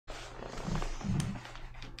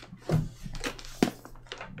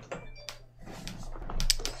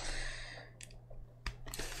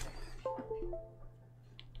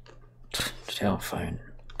Your phone.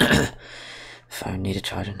 Phone needed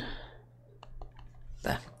charging.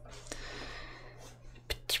 There.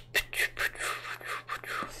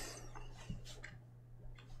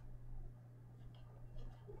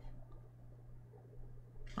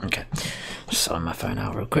 Okay, just sorting my phone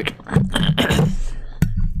out real quick.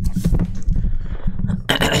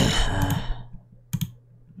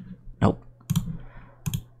 Nope.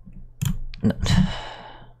 No.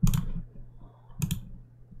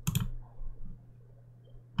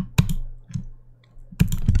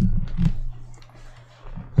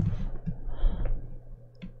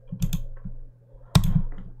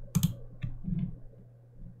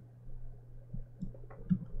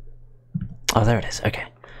 Oh, there it is. Okay.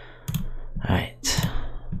 Alright.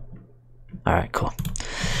 Alright, cool.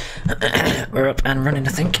 We're up and running,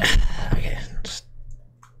 I think. Okay. Just...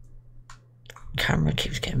 Camera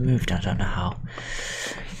keeps getting moved. I don't know how.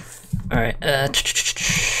 Alright.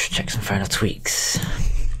 Check some final tweaks.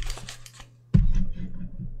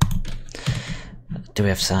 Do we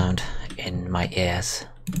have sound in my ears?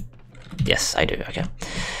 Yes, I do. Okay.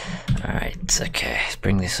 Alright. Okay. Let's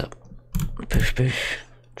bring this up. Push, push.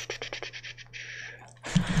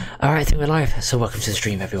 Alright, I think we're live. So welcome to the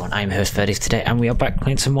stream, everyone. I'm your host Birdy today, and we are back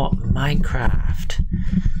playing some more Minecraft.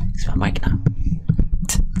 It's my mic now.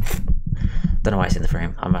 Don't know why it's in the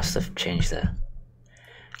frame. I must have changed the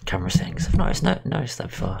camera settings. I've noticed that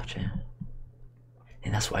before, actually. I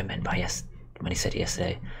think that's what I meant by when he said it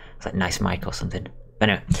yesterday. It's like nice mic or something. But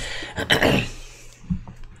anyway.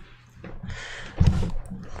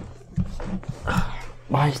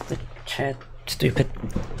 Why is the chair stupid?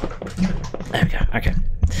 There we go. Okay.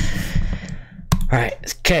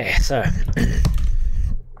 Right. Okay. So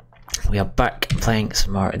we are back playing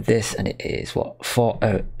some more of this, and it is what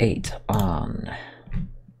 4:08 on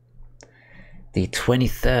the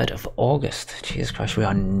 23rd of August. Jesus Christ, we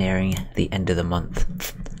are nearing the end of the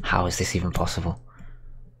month. How is this even possible?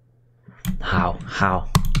 How?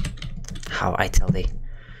 I tell thee.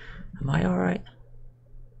 Am I all right?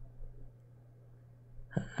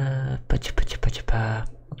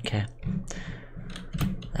 Okay.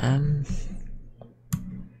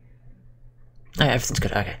 Oh, yeah, everything's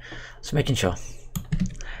good. Okay, so making sure.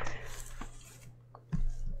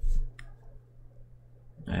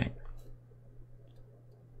 All right.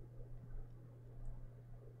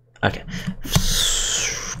 Okay.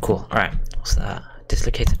 Cool. All right. What's that?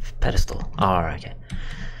 Dislocated pedestal. Oh, all right. Okay.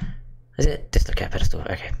 Is it dislocated pedestal?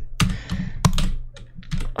 Okay.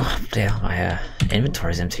 Oh, dear, my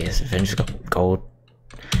inventory is empty. I've just got gold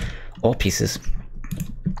ore pieces.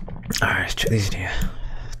 Alright, let's check these in here.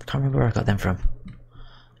 Can't remember where I got them from.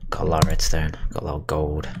 Got a lot of redstone, got a lot of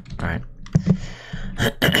gold. Alright.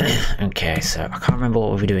 Okay, so I can't remember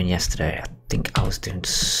what we were doing yesterday. I think I was doing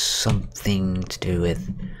something to do with...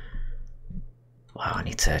 Wow, I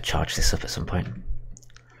need to charge this up at some point.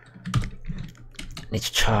 I need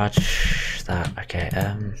to charge that. Okay,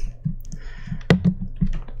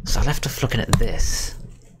 so I left off looking at this.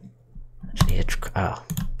 I just need oh,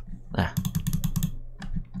 there.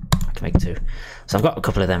 I can make two. So I've got a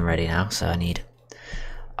couple of them ready now. So I need.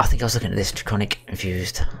 I think I was looking at this draconic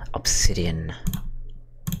infused obsidian.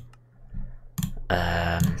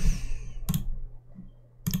 I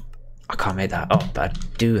can't make that. Oh, but I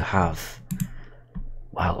do have.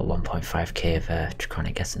 Wow, 1.5k of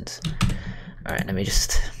draconic essence. All right, let me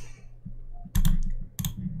just.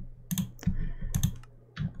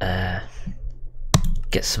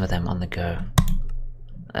 Get some of them on the go.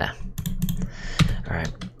 There.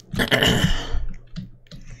 Alright.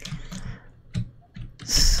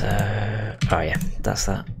 So, oh yeah, that's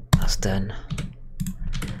that. That's done.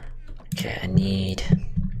 Okay, I need to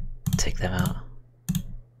take them out.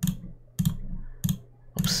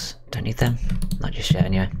 Oops, don't need them. Not just yet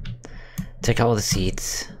anyway. Take out all the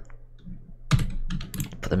seeds.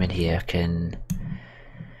 Put them in here. I can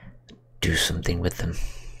do something with them.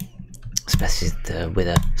 Especially the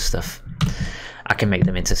wither stuff. I can make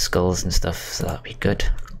them into skulls and stuff, so that'll be good.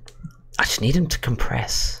 I just need them to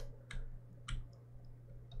compress.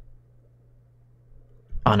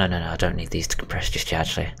 Oh no, I don't need these to compress just yet,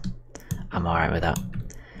 actually. I'm alright with that.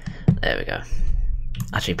 There we go.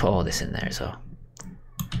 Actually put all this in there as well.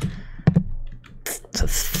 So the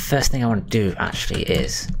first thing I want to do actually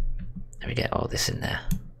is, let me get all this in there.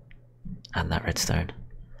 And that redstone.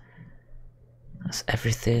 That's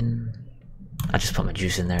everything. I just put my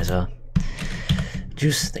juice in there as well.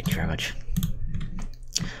 Juice, thank you very much.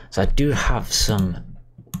 So I do have some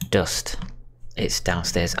dust. It's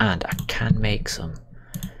downstairs, and I can make some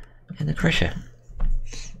in the crusher.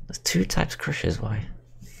 There's two types of crushers, why?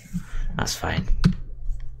 That's fine.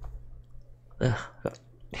 Ugh, got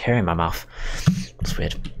hair in my mouth. That's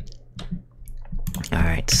weird.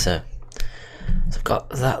 Alright, so I've got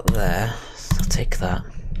that there. So I'll take that.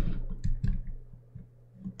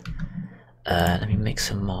 Let me make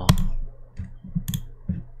some more.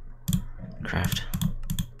 Craft.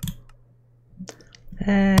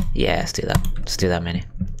 Yeah, let's do that. Let's do that many.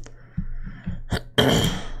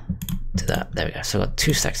 Do that. There we go. So I've got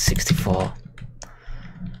 2 stacks, 64.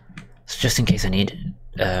 So just in case I need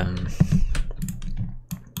a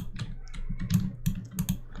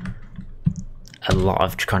lot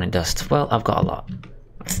of draconic dust. Well, I've got a lot.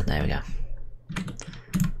 There we go.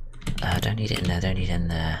 Don't need it in there. Don't need it in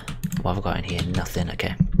there. What have I got in here? Nothing.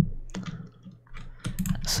 Okay.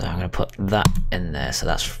 So I'm gonna put that in there. So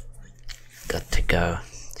that's good to go.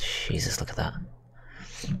 Jesus, look at that.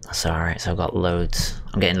 That's alright, so I've got loads.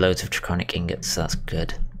 I'm getting loads of draconic ingots, so that's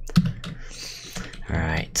good.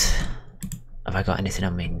 Alright. Have I got anything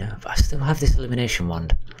on me? No, but I still have this illumination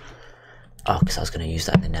wand. Oh, because I was going to use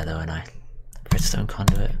that in the nether, weren't I? Redstone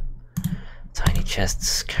conduit. Tiny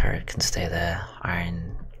chests, carrot can stay there.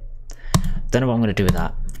 Iron. Don't know what I'm going to do with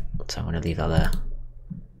that, so I'm going to leave that there.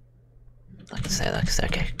 I can say that,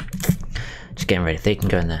 okay. Just getting ready. They can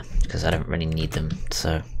go in there, because I don't really need them,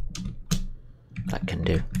 so that can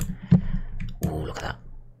do. Ooh, look at that.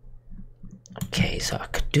 Okay, so I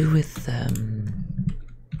could do with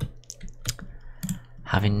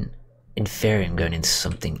having Inferium going into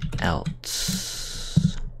something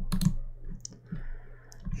else.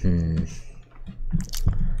 And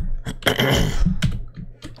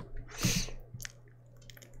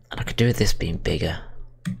I could do with this being bigger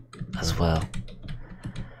as well.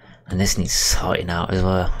 And this needs sorting out as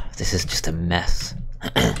well. This is just a mess.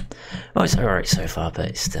 Well, it's alright so far, but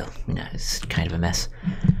it's still, you know, it's kind of a mess.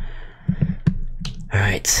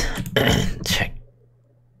 Alright, check.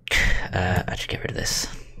 I should get rid of this.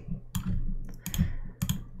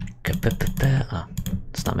 Oh,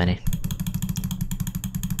 it's not many.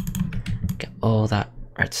 Get all that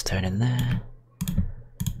redstone in there.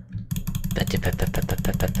 That's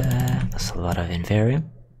a lot of Inferium.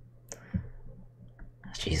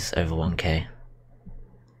 Jesus, over 1k.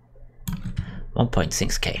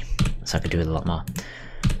 1.6k. So I could do with a lot more.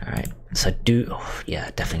 Alright, so yeah,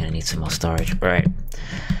 definitely gonna need some more storage. Right.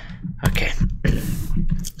 Okay.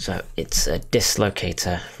 So it's a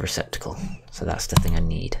dislocator receptacle. So that's the thing I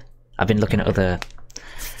need. I've been looking at other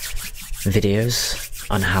videos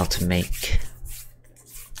on how to make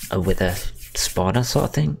a wither spawner sort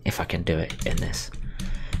of thing, if I can do it in this.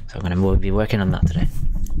 So I'm gonna be working on that today.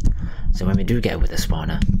 So when we do get a wither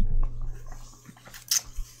spawner,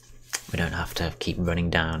 we don't have to keep running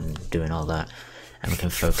down and doing all that, and we can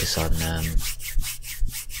focus on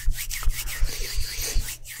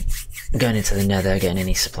going into the nether, getting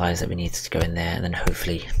any supplies that we need to go in there, and then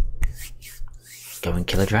hopefully go and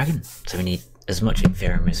kill a dragon. So we need as much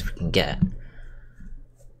Inferium as we can get,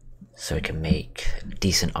 so we can make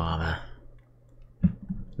decent armor,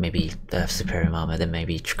 maybe superior armor, then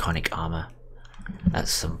maybe draconic armor at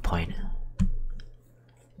some point,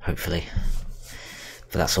 hopefully.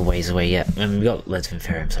 But that's a ways away yet. I mean, we've got loads of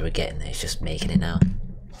Inferium, so we're getting there, it's just making it now.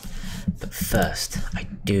 But first, I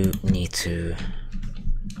do need to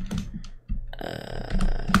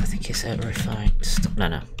I think it's a refined stuff.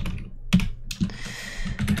 No.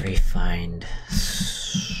 Refined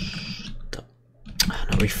stuff.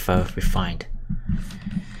 Not refined.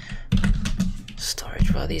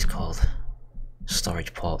 Storage, what are these called?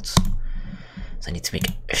 Storage ports. So I need to make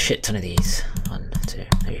a shit ton of these. 1, 2,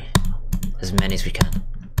 3. As many as we can.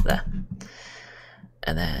 There.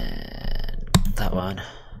 And then that one.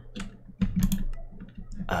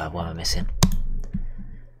 What am I missing?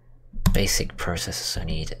 Basic processors, so I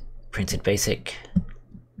need printed basic,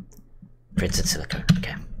 printed silicone.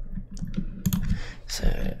 Okay.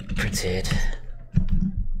 So printed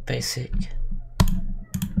basic,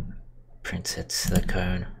 printed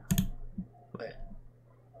silicone. Wait.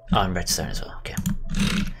 Oh, and redstone as well. Okay.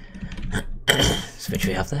 So which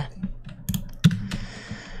we have there.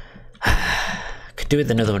 Could do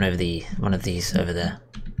with another one over one of these over there.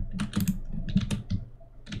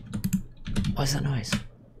 What is that noise?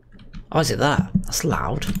 Oh, is it that? That's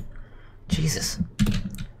loud. Jesus.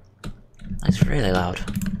 That's really loud.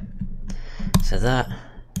 So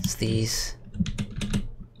that's these.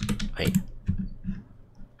 Wait.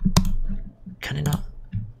 Can it not?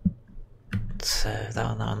 So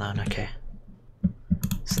that one, okay.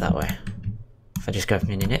 So that way. If I just go from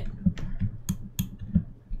in it.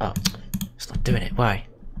 Oh, it's not doing it. Why?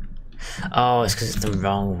 Oh, it's because it's the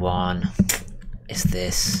wrong one. It's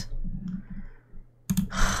this.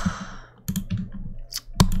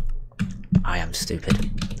 I am stupid.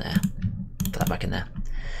 There. Put that back in there.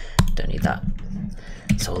 don't need that.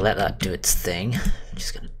 So we'll let that do its thing.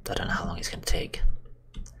 I don't know how long it's gonna take.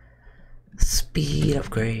 Speed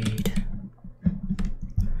upgrade.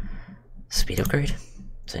 Speed upgrade.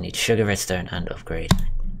 So I need sugar, redstone, and upgrade.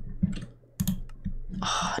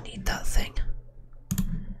 Oh, I need that thing.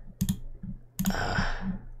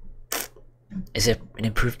 Is it an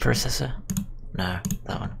improved processor? No,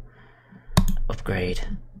 that one. Upgrade.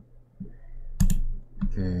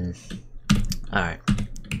 Alright.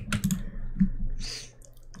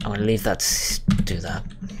 I'm gonna leave that to do that.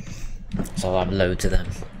 So I'll have loads of them.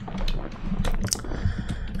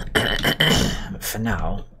 For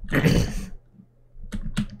now, I'm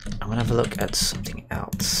gonna have a look at something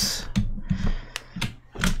else.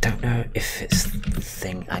 I don't know if it's the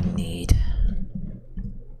thing I need.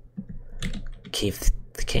 Key of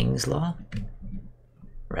the King's Law?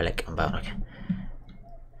 Relic unbound, okay.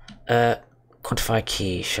 Quantify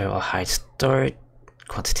key, show or hide storage,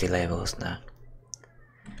 quantity labels, no.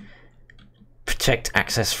 Protect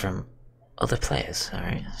access from other players,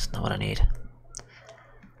 alright, that's not what I need.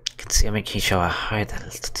 Conceal, make key, show or hide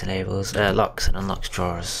the labels, locks and unlocks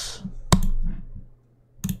drawers.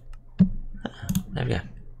 There we go.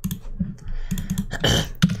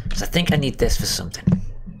 So I think I need this for something.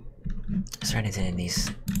 Is there anything in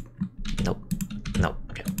these? Nope. Nope,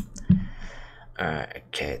 okay. Alright,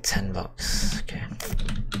 okay, 10 bucks, okay.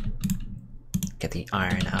 Get the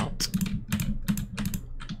iron out.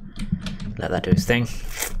 Let that do its thing.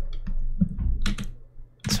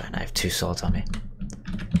 That's right, I have 2 swords on me.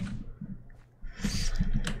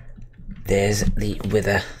 There's the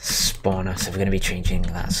wither spawner, so we're going to be changing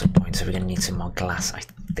that at some point, so we're going to need some more glass, I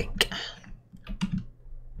think.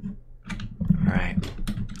 Right.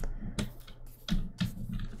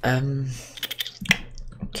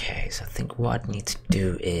 Okay, so I think what I'd need to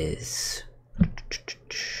do is...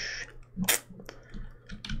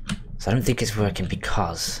 So I don't think it's working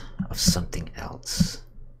because of something else.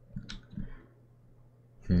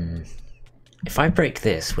 If I break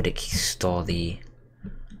this, would it store the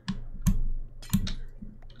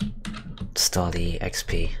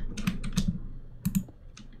XP?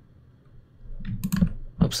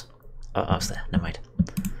 Oops. Oh, I was there. Never mind.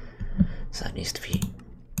 So that needs to be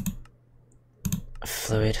a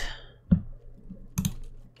fluid.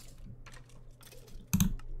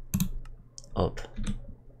 Up.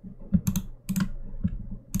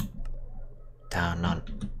 Down, none.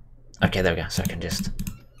 Okay, there we go. So I can just...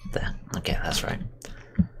 There. Okay, that's right.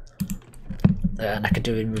 And I could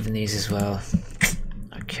do it moving these as well.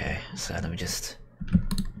 Okay, so let me just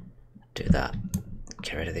do that.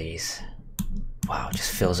 Get rid of these. Wow, it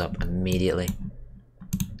just fills up immediately.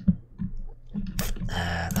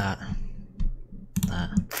 That.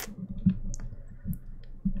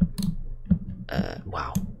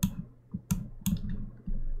 Wow.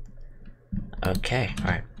 Okay,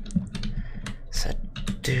 alright. So I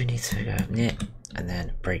do need to go knit and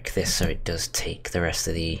then break this so it does take the rest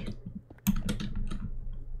of the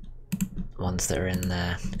ones that are in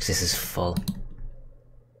there, because this is full.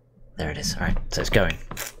 There it is, alright, so it's going.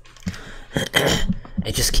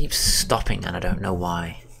 It just keeps stopping and I don't know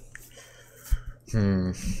why.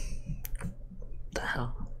 The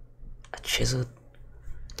hell? A chiseled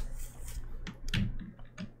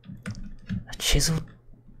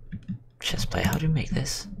chestplate, how do we make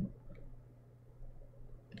this?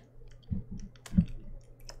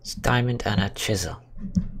 It's diamond and a chisel.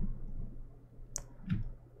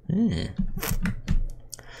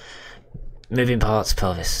 Moving parts,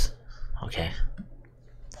 pelvis. Okay.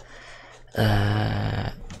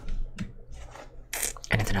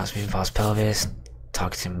 Anything else? Moving parts, pelvis.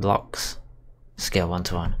 Targeting blocks. Scale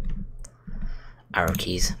 1:1. Arrow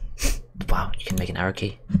keys. Wow, you can make an arrow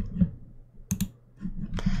key.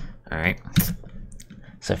 Alright.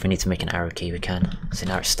 So if we need to make an arrow key, we can. So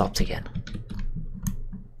now it's stopped again.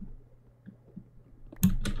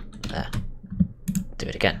 There. Do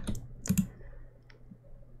it again.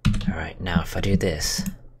 Alright, now if I do this,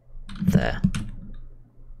 there,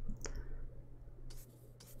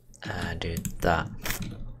 and do that,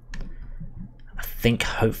 I think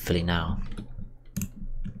hopefully now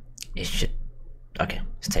it should, okay,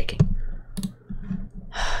 it's taking.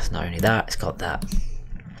 It's not only that, it's got that.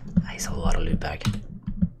 That is a lot of loot bag.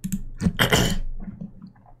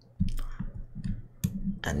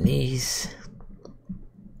 And these.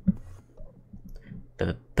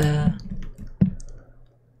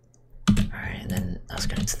 Alright, and then that's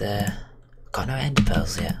going into there. Got no ender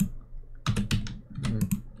pearls yet.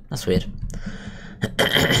 That's weird.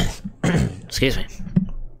 Excuse me.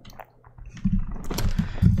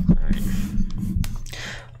 Alright.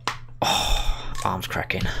 Oh, arms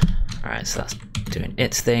cracking. Alright, so that's doing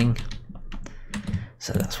its thing.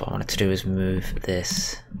 So that's what I wanted to do, is move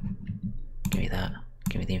this. Give me that.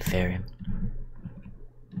 Give me the Inferium.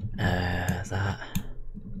 That.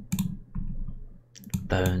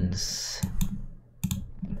 Bones.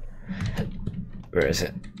 Where is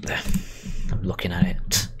it? There. I'm looking at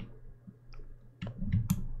it.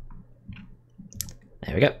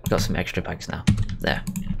 There we go. Got some extra bags now. There.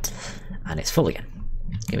 And it's full again.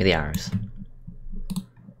 Give me the arrows.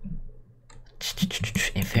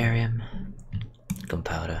 Inferium.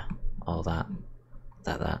 Gunpowder. All that.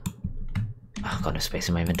 That. Oh, I've got no space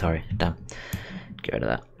in my inventory. Damn. Get rid of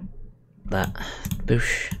that. That.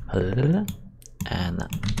 Boosh. And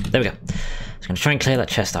that. There we go. So I'm going to try and clear that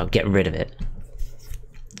chest out. Get rid of it.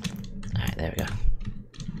 Alright, there we go.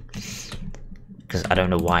 Because I don't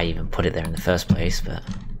know why I even put it there in the first place, but...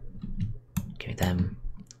 Give me them.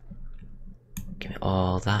 Give me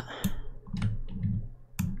all that.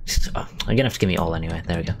 Oh, I'm gonna have to give me all anyway.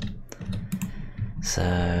 There we go.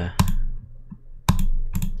 So...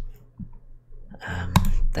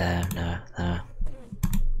 there, no.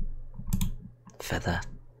 Feather.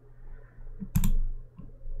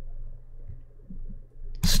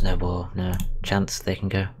 Snowball, no. Chance they can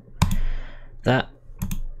go. That.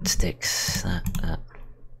 Sticks, that.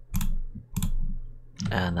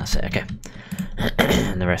 And that's it, okay.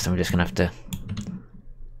 And the rest I'm just gonna have to...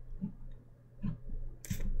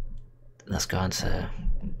 Let's go on to...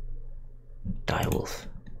 Direwolf.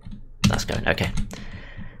 That's going, okay.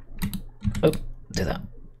 Oh, do that.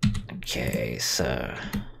 Okay, so...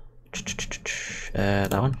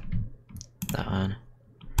 that one.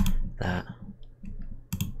 That.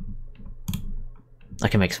 I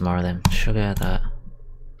can make some more of them. Sugar,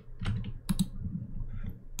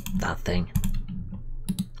 that thing.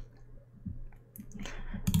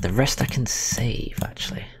 The rest I can save,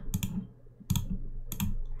 actually.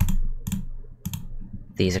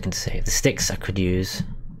 These I can save. The sticks I could use.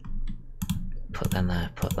 Put them there,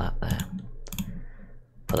 put that there.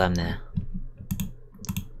 Put them there.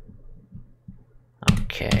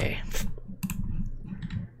 Okay.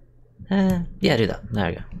 Yeah, do that. There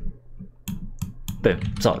we go. Boom,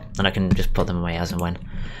 solid. And I can just put them away as and when.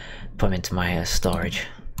 Put them into my storage.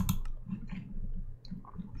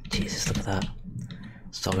 Jesus, look at that.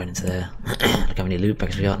 Start going into there. Look how many loot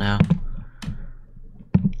bags we got now.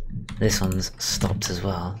 This one's stopped as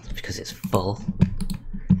well because it's full.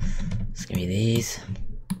 Let's give me these.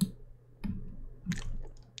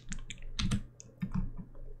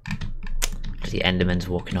 The Enderman's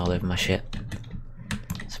walking all over my shit.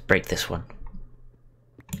 Let's break this one.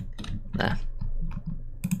 There.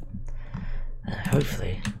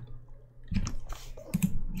 Hopefully.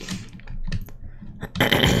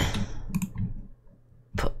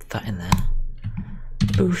 Put that in there.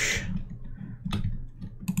 Boosh.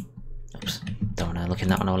 Oops. Don't want to look in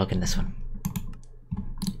that one, I want to look in this one.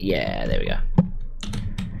 Yeah, there we go.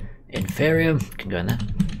 Inferium can go in there.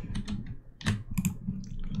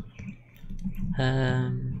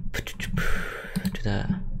 Do that.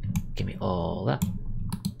 Give me all that.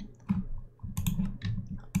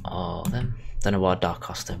 All of them. Don't know what a dark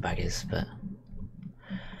costone bag is, but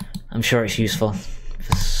I'm sure it's useful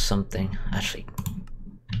for something. Actually,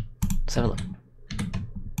 let's have a look.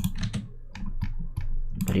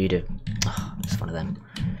 What do you do? Oh, it's one of them.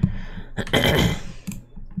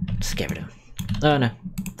 Just get rid of them. Oh no,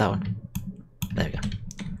 that one. There we go.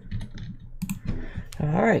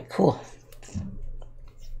 Alright, cool.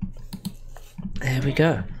 There we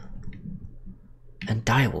go. And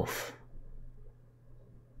Direwolf.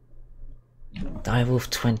 Direwolf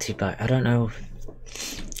 20 back. I don't know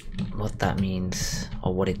what that means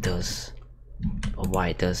or what it does or why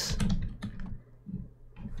it does.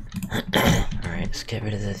 Alright, let's get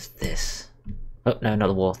rid of this. Oh no, not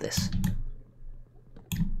the wall, this.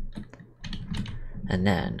 And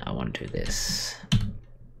then I want to do this.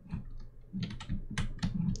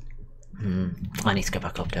 I need to go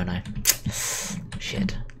back up, don't I?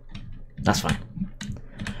 Shit. That's fine.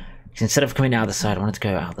 Because instead of coming out the side, I wanted to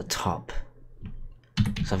go out the top.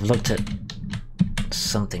 So I've looked at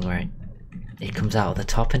something where it comes out of the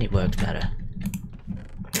top and it works better.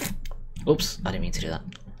 Oops, I didn't mean to do that.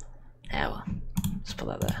 Yeah, well, let's put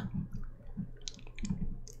that there.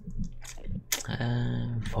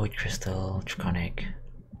 Void Crystal, Draconic.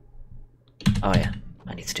 Oh yeah,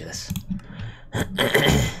 I need to do this.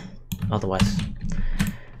 Otherwise,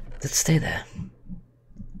 let's stay there.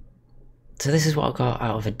 So this is what I got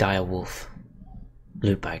out of a dire wolf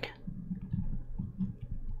loot bag.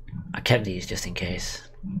 I kept these just in case.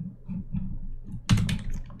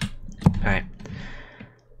 Alright.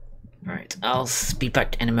 Right, I'll be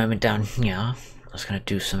back in a moment down here. I was gonna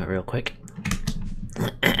do something real quick.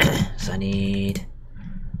 So I need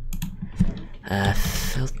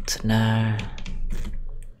filter, no,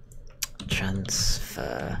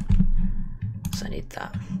 transfer, so I need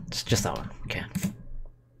that. It's just that one, okay,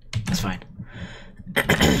 that's fine.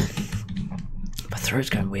 My throat's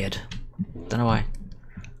going weird, don't know why.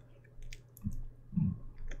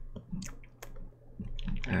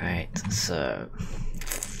 Alright, so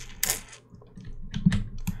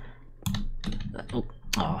oh,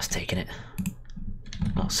 I was taking it.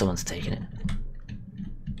 Oh, someone's taking it.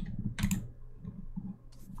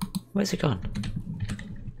 Where's it gone?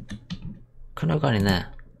 Couldn't have gone in there.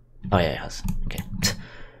 Oh yeah, it has. Okay.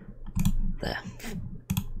 There.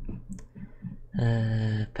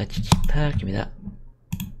 Give me that.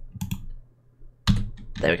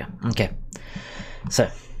 There we go. Okay. So,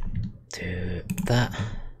 do that.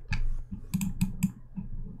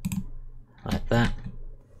 Like that.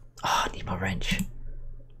 Oh, I need my wrench.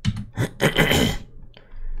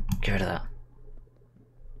 Get rid of that.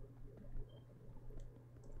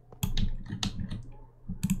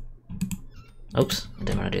 Oops, I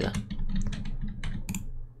didn't want to do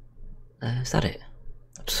that. Is that it?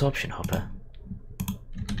 Absorption hopper.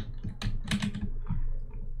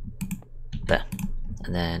 There.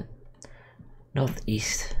 And then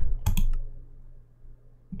northeast.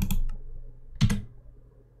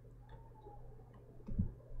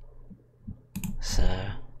 So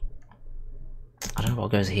I don't know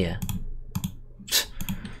what goes here.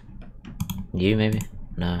 You maybe?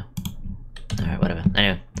 No. Alright, whatever.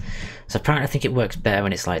 Anyway. So apparently I think it works better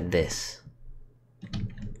when it's like this.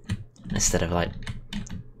 Instead of like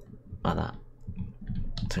that.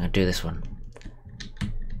 So I'm gonna do this one.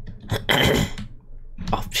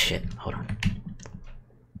 Oh shit, hold on.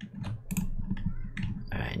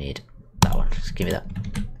 Alright, I need that one. Just give me that.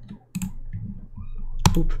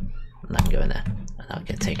 Boop. And that can go in there. And that'll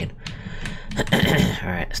get taken.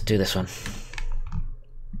 Alright, let's do this one.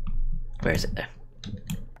 Where is it there?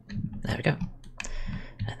 There we go.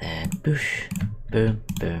 And then boosh, boom,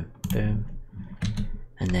 boom, boom.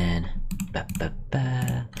 And then ba ba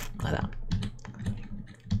ba, like that.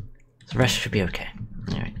 So the rest should be okay.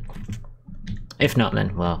 Alright. If not,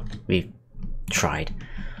 then well, we tried.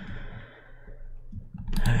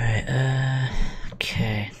 Alright,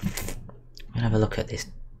 okay. I'm gonna have a look at this,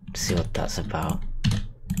 see what that's about.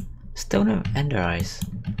 Still no ender eyes.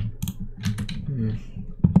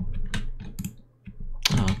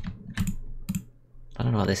 Oh. I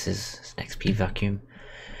don't know what this is. It's an XP vacuum.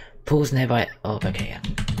 Pools nearby. Oh, okay, yeah.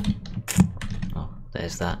 Oh,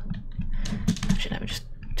 there's that. Actually, let me just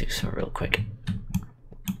do some real quick.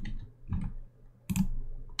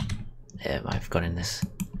 Yeah, I've gone in this.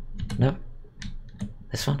 Nope.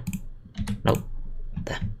 This one? Nope.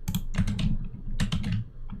 There.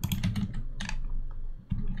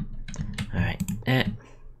 Alright.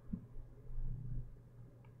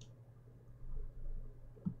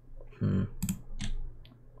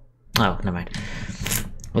 Oh, never mind.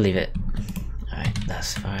 We'll leave it. Alright,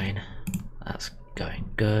 that's fine. That's going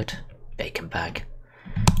good. Bacon bag.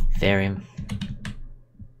 Therium.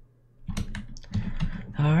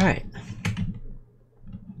 Alright.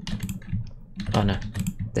 Oh no,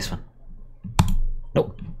 this one.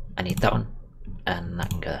 Nope, I need that one. And that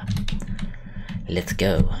can go there. Let's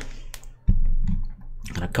go.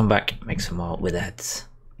 I'm gonna come back, make some more wither heads.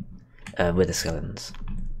 Wither skeletons.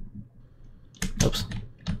 Oops.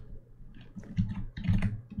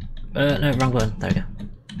 No, wrong button. There we go.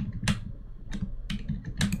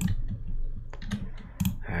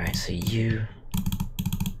 Alright, so you.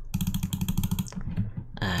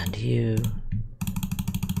 And you.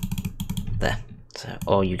 There. So,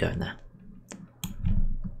 all you go in there.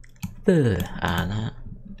 And that.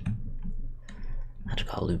 I just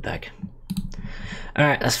got a loot bag.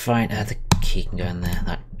 Alright, that's fine. The key can go in there.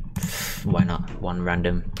 That, why not? One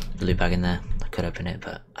random loot bag in there. I could open it,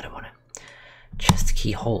 but I don't want to. Chest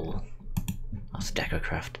key hole. That's deco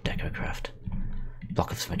craft. Deco craft.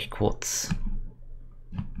 Block of smoky quartz.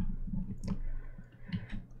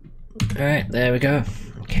 Alright, there we go.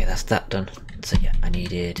 Okay, that's that done. So yeah, I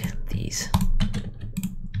needed these.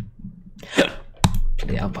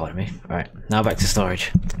 Yeah, pardon me. Alright, now back to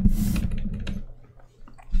storage.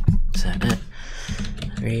 So,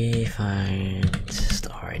 refined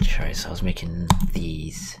storage. Right, so I was making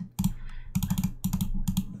these.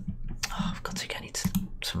 Oh, I've got to get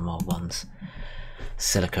some more ones.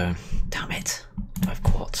 Silicone. Damn it. 5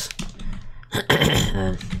 quartz.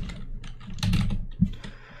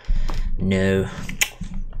 No.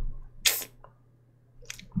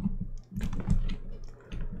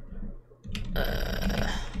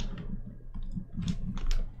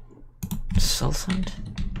 Soul sand?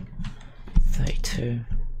 32.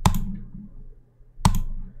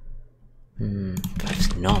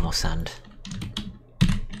 Just normal sand.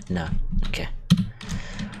 No, okay.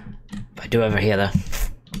 But I do over here though.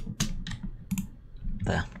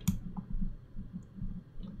 There.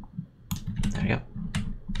 There we go.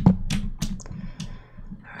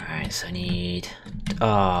 Alright, so I need... Oh,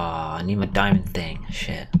 I need my diamond thing.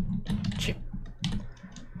 Shit. Should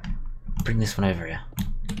bring this one over here.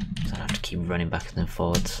 So I don't have to keep running backwards and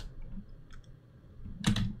forwards.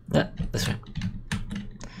 This way.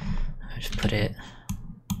 I'll just put it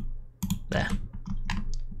there.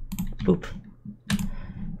 Boop.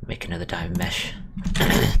 Make another diamond mesh.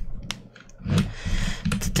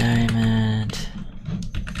 It's a diamond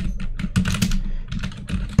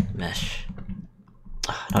mesh.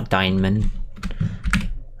 Oh, not diamond.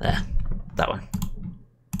 There. That one.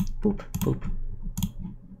 Boop, boop.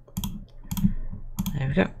 There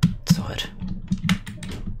we go. Sorted.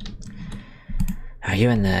 Oh, you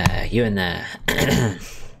in there. You in there.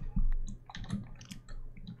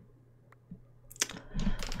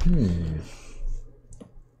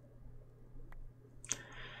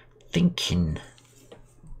 Thinking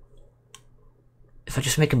if I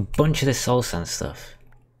just make a bunch of this soul sand stuff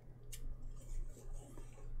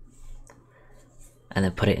and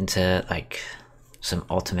then put it into like some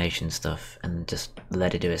automation stuff and just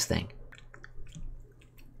let it do its thing.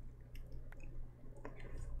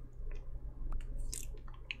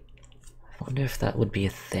 I wonder if that would be a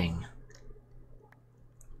thing.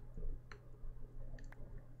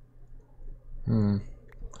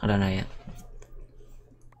 I don't know yet.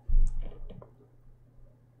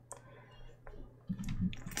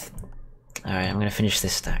 Alright, I'm gonna finish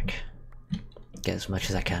this stack. Get as much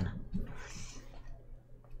as I can.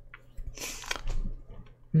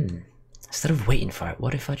 Instead of waiting for it,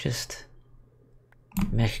 what if I just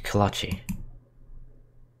make a kolache?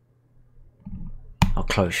 Or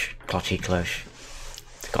cloche. Cloche.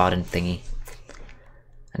 The garden thingy.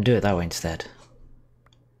 And do it that way instead.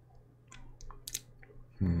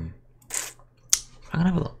 I'm gonna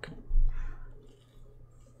have a look.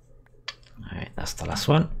 Alright, that's the last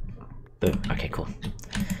one. Boom. Okay, cool.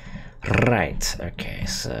 Right, okay,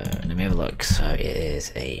 so let me have a look. So it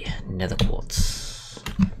is a nether quartz.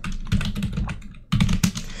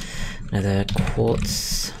 Nether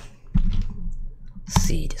quartz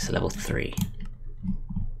seed. It's a level 3.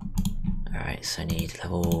 Alright, so I need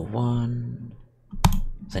level 1.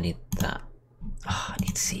 So I need that. Oh, I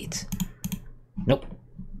need seeds. Nope.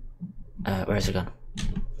 Where has it gone?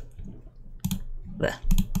 There.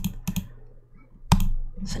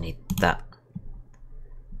 So I need that.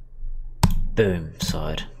 Boom,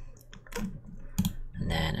 sword.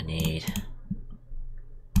 And then I need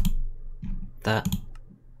that.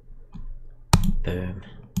 Boom.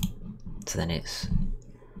 So then it's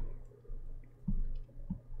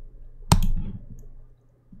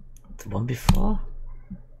the one before?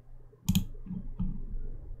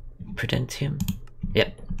 Prudentium?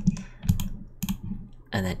 Yep.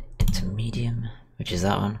 And then intermedium, which is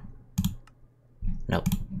that one. Nope.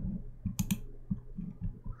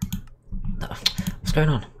 No. What's going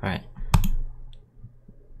on? Right.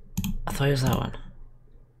 I thought it was that one.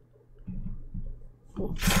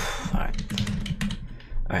 Alright.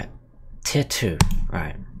 Alright. Tier 2.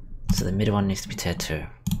 Right. So the middle one needs to be tier 2.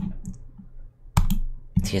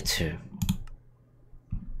 Tier 2.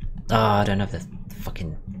 Oh, I don't have the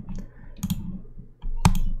fucking...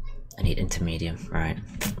 I need intermedium. Right.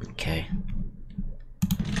 Okay.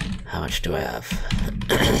 How much do I have?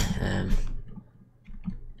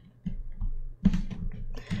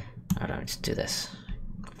 Alright, let's do this.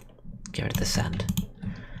 Get rid of the sand.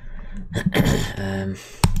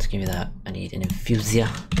 Let's give me that. I need an infusia.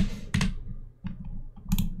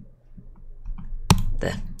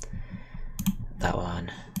 There. That one.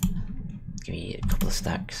 Give me a couple of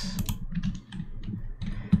stacks.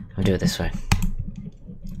 I'll do it this way.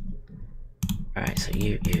 Alright, so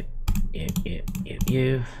you.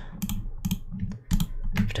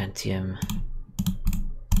 Potentium.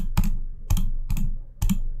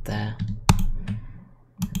 There.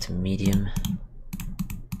 To medium.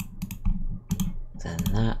 Then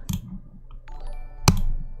that.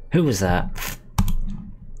 Who was that?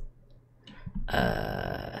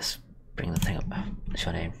 Let's bring the thing up. What's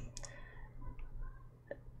your name?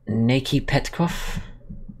 Naki Petkov?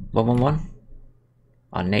 111?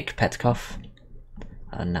 Or Nick Petkov?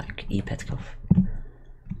 Or Nak E Petkov?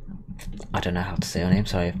 I don't know how to say your name,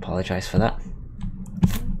 so I apologise for that.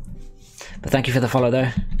 But thank you for the follow though.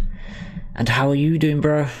 And how are you doing,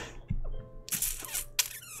 bro?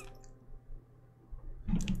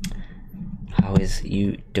 How is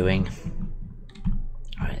you doing?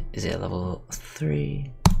 Alright, is it level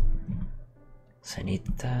 3? So I need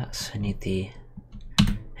that, so I need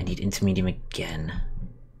intermedium again.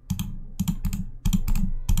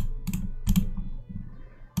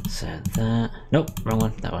 So that, nope, wrong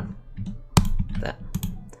one, that one. That.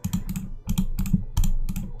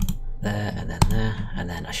 There, and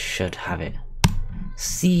then I should have it.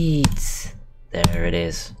 Seeds! There it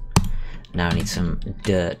is. Now I need some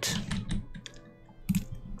dirt.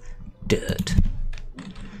 Dirt.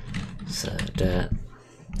 So dirt.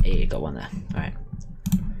 Hey, you got one there. Alright.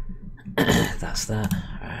 That's that.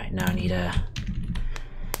 Alright, now I need a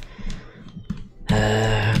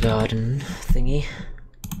garden thingy.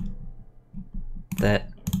 That.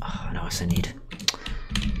 Oh, no, I also need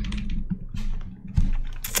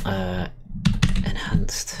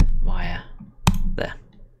enhanced wire. There.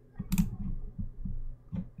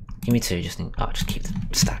 Give me 2, just in. Oh, just keep the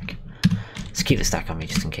stack. Just keep the stack on me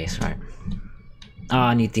just in case, right? Oh,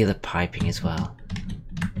 I need the other piping as well.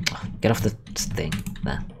 Oh, get off the thing.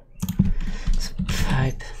 There. So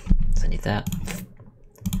pipe. So I need that.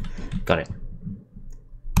 Got it.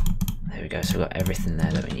 There we go. So we've got everything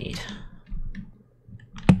there that we need.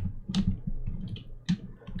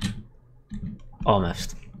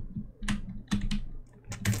 Almost.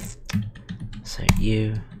 So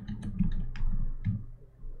you.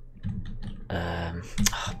 Oh,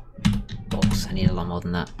 balls. I need a lot more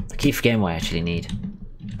than that. I keep forgetting what I actually need.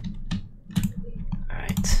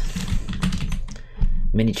 Alright.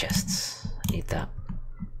 Mini chests. I need that.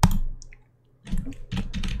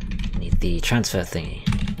 I need the transfer thingy.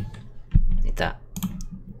 Need that.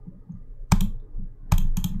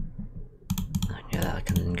 I can go there, I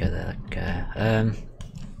can go there, I can go.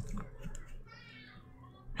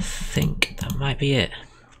 I think that might be it.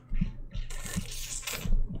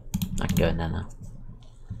 I can go in there now.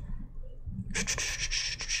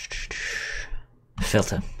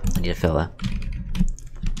 Filter. I need a filter.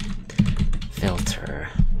 Filter.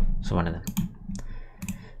 So one of them.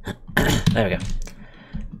 There we go.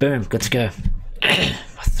 Boom. Good to go.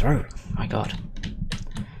 My throat. My god.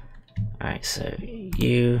 Alright, so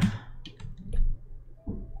you.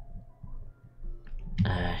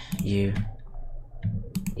 You.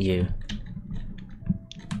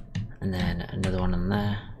 And then another one on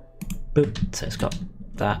there. Boop. So it's got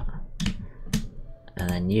that. And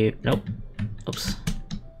then you. Nope. Oops.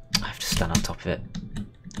 I have to stand on top of it.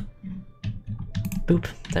 Boop.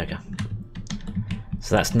 There we go.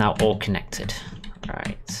 So that's now all connected.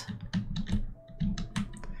 Right.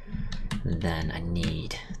 And then I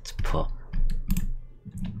need to put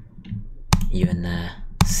you in there,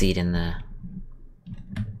 seed in there.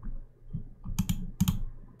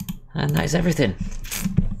 And that is everything.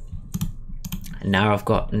 And now I've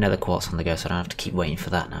got another quartz on the go, so I don't have to keep waiting for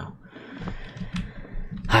that now.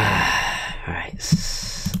 Alright,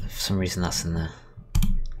 for some reason that's in there.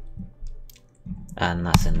 And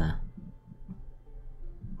that's in there.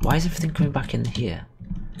 Why is everything coming back in here?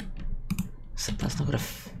 So that's not gonna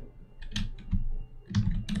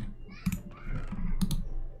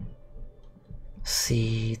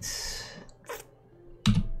seeds.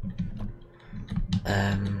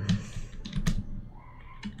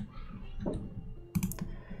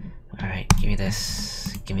 Alright, give me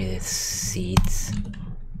this. Give me the seeds.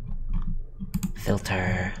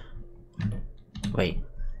 Filter. Wait.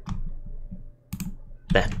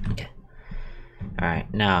 There, okay.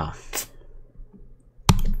 Alright, now.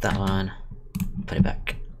 Get that one. Put it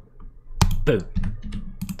back. Boom.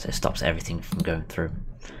 So it stops everything from going through.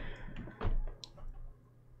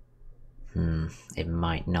 It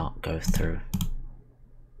might not go through.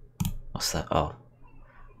 What's that? Oh.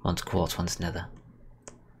 One's quartz, one's nether.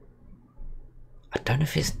 I don't know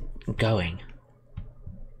if it's going.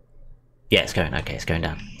 Yeah, it's going. Okay, it's going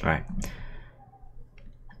down. Right.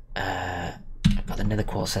 I've got the nether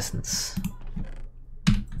quartz essence.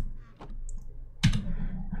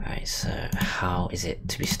 Alright, so how is it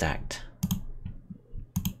to be stacked?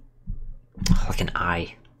 Like an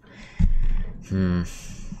eye.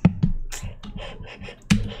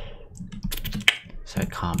 So it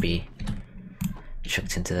can't be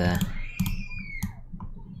chucked into there.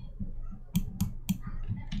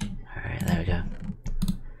 Alright, there we go.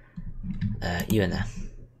 You in there.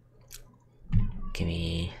 Give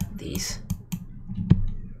me these.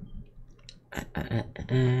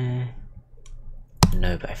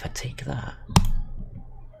 No, but if I take that.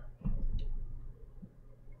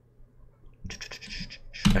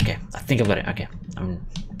 Okay, I think I've got it. Okay, I'm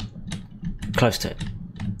close to it.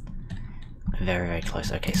 Very, very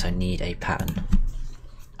close. Okay, so I need a pattern.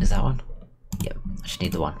 Is that one? Yep, I just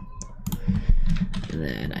need the one. And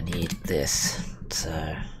then I need this.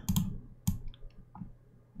 So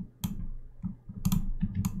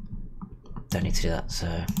don't need to do that, so...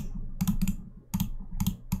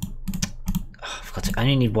 Oh, I forgot to... I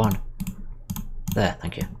only need one. There,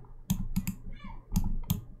 thank you.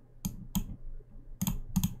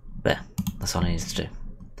 There, that's all I needed to do.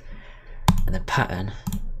 And then pattern...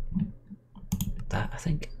 That, I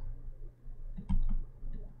think.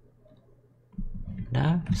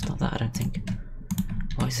 No, it's not that, I don't think.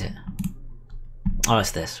 What is it? Oh,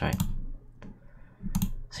 it's this, right.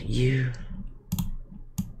 So you...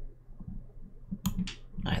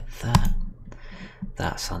 Like that.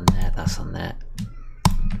 That's on there, that's on there.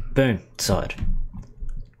 Boom, sorted.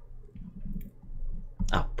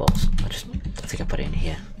 Oh, balls. I think I put it in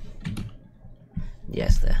here.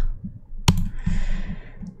 Yes, there.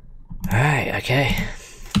 Alright, okay.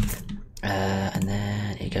 And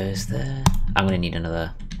then it goes there. I'm gonna need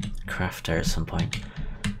another crafter at some point.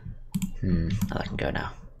 Oh, that can go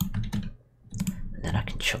now. And then I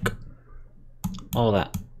can chuck all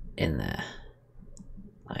that in there.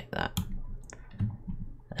 Like that.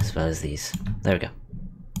 As well as these. There we go.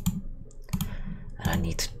 And I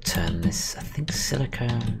need to turn this, I think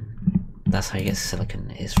silicone. That's how you get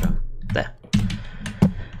silicone, is from there.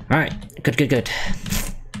 Alright, good, good, good.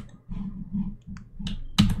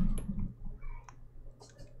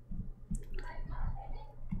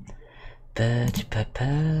 Bird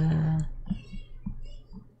pepper.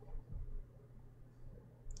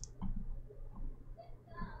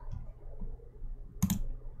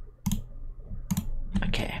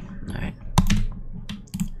 Okay, alright.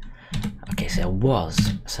 Okay, so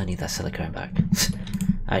I need that silicone back.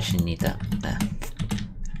 I actually need that there.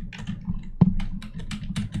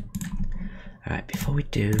 Alright, before we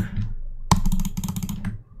do,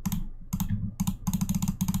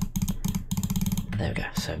 there we go.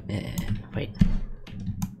 So, wait.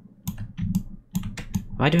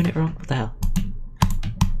 Am I doing it wrong? What the hell?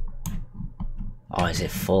 Oh, is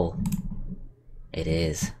it full? It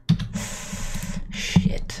is.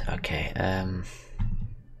 Shit. Okay.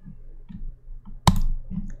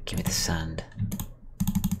 Give me the sand.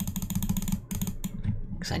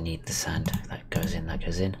 Because I need the sand. That goes in. That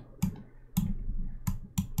goes in.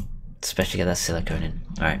 Especially get that silicone in.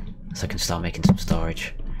 Alright. So I can start making some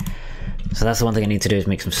storage. So that's the one thing I need to do, is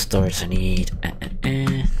make some storage. So I need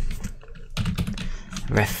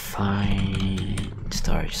refined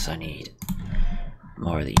storage. So I need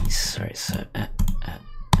more of these. Sorry, so there.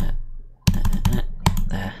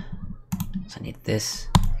 So I need this.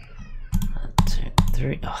 1, 2,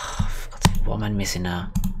 3. Oh, for God's sake, what am I missing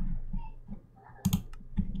now?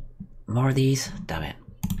 More of these. Damn it!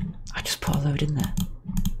 I just put a load in there.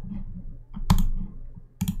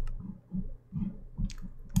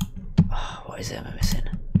 What is it am I missing?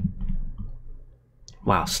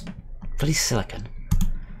 Wow, bloody silicon.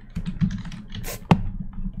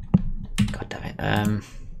 God damn it.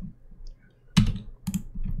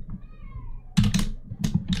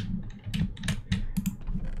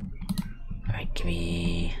 Alright, give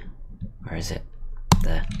me... Where is it?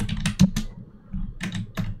 There.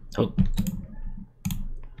 Oh.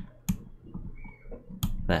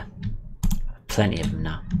 There. Plenty of them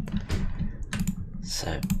now.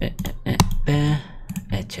 So,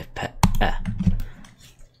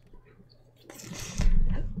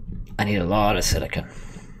 I need a lot of silicon.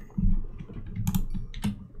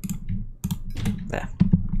 There.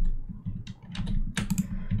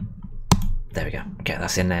 There we go. Okay,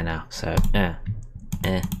 that's in there now. So, and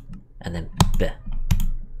then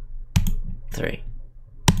 3.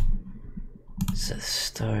 So the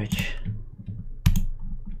storage.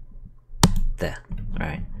 There.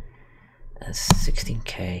 Right. That's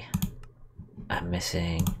 16k. I'm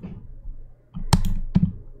missing.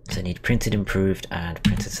 So I need printed improved and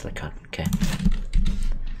printed silicon. Okay.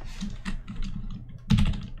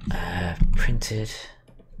 Printed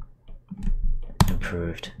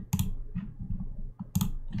improved.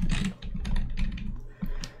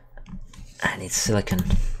 I need silicon.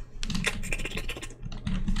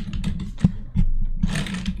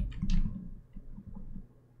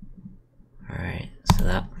 Alright, so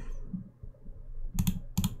that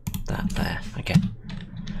there, okay.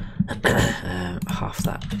 Half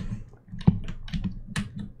that.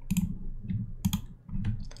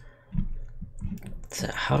 So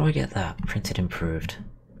how do I get that? Printed improved.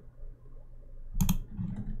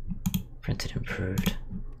 Printed improved.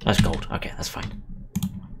 That's gold. Okay, that's fine.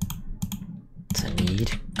 So I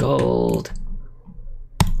need gold.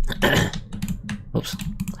 Oops.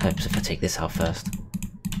 Hopes if I take this out first.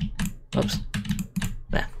 Oops.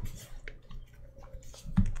 There.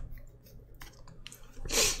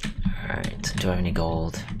 Alright, do I have any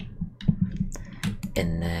gold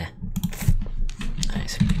in there?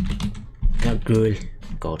 Nice. Got gold.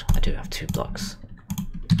 gold. I do have 2 blocks.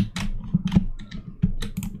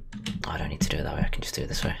 Oh, I don't need to do it that way, I can just do it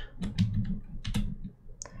this way.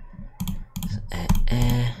 So,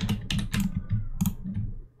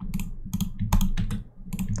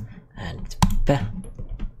 and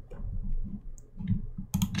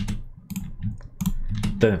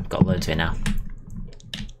boom, got loads of it now.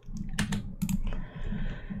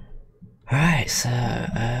 Alright, so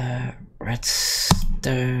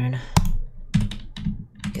redstone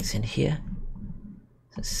gets in here.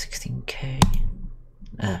 So 16k.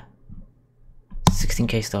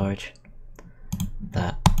 16k storage.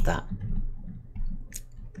 That.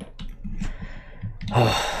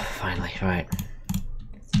 Oh, finally, right.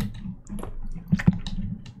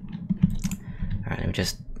 Alright, let me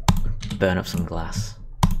just burn up some glass.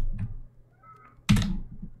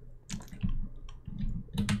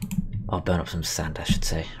 Or burn up some sand, I should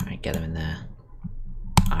say. Right, get them in there.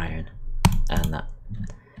 Iron. And that.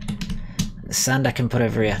 The sand I can put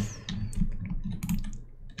over here.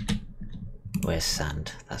 Where's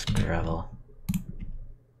sand? That's gravel.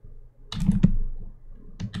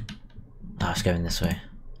 Oh, it's going this way.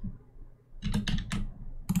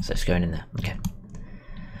 So it's going in there. Okay.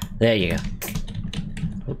 There you go.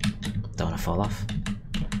 Oop, don't want to fall off.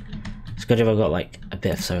 It's good if I've got like a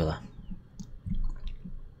bit of solar.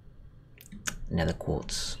 Nether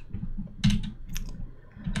quartz.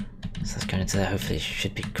 So that's going into there. Hopefully it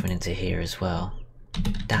should be coming into here as well.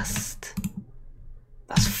 Dust.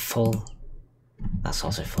 That's full. That's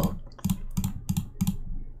also full.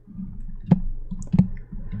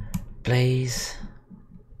 Blaze.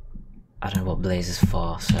 I don't know what blaze is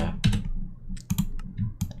for, so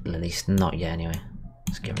at least not yet anyway.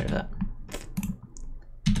 Let's get rid of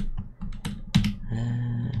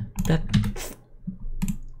that.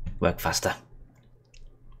 Work faster.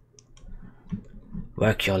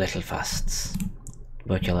 Work your little fasts.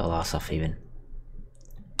 Work your little arse off even.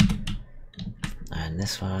 And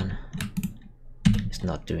this one is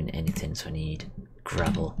not doing anything, so I need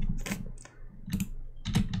gravel.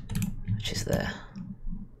 Which is there.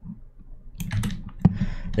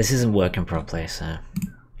 This isn't working properly, so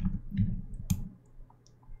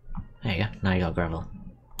there you go, now you got gravel.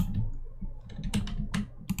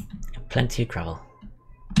 Plenty of gravel.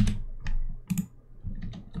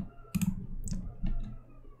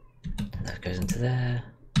 And that goes into there.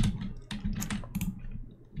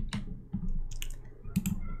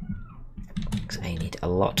 Because I need a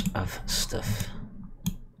lot of stuff.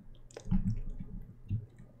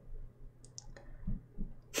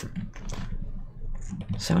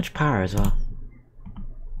 So much power as well.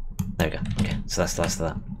 There we go. Okay, so that's the last of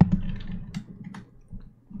that.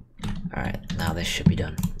 Alright, now this should be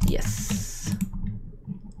done. Yes.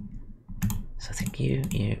 So I think you.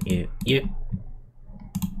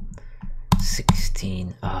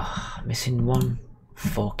 16. Ah, oh, missing one.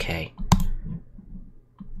 4k.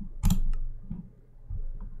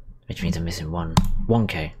 Which means I'm missing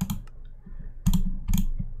 1k.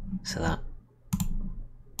 So that.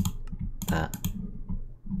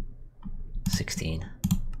 16.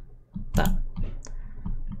 That.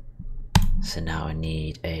 So now I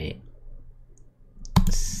need a.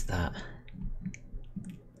 That.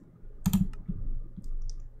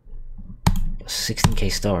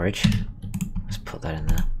 16k storage. Let's put that in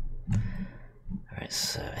there. Alright,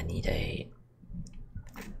 so I need a.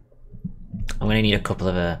 I'm gonna need a couple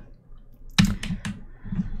of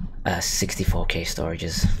 64k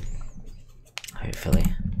storages. Hopefully.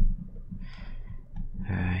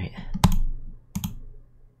 Alright.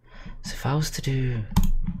 So if I was to do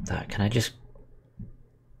that, can I just...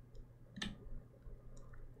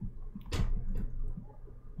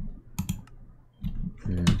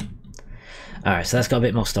 Alright, so that's got a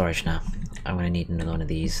bit more storage now. I'm going to need another one of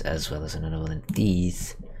these as well as another one of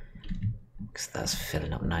these. Because that's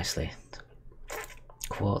filling up nicely.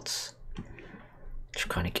 Quartz.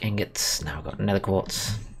 Draconic ingots. Now I've got another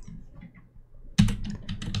quartz.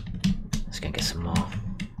 Let's go and get some more.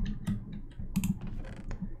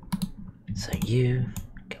 So you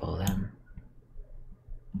get all them.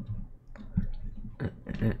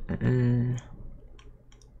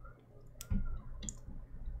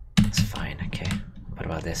 That's fine, okay. What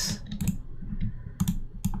about this?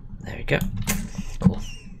 There we go. Cool.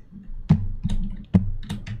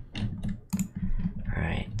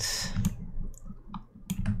 Right.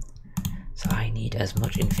 So I need as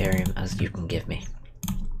much inferium as you can give me.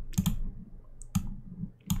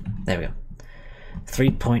 There we go.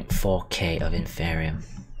 3.4k of inferium.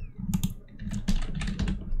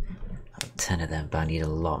 10 of them, but I need a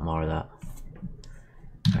lot more of that.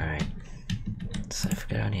 Alright. So if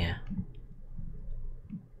we go down here,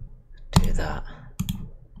 do that.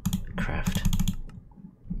 craft.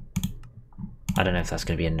 I don't know if that's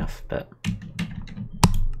going to be enough, but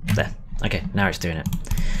there. Okay, now it's doing it.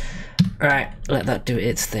 Alright, let that do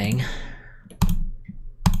its thing.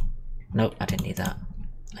 Nope, I didn't need that.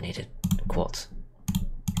 I needed quartz.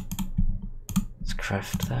 Let's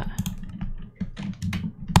craft that.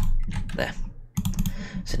 There.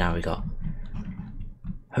 So now we got,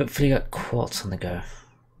 hopefully got quartz on the go.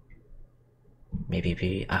 Maybe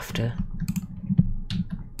be after.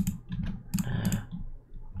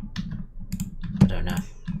 I don't know.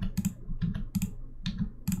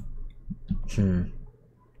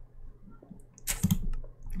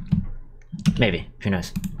 Maybe, who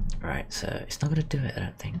knows. Right, so it's not gonna do it, I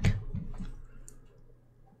don't think.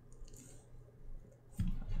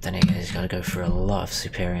 Then again, it's gotta go for a lot of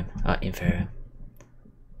superium, inferium.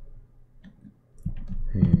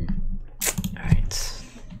 Alright.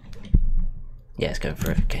 Yeah, it's going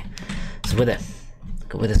for it, okay. So with it,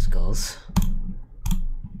 go with the skulls.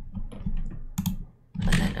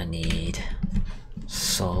 And then I need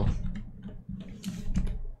soul.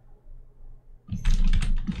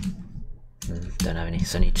 Don't have any,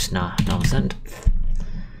 so I need just normal sand.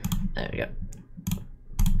 There we go.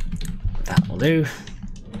 That will do.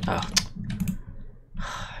 Oh,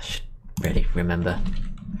 I should really remember.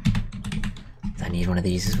 I need one of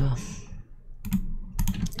these as well.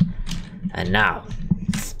 And now,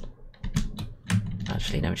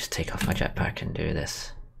 actually, let me just take off my jetpack and do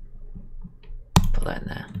this. Put that in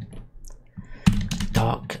there.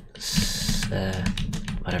 Dark,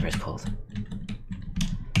 whatever it's called.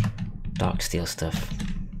 Dark steel stuff.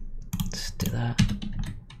 Let's do that.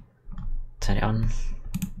 Turn it on.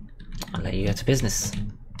 I'll let you go to business.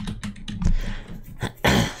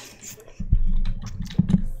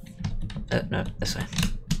 No, this way.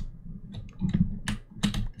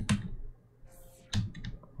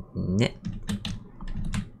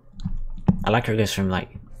 I like how it goes from like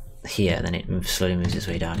here, then it slowly moves its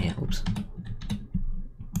way down here. Oops.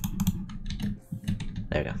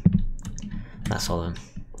 There we go. That's all of them.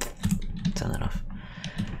 Turn that off.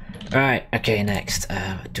 Alright, okay, next.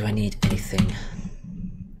 Do I need anything?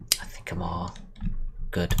 I think I'm all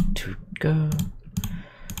good to go.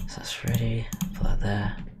 So that's ready. Put that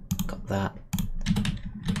there. Got that.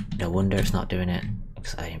 No wonder it's not doing it,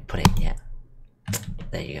 because I didn't put it in yet.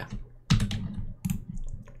 There you go.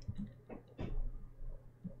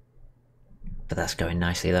 But that's going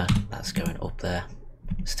nicely there. That's going up there.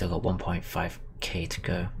 Still got 1.5k to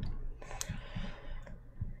go.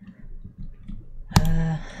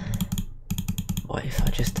 What if I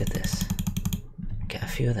just did this? Get a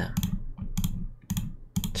few of them.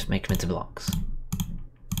 Just make them into blocks.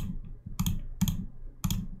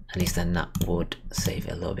 At least then that would save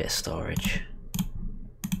a little bit of storage.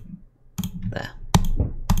 There.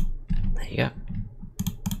 There you go.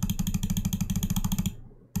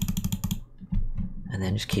 And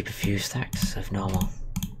then just keep a few stacks of normal.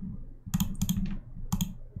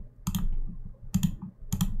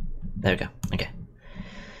 There we go, okay.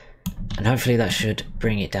 And hopefully that should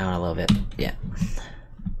bring it down a little bit, yeah.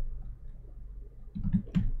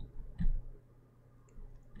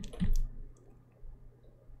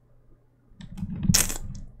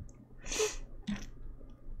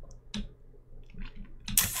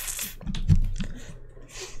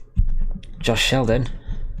 Josh Sheldon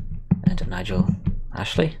and Nigel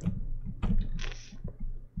Ashley.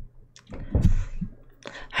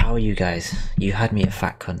 How are you guys? You had me at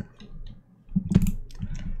fat cunt.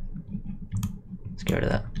 Let's get rid of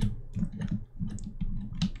that.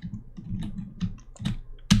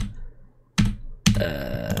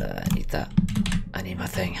 I need that. I need my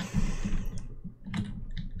thing.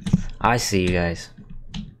 I see you guys.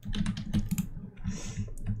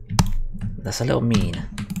 That's a little mean.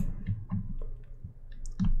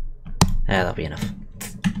 Yeah, that'll be enough.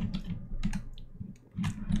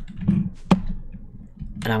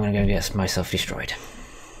 And I'm gonna go get myself destroyed.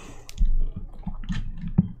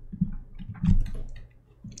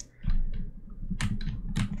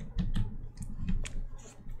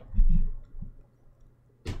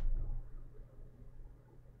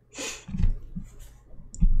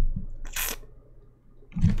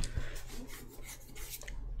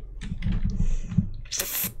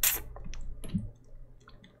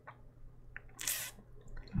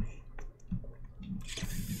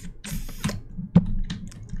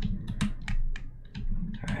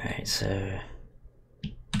 So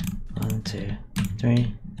 1, 2,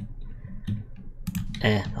 3.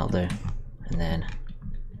 I'll do. And then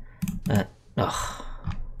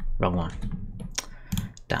wrong one.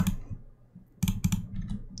 Damn.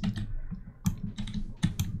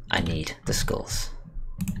 I need the skulls.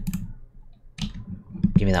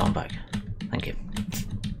 Give me that one back. Thank you.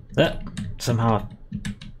 Somehow...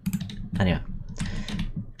 Anyway.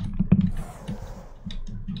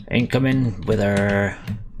 Incoming with our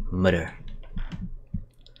mother.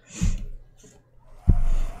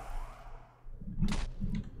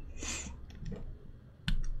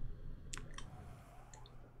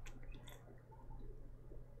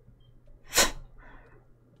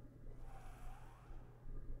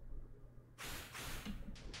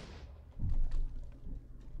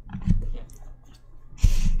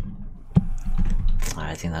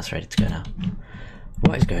 I think that's ready to go now.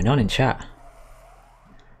 What is going on in chat?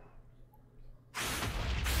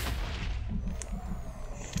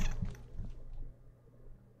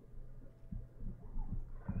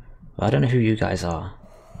 Well, I don't know who you guys are.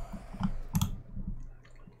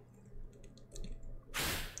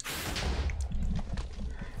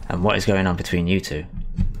 And what is going on between you two?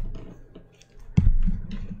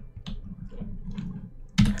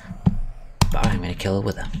 But I'm gonna kill her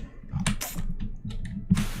with her.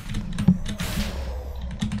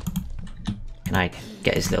 Can I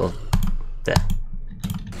get his little... there.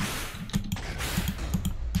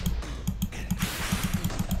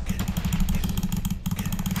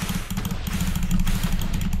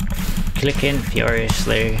 Clicking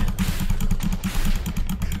furiously.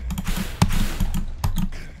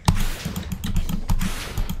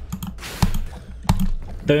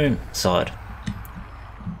 Boom, sword.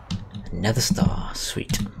 Another star,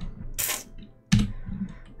 sweet.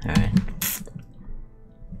 Alright.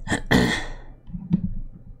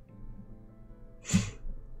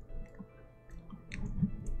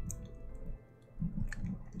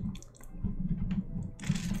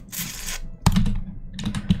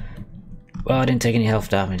 Well, I didn't take any health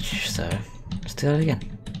damage, so let's do that again.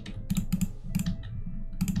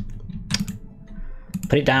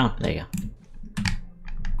 Put it down. There you go.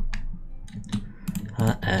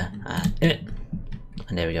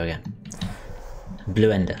 And there we go again.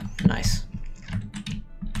 Blue Ender. Nice.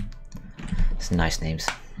 Some nice names.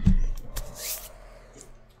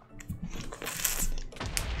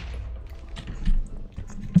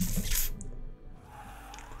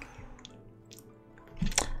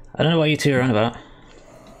 I don't know what you two are on about.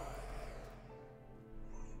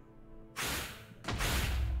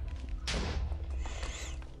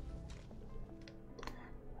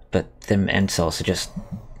 But them insults are just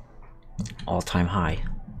all-time high.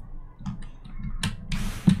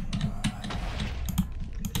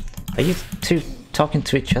 Are you two talking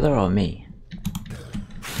to each other or me?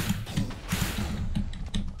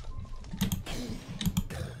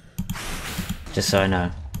 Just so I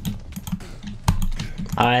know.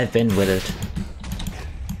 I've been withered.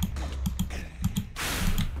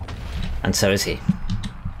 And so is he.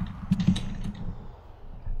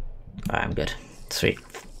 Alright, I'm good. Sweet.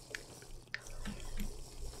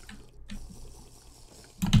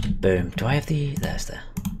 Boom. Do I have the... there's there.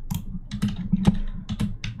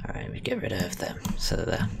 Alright, we get rid of them. So they're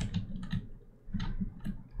there.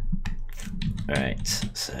 Alright,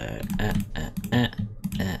 so...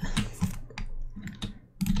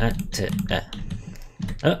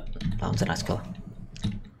 Oh, that was a nice colour.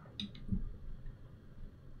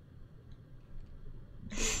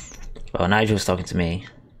 Well, Nigel's talking to me.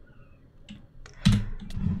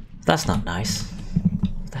 That's not nice.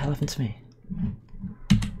 What the hell happened to me?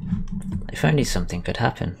 If only something could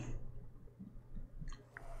happen.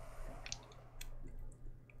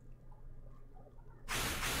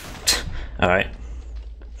 Alright.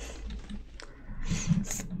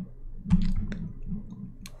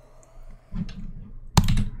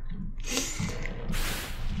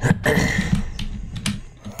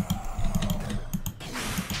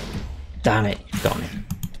 Damn it, you got me.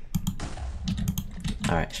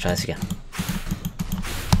 Alright, let's try this again.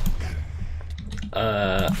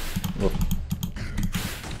 Whoop.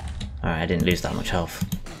 Alright, I didn't lose that much health.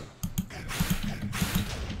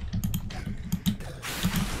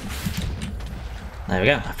 There we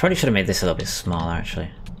go. I probably should have made this a little bit smaller,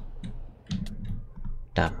 actually.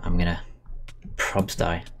 Damn, I'm gonna probs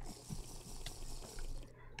die.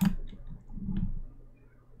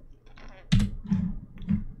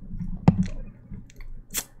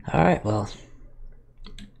 Alright, well,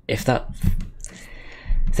 if that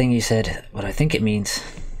thing you said what I think it means,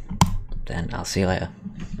 then I'll see you later.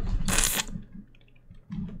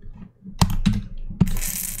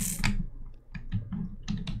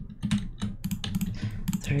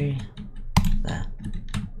 Three, there.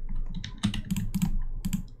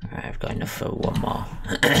 Alright, I've got enough for one more.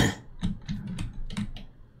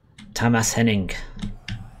 Thomas Henning.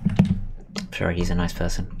 I'm sure he's a nice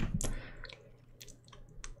person.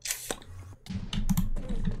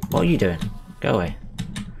 What are you doing? Go away.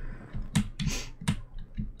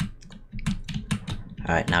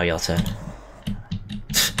 Alright, now your turn.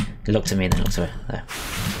 He looked at me and then looked away. There.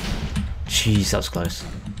 Jeez, that was close.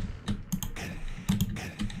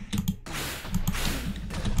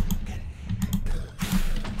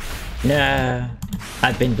 No!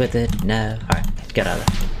 I've been with it, no. Alright, get out of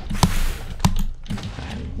there.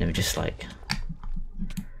 Alright, let me just like...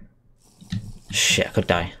 Shit, I could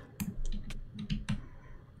die.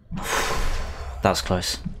 That was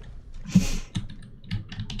close.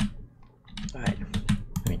 Alright,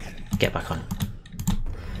 let me get back on.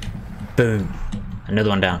 Boom! Another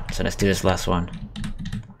one down, so let's do this last one.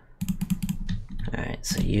 Alright,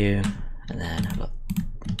 so you, and then have a look.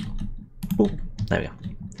 Ooh, there we go.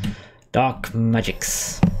 Dark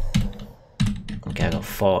magics. Okay, I got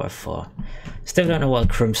 4 of 4. Still don't know what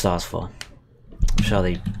Crumb Star's for. I'm sure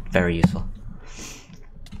they're very useful.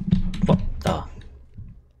 What? Oh.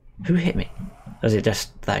 Who hit me? Or is it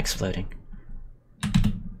just that exploding?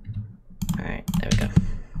 Alright, there we go.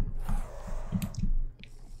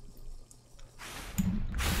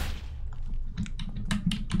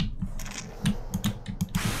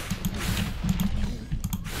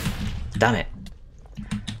 Damn it.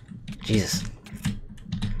 Jesus.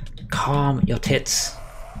 Calm your tits.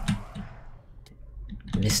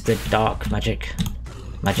 Mr. Dark Magic.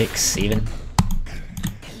 Magics, even.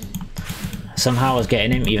 Somehow I was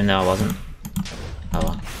getting him, even though I wasn't. Oh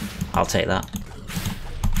well. I'll take that.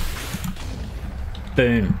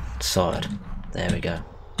 Boom. Sword. There we go.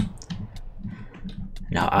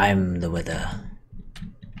 Now I'm the wither.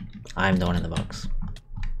 I'm the one in the box.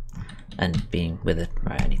 And being withered.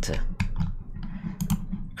 Right, I need to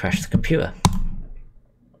crash the computer.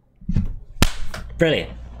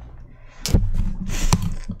 Brilliant.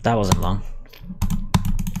 That wasn't long.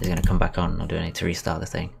 He's gonna come back on, or do I need to restart the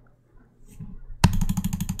thing?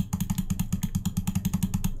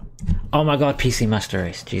 Oh my god, PC Master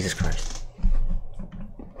Race, Jesus Christ.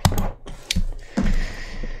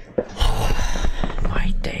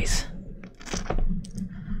 My days.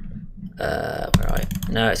 Where are I?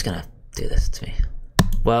 No, it's gonna do this to me.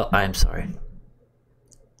 Well, I'm sorry.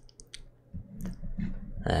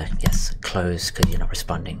 Yes, close because you're not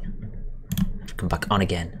responding. Come back on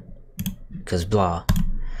again. Because blah.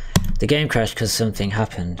 The game crashed because something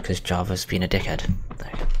happened because Java's been a dickhead.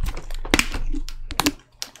 There you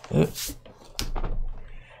go. Oops.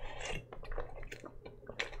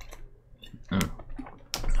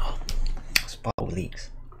 Oh, this bottle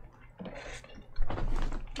leaks.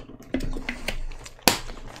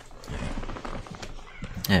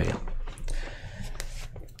 There we go.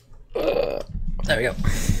 There we go.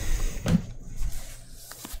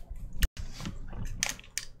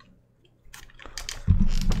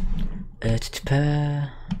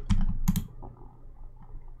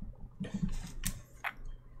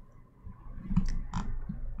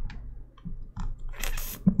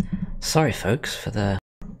 Sorry folks for the,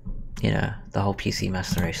 you know, the whole PC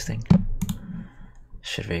Master Race thing.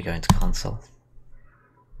 Should really go into console.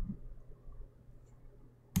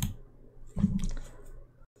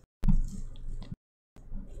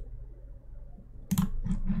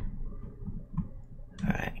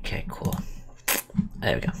 Alright, okay, cool.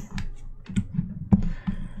 There we go.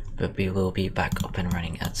 But we will be back up and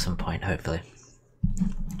running at some point, hopefully.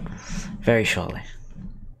 Very shortly.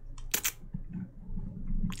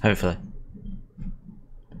 Hopefully.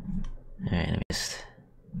 Alright, let me just...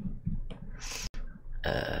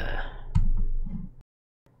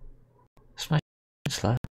 Is my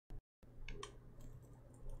slow?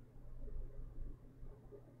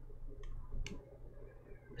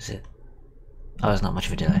 Is it? Oh, there's not much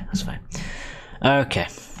of a delay, that's fine. Okay.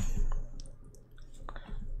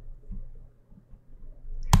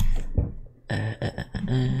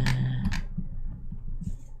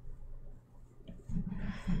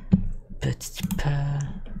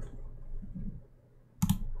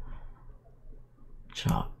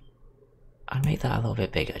 Sure. I'll make that a little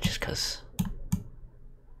bit bigger just because.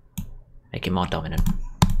 Make it more dominant.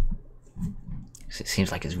 Because it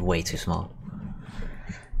seems like it's way too small.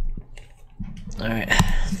 Alright.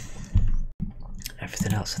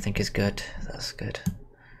 Everything else I think is good. That's good.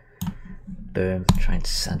 Boom. Trying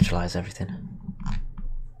to centralize everything.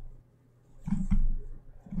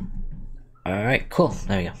 Alright, cool.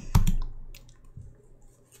 There we go.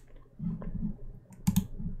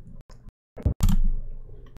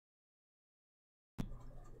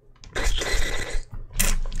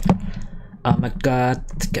 Oh my god,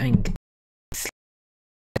 it's going. It's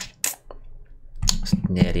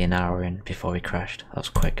nearly an hour in before we crashed. That was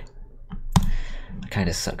quick. That kind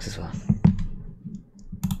of sucks as well.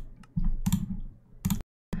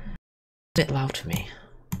 A bit loud for me.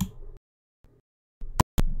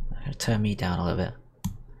 I'm gonna turn me down a little bit.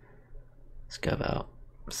 Let's go about,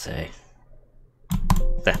 say,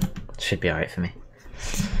 there. Should be alright for me.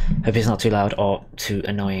 Hope it's not too loud or too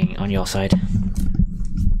annoying on your side.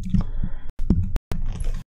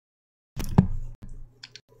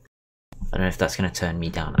 I don't know if that's going to turn me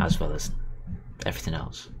down as well as everything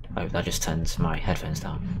else. I hope that just turns my headphones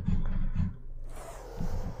down.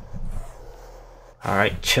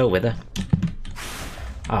 Alright, chill with her.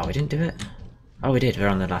 Oh, we didn't do it? Oh, we did. We're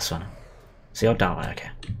on the last one. So you're down, okay.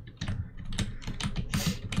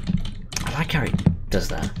 I like how he does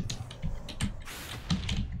that.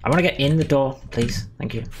 I want to get in the door, please.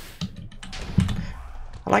 Thank you.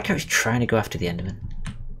 I like how he's trying to go after the Enderman.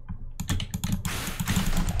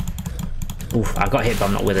 Oof, I got hit, but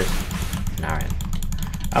I'm not with it. Alright.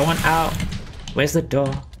 I want out. Where's the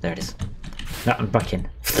door? There it is. No, I'm back in.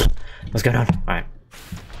 What's going on? Alright.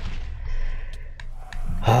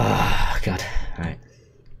 Oh, God. Alright.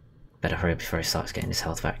 Better hurry up before he starts getting his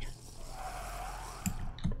health back.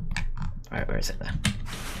 Alright, where is it there?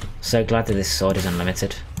 So glad that this sword is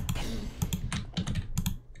unlimited.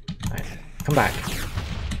 Alright, come back.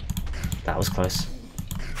 That was close.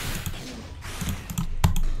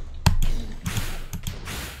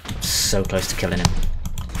 So close to killing him.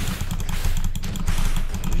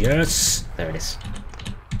 Yes! There it is.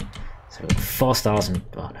 So 4 stars and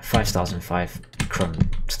 5 stars and 5 crumb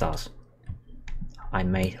stars. I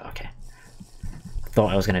made. Okay.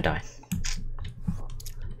 Thought I was gonna die.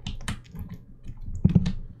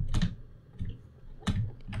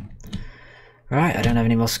 Right, I don't have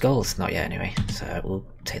any more skulls. Not yet, anyway. So we'll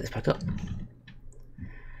take this back up.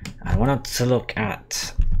 I wanted to look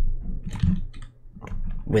at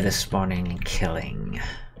wither spawning and killing.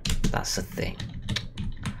 That's the thing.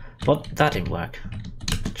 But that didn't work.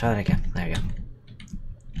 Try that again. There we go.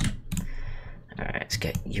 Alright, let's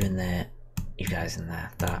get you in there, you guys in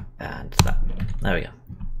there, that and that. There we go.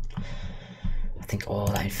 I think all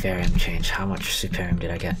that inferium changed. How much superium did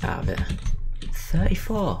I get out of it?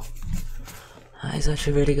 34. That is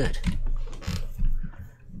actually really good.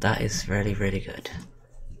 That is really, really good.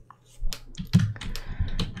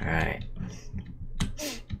 Alright.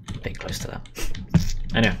 A bit close to that.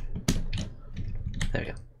 Anyway. There we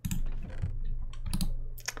go.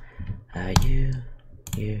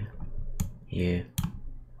 You.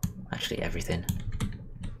 Actually, everything.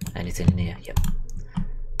 Anything in here? Yep.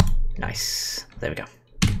 Nice. There we go.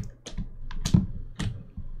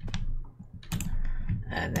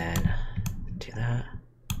 And then do that.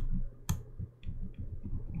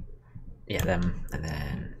 Yeah, them, and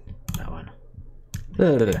then that one.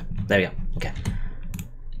 There we go. Okay.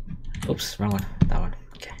 Oops, wrong one. That one.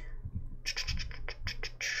 Okay.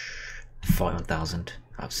 41,000.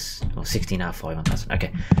 That's 16 out of 41,000.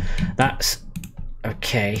 Okay, that's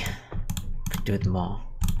okay. Could do it more.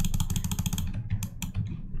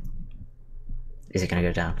 Is it gonna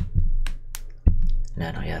go down?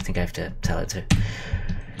 No, not yet. I think I have to tell it to.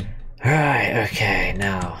 Right. Okay.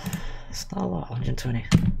 Now, it's not a lot. 120.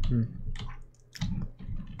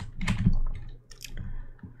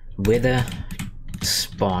 Wither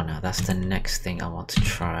spawner. That's the next thing I want to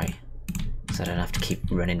try. So I don't have to keep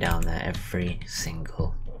running down there every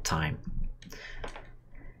single time.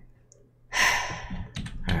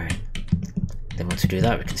 Alright. Then once we do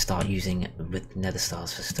that, we can start using it with nether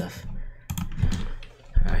stars for stuff.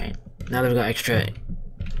 Alright. Now that we've got a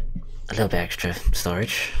little bit extra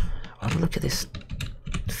storage, I'll have a look at this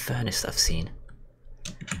furnace that I've seen.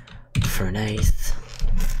 For an 8th.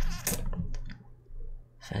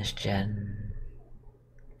 First gen.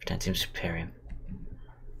 Potentium superior.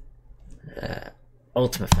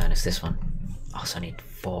 Ultimate furnace, this one. Also I need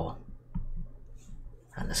 4.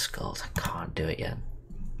 And the skulls, I can't do it yet.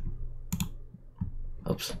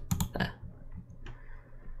 Oops, there.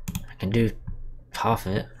 I can do half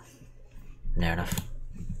of it. Near enough.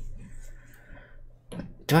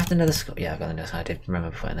 Do I have another skull? Yeah, I've got another skull. I did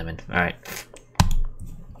remember putting them in. Alright.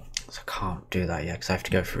 So I can't do that yet because I have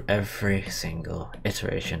to go through every single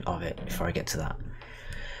iteration of it before I get to that.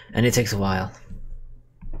 And it takes a while.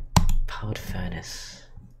 Powered furnace.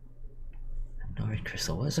 Norrid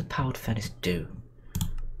crystal. What does a powered furnace do?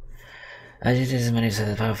 As it is managed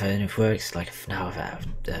as a power furnace works like now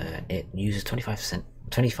it uses 25%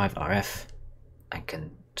 25 RF and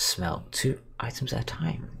can smelt 2 items at a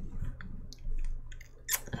time.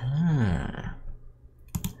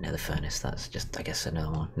 Nether furnace, that's just I guess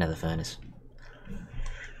another one. Nether furnace.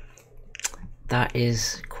 That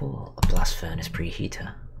is cool. A blast furnace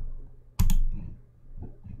preheater.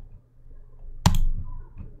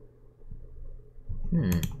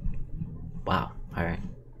 Wow, alright.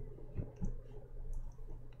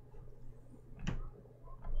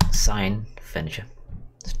 Sign furniture.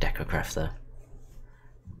 It's decocraft there.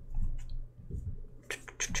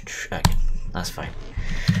 back. That's fine.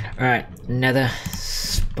 Alright, nether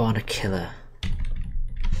spawner killer.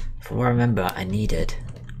 From what I remember, I needed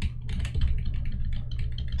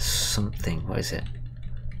something. What is it?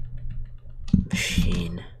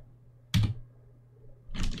 Machine.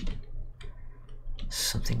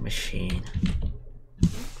 Something machine.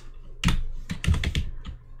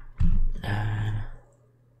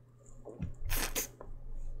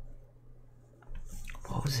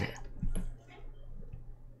 What was it?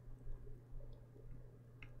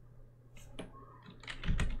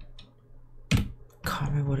 Can't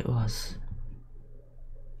remember what it was.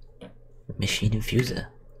 Machine infuser.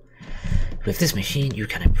 With this machine, you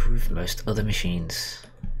can improve most other machines.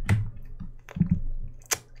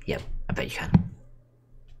 Yep, I bet you can.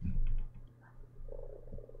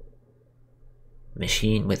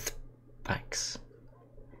 Machine with backs.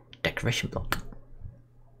 Decoration block.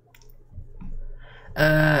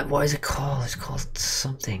 What is it called? It's called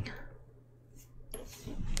something.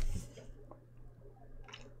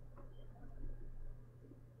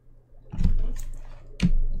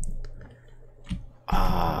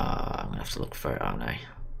 I'm gonna have to look for it, aren't I?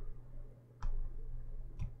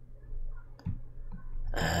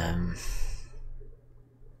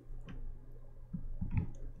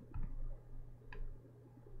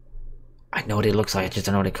 I know what it looks like, I just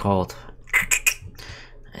don't know what it's called.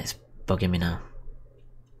 It's bugging me now.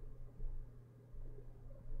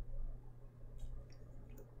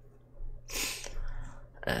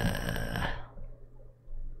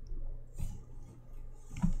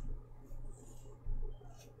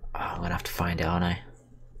 I'm gonna have to find it, aren't I?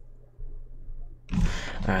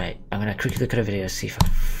 Alright, I'm gonna quickly look at a video, see if I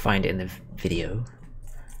can find it in the video.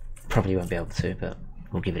 Probably won't be able to, but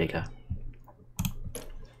we'll give it a go.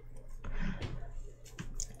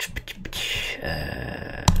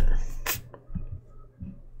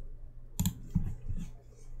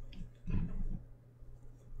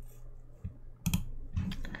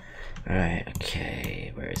 Alright,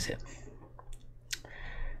 okay, where is it?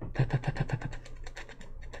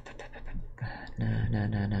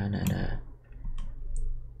 No.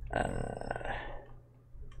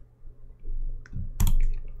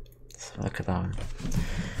 Let's look at that one.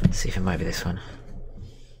 See if it might be this one.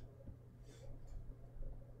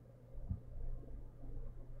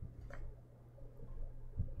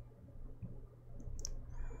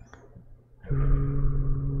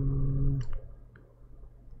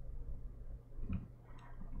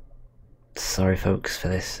 Sorry folks for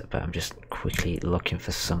this, but I'm just quickly looking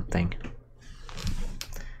for something.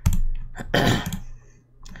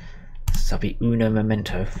 So be uno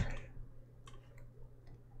momento.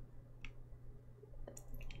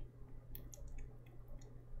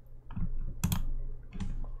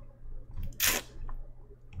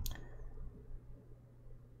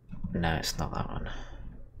 No, it's not that one.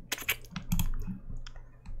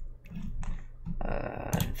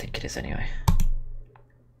 I don't think it is anyway.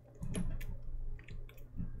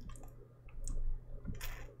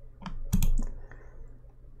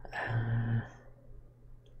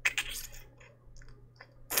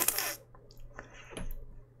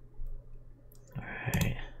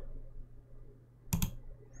 Alright.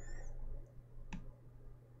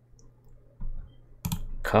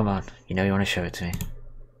 Come on, you know you want to show it to me.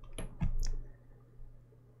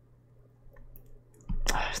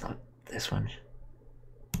 Oh, it's not this one.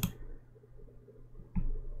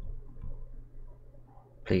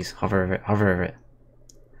 Please, hover over it, hover over it.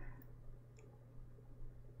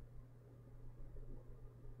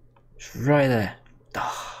 It's right there.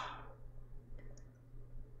 Oh.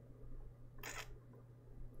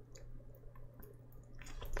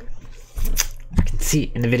 I can see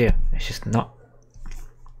it in the video, it's just not.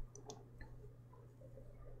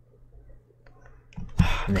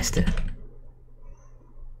 Oh, I missed it.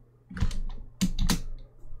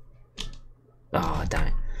 Oh, damn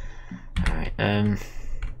it. Alright,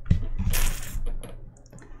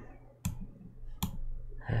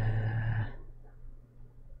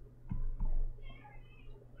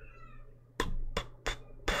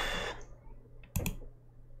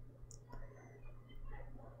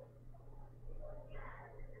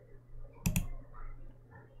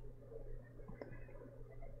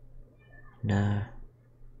 no.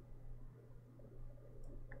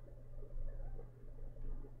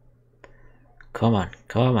 Come on,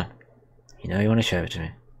 come on. You know you want to show it to me.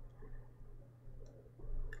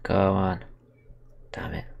 Come on.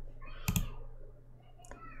 Damn it.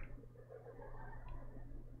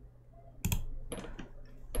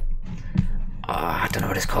 Oh, I don't know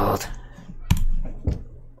what it's called.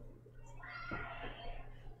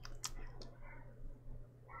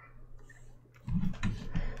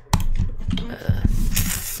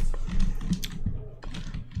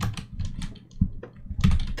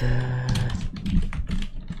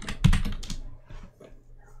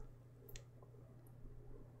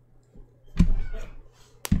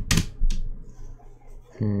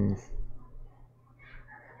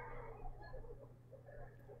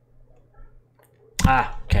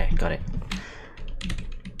 Ah, okay, got it.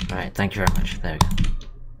 Alright, thank you very much. There we go.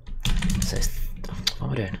 So, what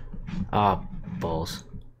am I doing? Ah, balls.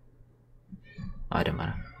 I don't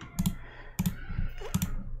matter.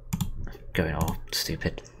 Going all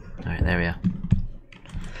stupid. Alright, there we are.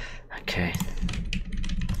 Okay.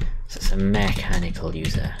 So it's a mechanical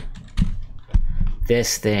user.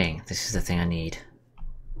 This is the thing I need.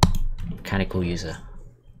 Mechanical user.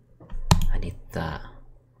 I need that.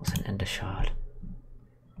 What's an ender shard?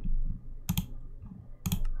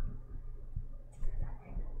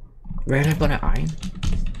 Really, I've got an iron?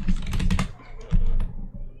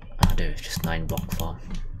 I do, it's just 9 block farm.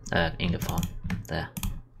 Ingot farm. There.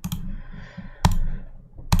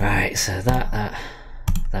 Right, so that.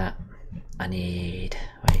 I need.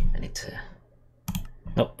 Wait, I need to.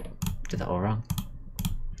 Nope, did that all wrong.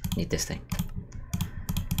 Need this thing.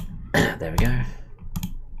 There we go.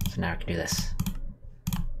 So now I can do this.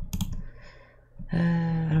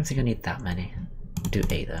 I don't think I need that many. I'll do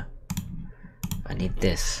 8 though. I need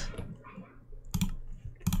this.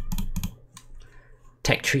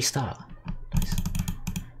 Tech tree start. Nice.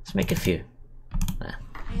 Let's make a few. There.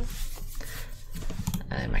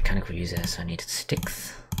 Mechanical user, so I need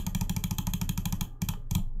sticks.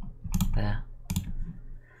 There.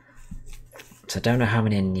 So I don't know how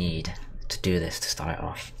many I need to do this to start it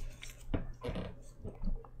off.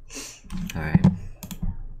 Alright.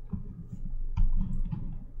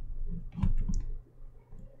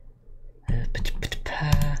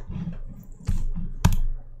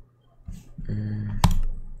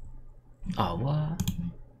 Oh, what?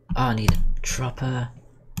 Oh, I need a dropper.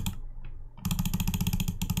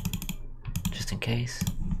 Just in case.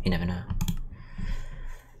 You never know.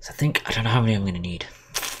 So I don't know how many I'm going to need.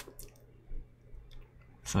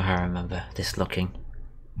 For how I remember this looking.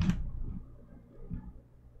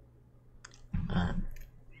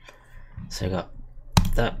 So I got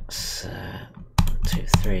that's 2,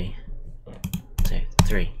 3, 2,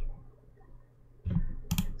 3.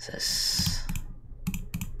 So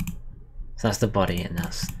that's the body and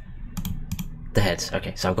that's the heads.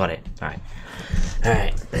 Okay, so I've got it. Alright.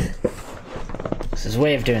 So there's a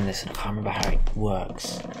way of doing this and I can't remember how it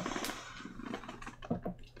works.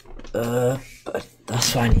 But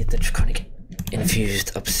that's why I need the draconic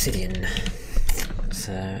infused obsidian.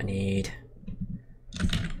 So I need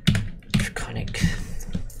draconic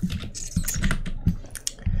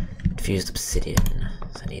infused obsidian.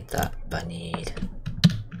 So I need that, but I need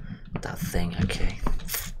that thing. Okay.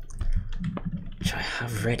 Which I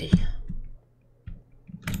have ready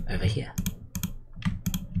over here.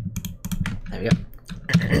 There we go.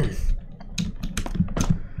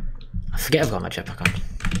 I forget I've got my jetpack on.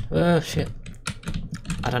 Oh shit.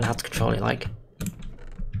 I don't know how to control it like.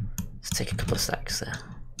 Let's take a couple of stacks there.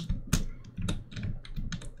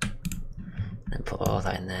 Then put all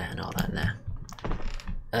that in there and all that in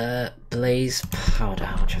there. Blaze powder,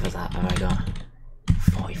 how much of that have I got?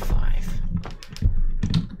 45.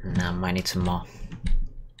 Now I might need some more.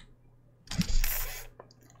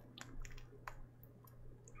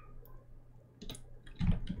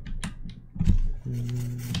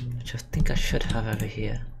 Which I think I should have over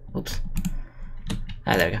here. Oops.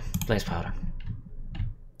 Ah, there we go. Blaze powder.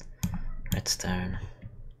 Redstone.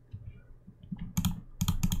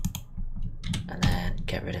 And then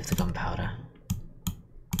get rid of the gunpowder.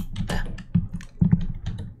 There.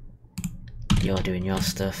 You're doing your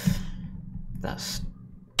stuff. That's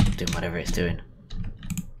doing whatever it's doing.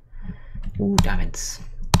 Ooh, diamonds.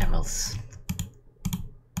 Emeralds.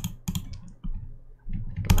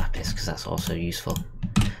 Lapis, because that's also useful.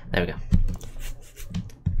 There we go.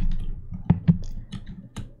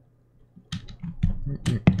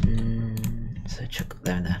 So chuck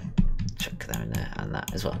that in there. Chuck that in there and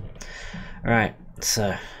that as well. Alright,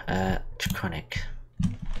 so draconic.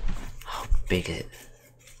 How big is it?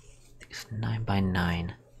 It's 9 by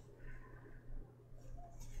 9.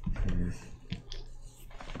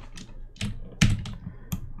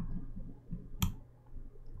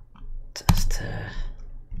 Just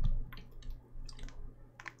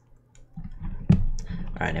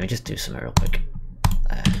alright, let me just do something real quick.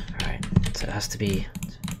 Alright, so it has to be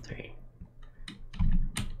 3,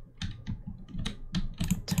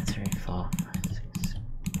 2, 3, 4, 5, 6.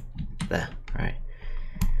 There, right.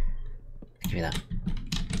 Give me that.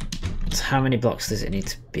 So how many blocks does it need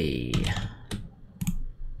to be?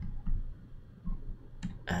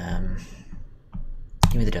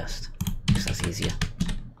 Give me the dust, because that's easier.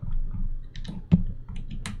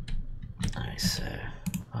 Alright, so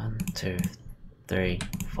 1, 2, 3,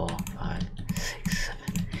 4, 5, 6,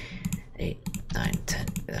 7, 8, 9, 10,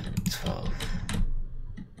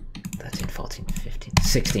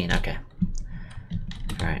 16, okay.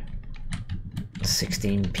 Alright.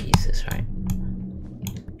 16 pieces, right?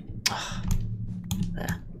 Oh,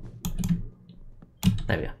 there.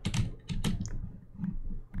 There we go.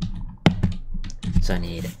 So I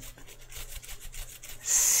need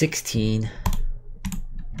 16.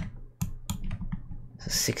 So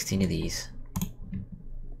 16 of these.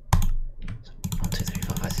 1, 2, 3,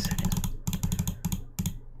 4, 5, 6, 7,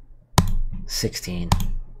 16.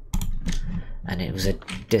 And it was a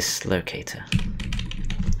dislocator,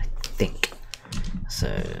 I think. So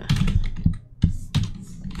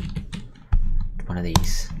one of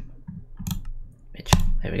these.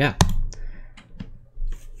 There we go.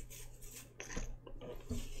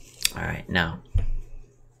 Alright, now.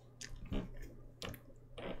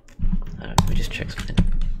 Let me just check something.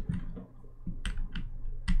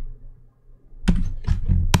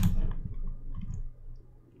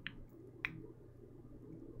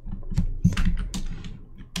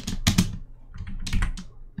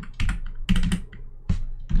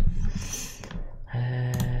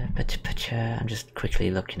 I'm just quickly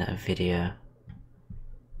looking at a video.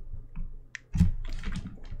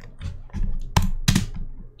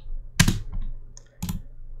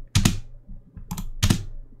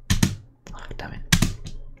 Oh, damn it.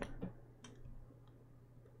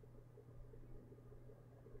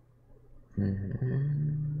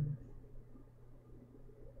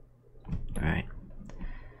 Alright.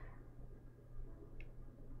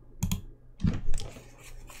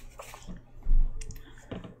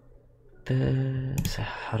 So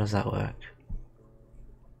how does that work?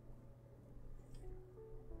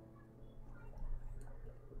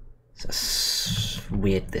 It's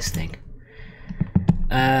weird, this thing.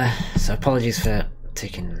 So apologies for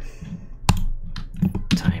taking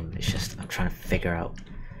time. It's just I'm trying to figure out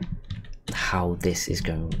how this is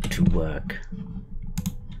going to work.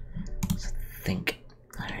 So think.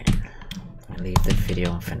 Alright, I'll leave the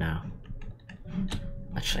video on for now.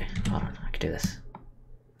 Actually, hold on, I could do this.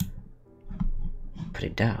 Put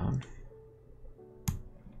it down.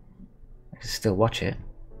 I can still watch it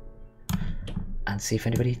and see if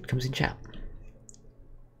anybody comes in chat.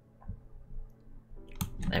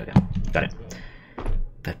 There we go. Got it.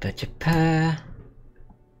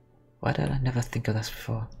 Why did I never think of this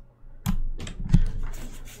before?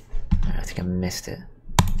 I think I missed it.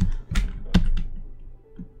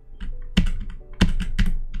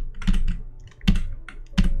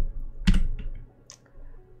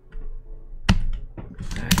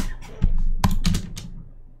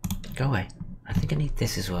 Go away. I think I need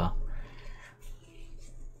this as well.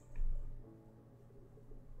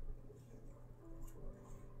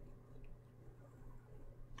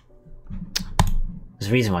 There's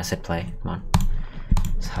a reason why I said play. Come on.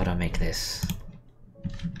 So how do I make this?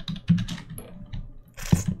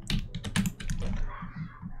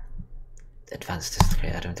 Advanced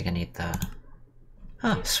display. I don't think I need that.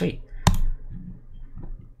 Oh, sweet.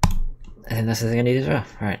 I think that's the thing I need as well.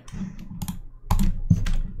 Alright.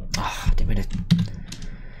 Oh, I didn't mean to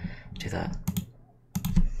do that.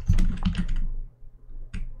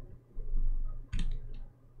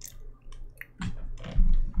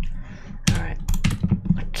 Alright.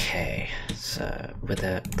 Okay, so with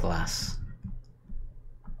a glass.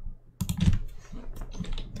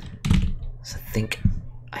 So I think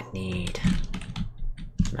I need...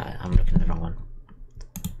 No, I'm looking at the wrong one.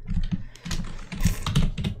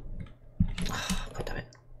 Oh, God damn it.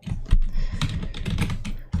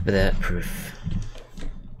 With a proof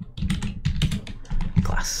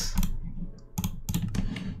glass,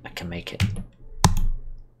 I can make it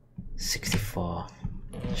 64.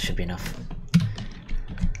 Should be enough.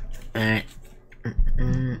 Alright. So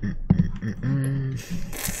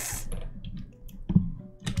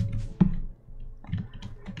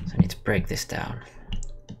I need to break this down.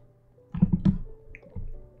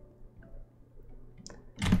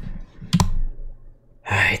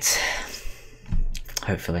 Alright.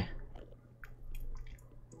 Hopefully.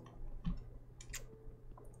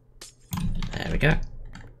 There we go.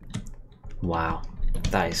 Wow.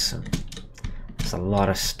 That is some... That's a lot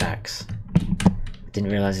of stacks. Didn't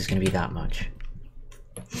realize it's going to be that much.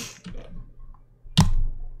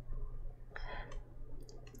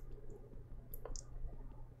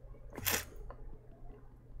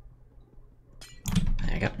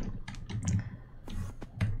 There we go.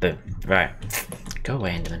 Boom. Right. Go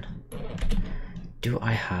away, Enderman. Do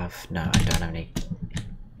I have... No, I don't have any...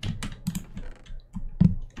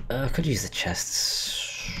 I could use the chests.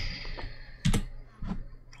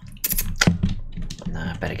 No,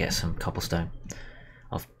 I better get some cobblestone.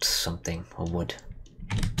 Of something, or wood.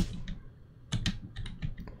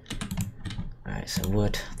 Alright, so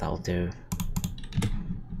wood, that'll do.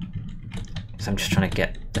 So I'm just trying to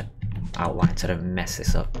get the outline so I don't mess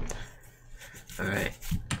this up. Alright.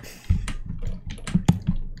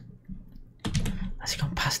 Has he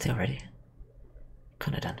gone past it already?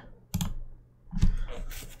 Couldn't have done.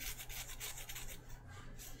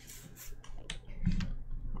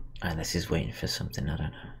 Unless he's waiting for something, I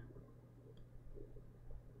don't know.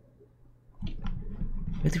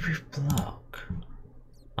 With the roof block.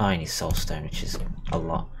 Oh, I need soul stone, which is a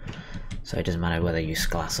lot. So it doesn't matter whether I use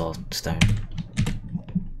glass or stone.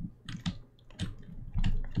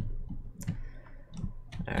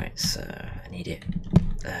 Alright, so I need it,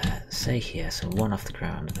 say here, so one off the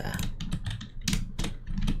ground there.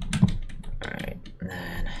 Alright, and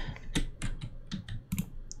then...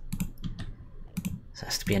 So it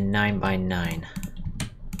has to be a 9 by 9.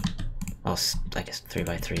 Or I guess 3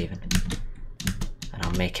 by 3 even. And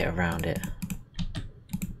I'll make it around it.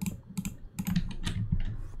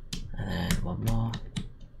 And then one more.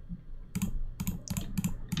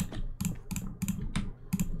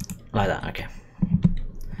 Like that, okay.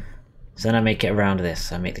 So then I make it around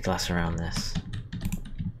this, I make the glass around this.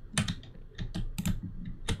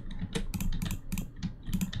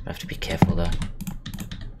 I have to be careful though.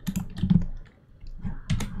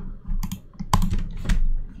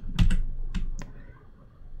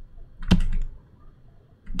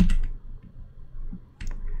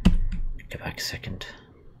 Go back a second.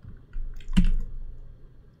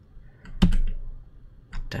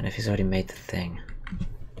 Don't know if he's already made the thing.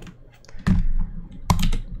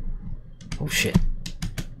 Oh shit.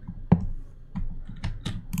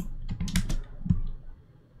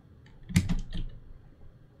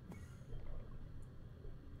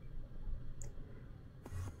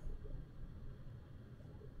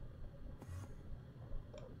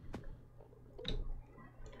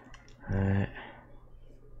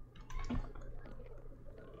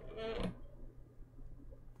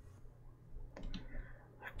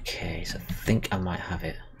 Okay, so I think I might have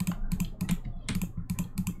it.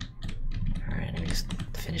 Alright, let me just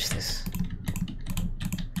finish this.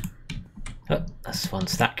 Oh, that's one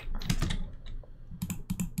stack.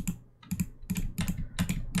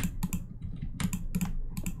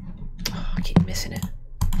 Oh, I keep missing it.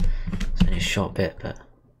 It's only a short bit, but...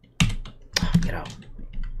 Oh, get out.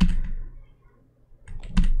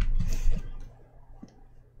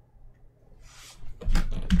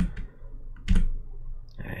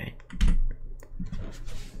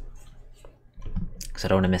 I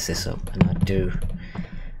don't want to mess this up, and I do,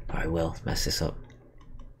 or I will mess this up.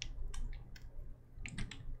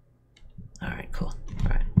 Alright, cool.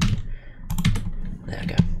 Alright. There we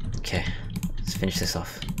go. Okay, let's finish this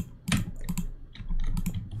off.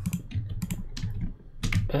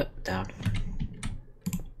 Down.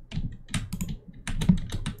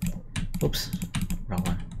 Oops, wrong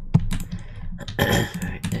one.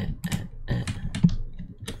 Alright,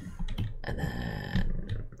 and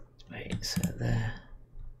then, wait, so there.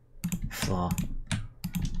 Floor.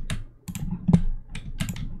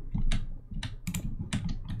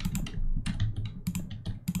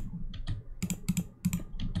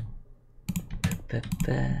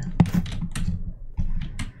 There.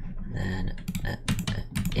 And then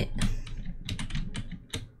it.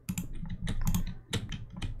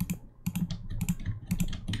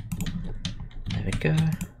 There we go.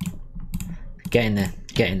 Get in there.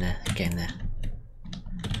 Get in there. Get in there.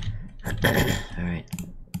 All right.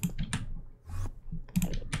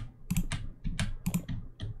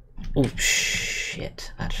 Oh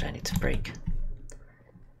shit, actually I need to break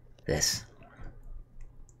this.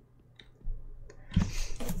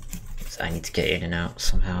 So I need to get in and out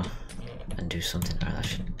somehow and do something. Alright, that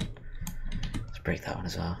should... Let's break that one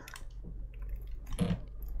as well.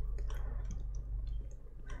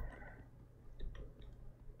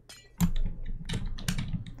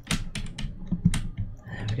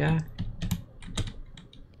 There we go.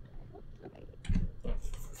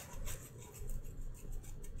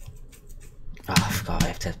 Oh, I forgot,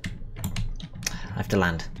 I have to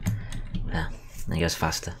land. Yeah, and it goes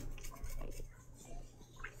faster.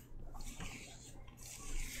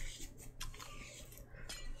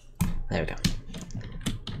 There we go.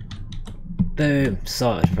 Boom,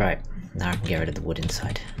 sorted. Right, now I can get rid of the wood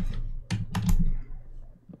inside.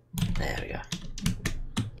 There we go.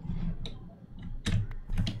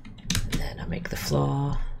 And then I make the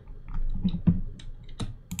floor.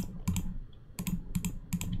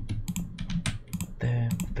 Boom,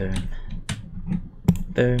 boom,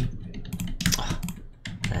 boom. Oh,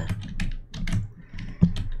 there.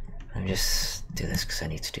 Let me just do this because I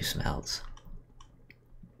need to do some else.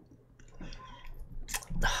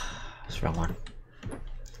 That's the wrong one.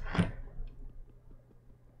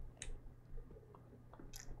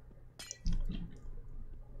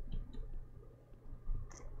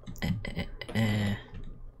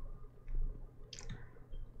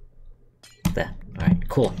 There. Alright,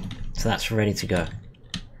 cool. So that's ready to go.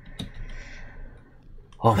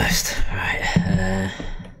 Almost. Alright,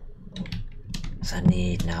 so I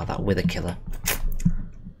need now that wither killer.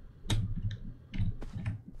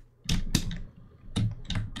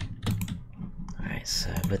 Alright, so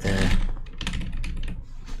wither,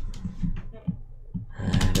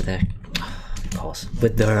 of course,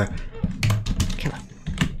 wither killer.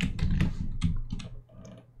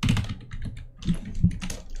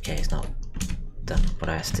 Okay, it's not done what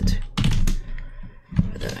I asked it to.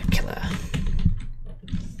 Wither killer.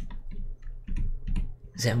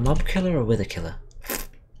 Is it a mob killer or wither killer?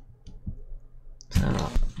 No.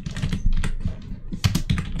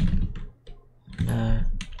 No.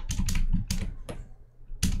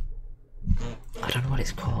 I don't know what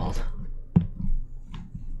it's called.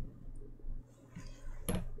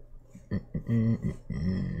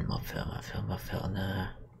 Mob filter, no.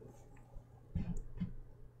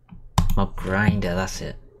 Mob grinder, that's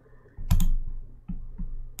it.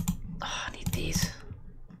 Oh, I need these.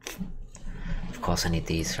 Of course I need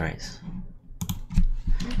these, right?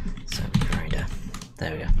 So, grinder.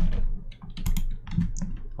 There we go.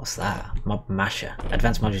 What's that? Mob masher.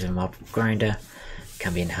 Advanced modules of mob grinder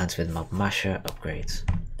can be enhanced with mob masher upgrades.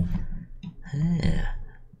 Yeah.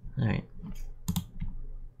 Alright.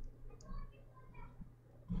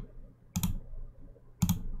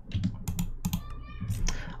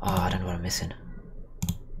 Oh, I don't know what I'm missing.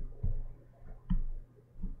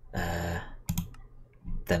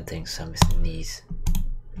 Them things, so I'm missing these.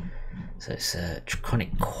 So it's a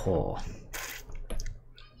draconic core.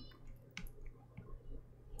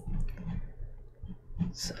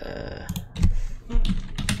 So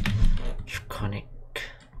draconic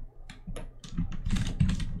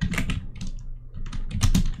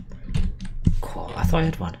core. I thought I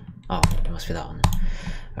had one. Oh, it must be that one.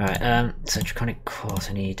 Alright, so draconic core,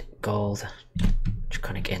 so I need gold,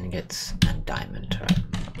 draconic ingots, and diamond, right?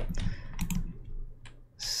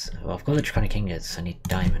 So, well, I've got the draconic ingots, I need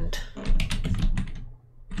diamond.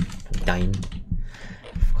 Diamond.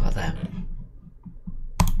 I've got them.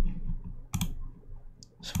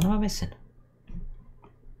 So what am I missing?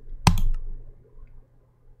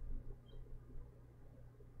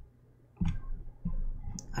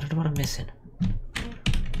 I don't know what I'm missing.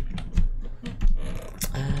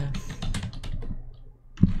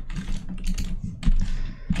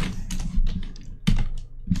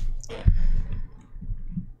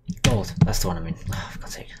 Gold, that's the one I mean. Oh, for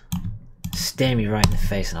God's sake. Stare me right in the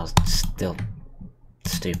face and I was still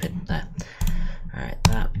stupid. There. Alright,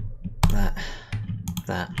 that.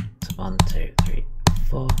 So 1, 2, 3,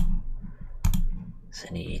 4. So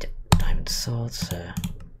I need diamond swords, so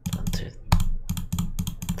 1, 2,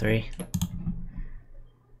 3.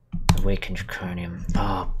 Awakened draconium.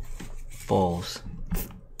 Oh, balls.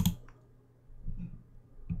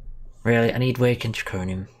 Really? I need awakened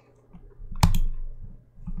draconium.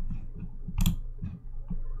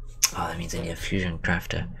 Oh, that means I need a fusion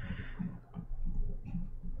crafter.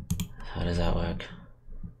 How does that work?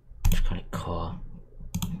 Draconic core.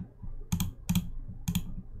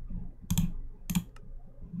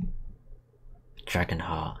 Dragon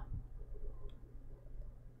heart.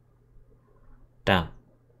 Damn.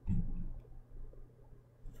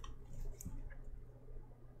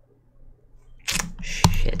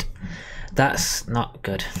 Shit. That's not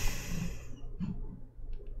good.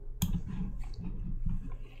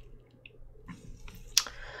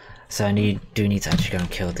 So I do need to actually go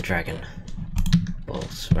and kill the dragon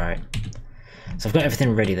balls, right? So I've got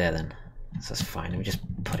everything ready there then. So that's fine. Let me just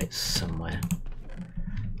put it somewhere.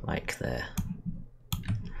 Like there.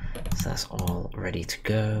 So that's all ready to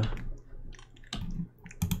go.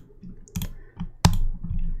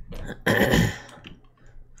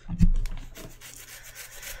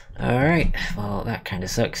 Alright, well that kinda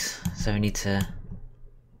sucks. So we need to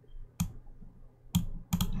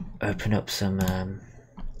open up some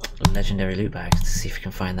legendary loot bags to see if we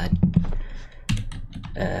can find that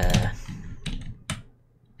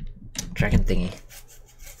dragon thingy.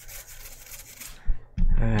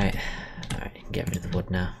 Alright, get rid of the wood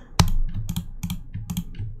now.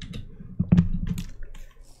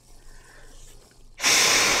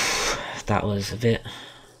 That was a bit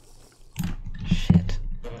shit.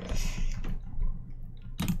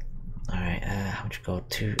 Alright, how much gold?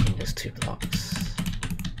 2 ingots, 2 blocks.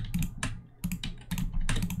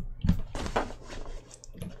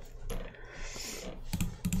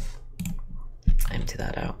 Empty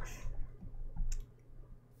that out.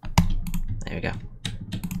 There we go.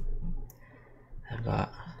 I've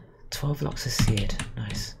got 12 blocks of seed.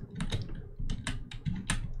 Nice.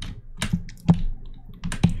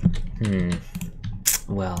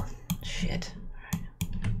 Well, shit.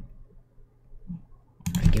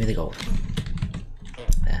 Right, give me the gold.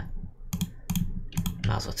 There.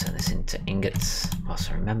 Might as well turn this into ingots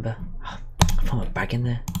whilst I remember. Oh, I put my bag in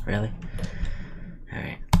there, really?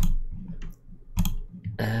 Alright.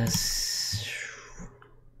 Is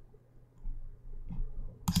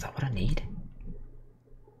that what I need?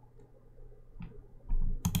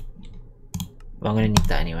 Well, I'm gonna need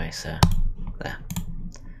that anyway, so there.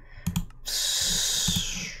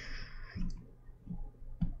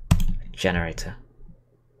 Generator.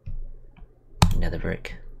 Nether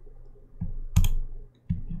brick.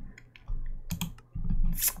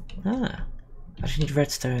 Ah, I just need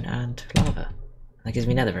redstone and lava. That gives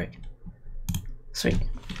me nether brick. Sweet.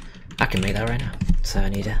 I can make that right now. So I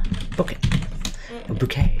need a bucket. A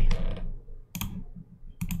bouquet.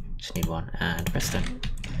 Just need one and redstone.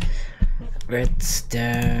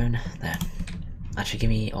 Redstone. There. Actually,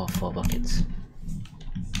 give me all 4 buckets.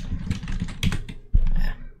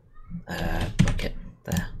 There. Bucket.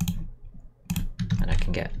 There. And I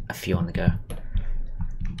can get a few on the go.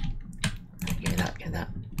 Give me that, give me that.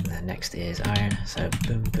 And then next is iron. So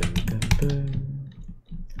boom, boom, boom, boom.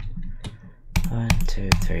 1, 2,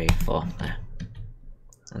 3, 4. There.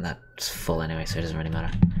 And that's full anyway, so it doesn't really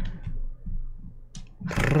matter.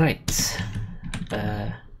 Right.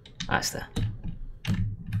 That's there.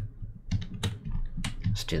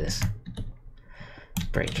 Let's do this.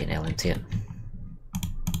 Break it, nail into it.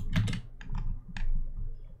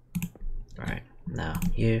 Right, now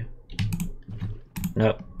you.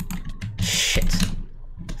 Nope. Shit.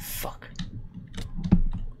 Fuck.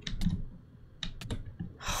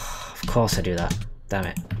 Of course I do that. Damn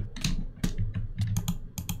it.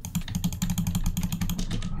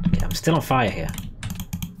 Okay, I'm still on fire here.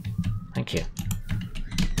 Thank you.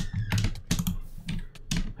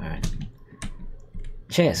 Alright.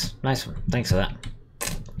 Cheers. Nice one. Thanks for that.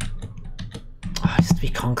 Oh, it has to be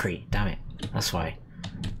concrete. Damn it. That's why.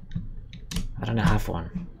 I don't have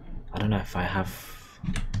one. I don't know if I have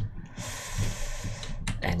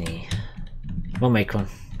any. We'll make one.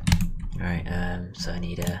 Alright, so I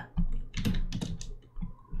need a...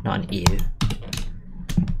 not an ewe.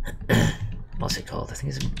 What's it called? I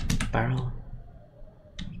think it's a barrel.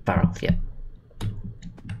 Barrel, yeah.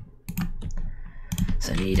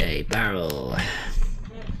 So I need a barrel.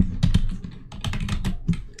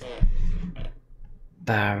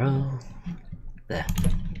 Barrel. There.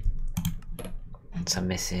 So I'm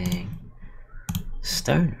missing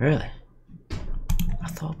stone, really? I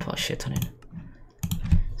thought I put a shit ton in.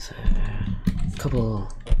 So a couple.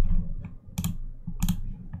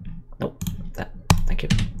 Nope, that. Thank you.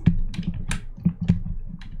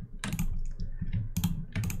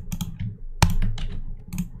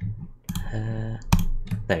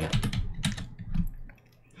 There we go.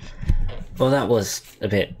 Well, that was a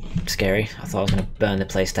bit scary. I thought I was going to burn the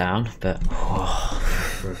place down, but oh,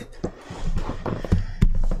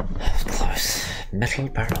 that was close. Metal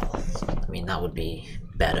barrel. I mean, that would be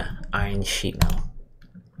better. Iron sheet metal.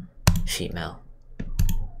 Sheet metal.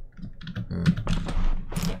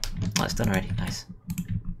 Oh, it's done already. Nice.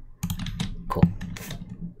 Cool.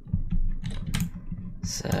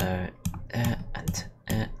 So, and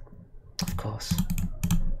of course,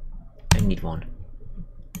 I need one.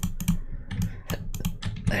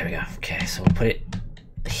 There we go. Okay, so we'll put it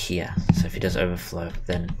here. So if it does overflow,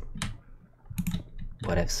 then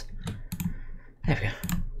whatevs. There we go.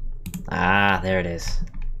 Ah, there it is.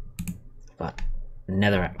 But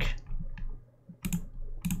netherrack.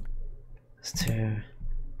 That's 2,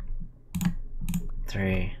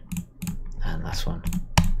 3, and last one.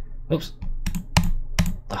 Oops.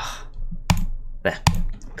 Ah, there.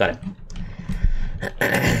 Got it.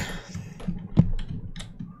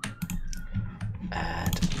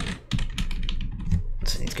 And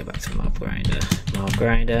so I need to go back to mob grinder. Mob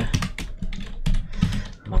grinder.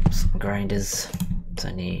 Mobs and grinders. So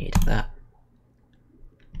I need that.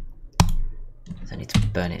 So I need to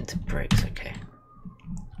burn it into bricks, okay.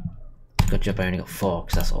 Good job I only got 4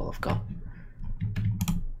 because that's all I've got.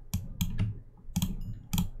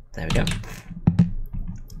 There we go.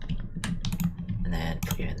 And then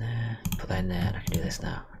put you in there, put that in there, and I can do this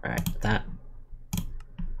now. Alright, that.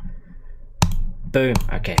 Boom!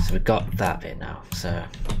 Okay, so we've got that bit now, so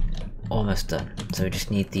almost done. So we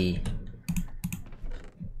just need the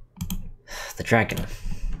dragon.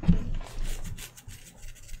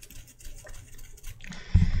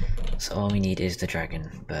 So all we need is the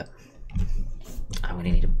dragon, but I'm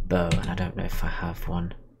gonna need a bow, and I don't know if I have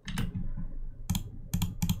one.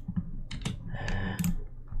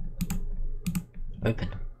 Open.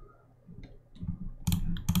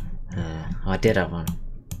 Oh, I did have one.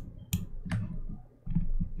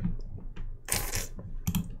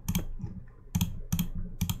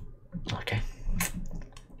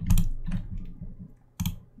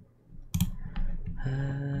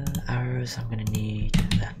 those I'm gonna need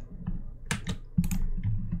there.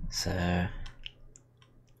 So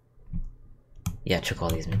yeah, chuck all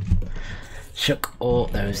these in. Chuck all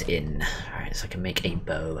those in. Alright, so I can make a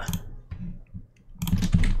bow.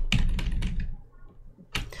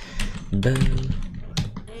 Bow.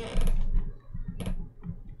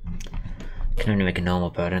 Can only make a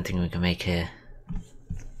normal bow, I don't think we can make a...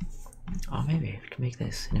 Oh, maybe we can make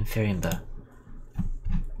this, an inferior bow.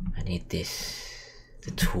 I need this,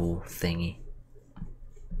 the tool thingy.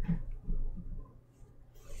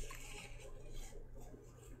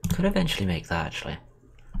 Could eventually make that actually.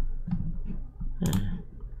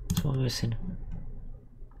 That's what I'm missing.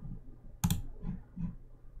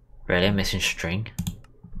 Really, I'm missing string.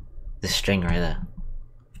 This string right there.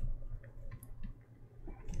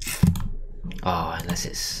 Oh, unless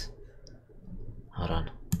it's... Hold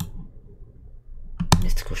on.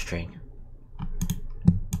 Mystical string.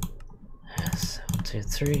 Yes, 1, 2,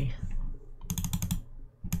 3.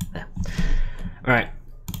 There. Alright,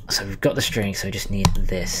 so we've got the string, so we just need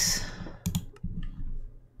this.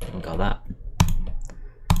 Got that.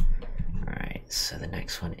 Alright, so the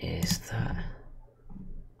next one is that.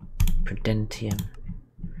 Prudentium.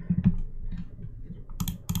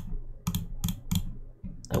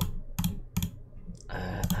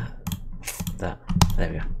 That.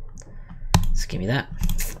 There we go. Just give me that.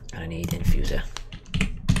 And I need infuser.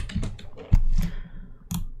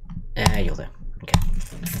 You'll do. Okay.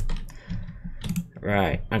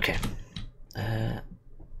 Right, okay.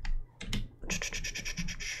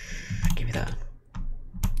 Give me that.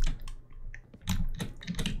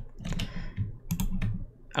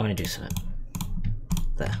 I'm gonna do something.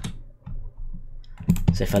 There.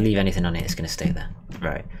 So if I leave anything on it, it's gonna stay there.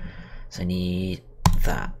 Right. So I need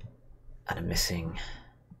that. And I'm missing...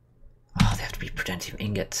 Oh, they have to be prudentium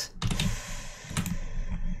ingots.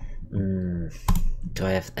 Do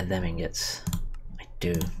I have them ingots? I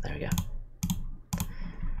do. There we go.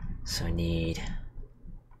 So I need...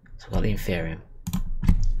 So I've got the inferium.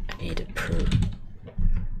 I need a pro. Give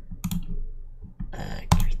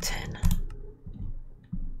me 10.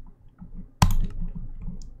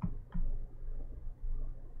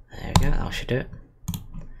 There we go. That should do it.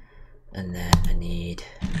 And then I need...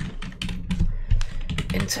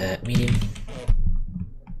 Intermedium.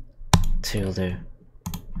 2 will do.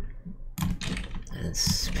 And then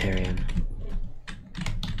superior.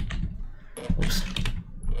 Oops.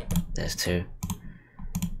 There's 2.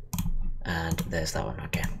 And there's that one.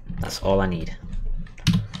 Okay. That's all I need.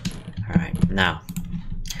 Alright, now.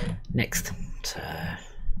 Next. So,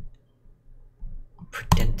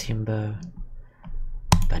 Prudentium bow.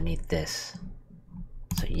 But I need this.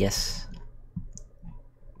 So yes.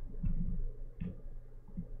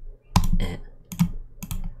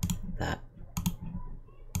 That.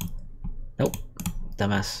 Nope.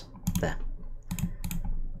 Dumbass. There.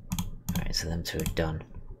 Alright, so them two are done.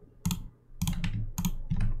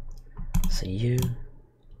 So you.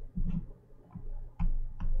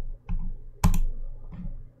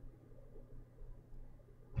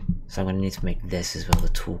 So I'm going to need to make this as well, the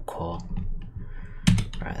tool core.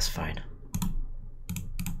 Right, that's fine.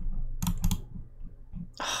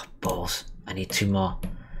 Oh, balls. I need 2 more.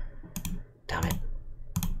 Damn it.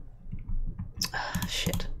 Ah,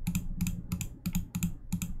 shit.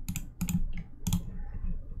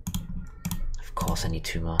 Of course I need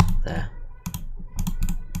 2 more. There.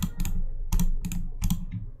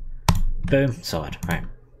 Boom. Sorted. Right.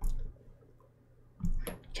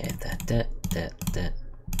 Okay, that.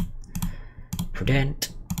 Prudent.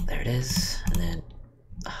 There it is. And then...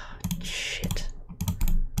 Ah, shit.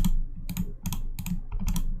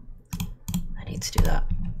 I need to do that.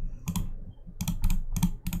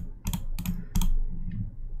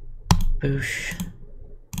 Boosh.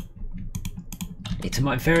 Need some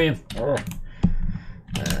inferium.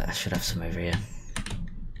 I should have some over here.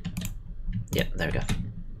 Yep, there we go.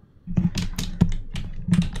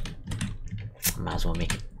 Might as well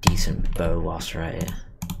make a decent bow whilst we're right here.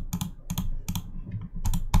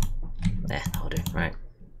 There, that'll do. Right.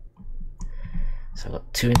 So I've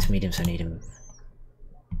got 2 intermediums, so I need him.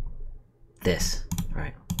 This.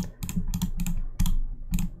 Right.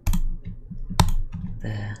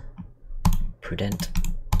 There. Prudent.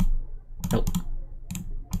 Nope.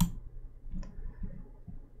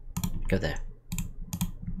 Go there.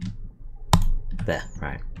 There,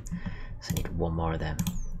 right. So I need 1 more of them.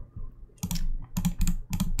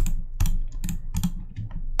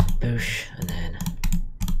 Boosh, and then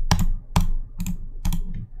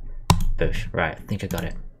boosh. Right, I think I got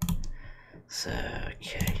it. So,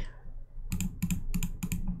 okay.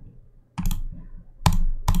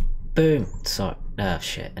 Boom. So, oh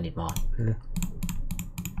shit, I need more.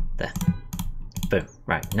 There. Boom.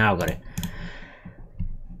 Right, now I got it.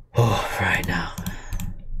 Oh, right now.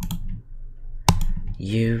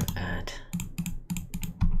 You and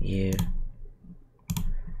you.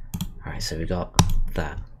 Alright, so we got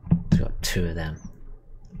that. We got 2 of them.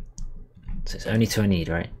 So it's only 2 I need,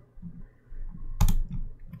 right?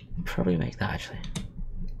 Probably make that actually.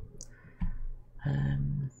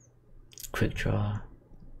 Quick draw.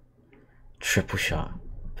 Triple shot.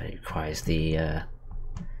 But it requires the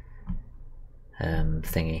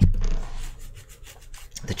thingy.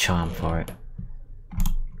 The charm for it.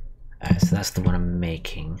 Alright, so that's the one I'm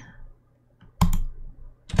making.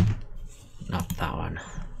 Not that one,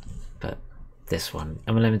 but this one.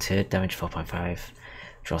 Unlimited, damage 4.5,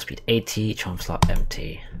 draw speed 80, charm slot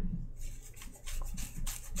empty.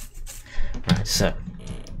 Right, so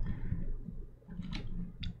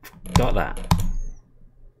got that.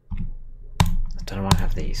 I don't know why I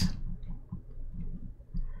have these.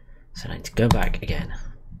 So I need to go back again,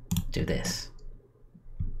 do this.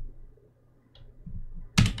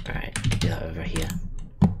 Alright, do that over here.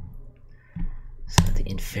 So the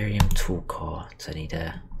Inferium tool core. So I need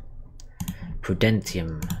a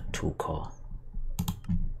Prudentium tool core,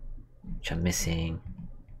 which I'm missing.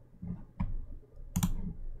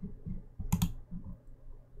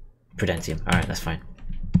 Prudentium. Alright, that's fine.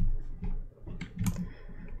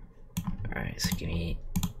 Alright, so give me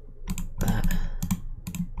that.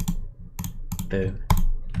 Boom.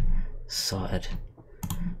 Sorted.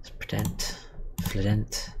 It's Prudent.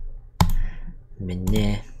 Flident.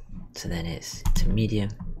 Minier. So then it's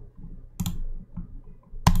intermedium.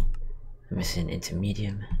 I'm missing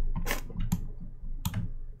intermedium.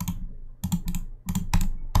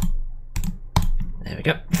 There we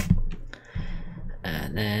go.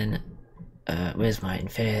 And then where's my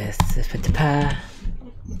inferior?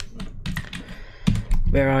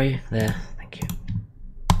 Where are you? There, thank you.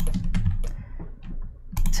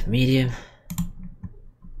 Intermedium.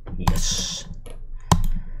 Yes.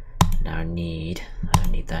 Now I don't need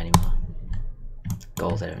that anymore.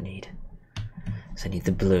 Gold I don't need. So I need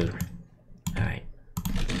the blue. Alright.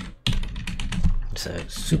 So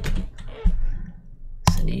soup.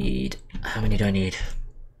 So I need, how many do I need?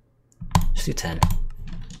 Just do 10.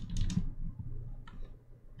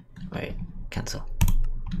 Wait, cancel.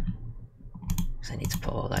 So I need to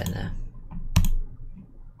put all that in there.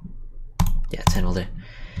 Yeah, 10 will do.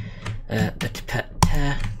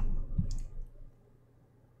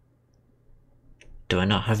 Do I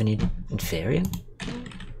not have any inferior?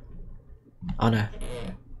 Oh no,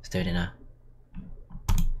 let's do it now.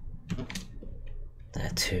 There,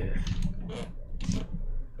 2.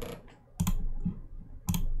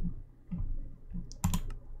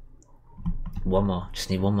 One more, just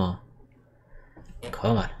need one more.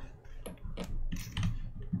 Come on.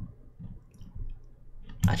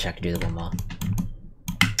 Actually, I can do the one more.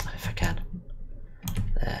 If I can.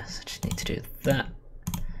 There, so I just need to do that.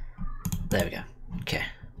 There we go. Okay,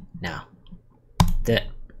 now.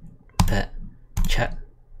 Chat.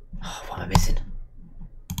 Oh, what am I missing?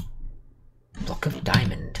 Block of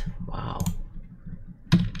diamond. Wow.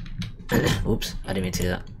 Oops, I didn't mean to do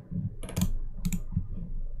that.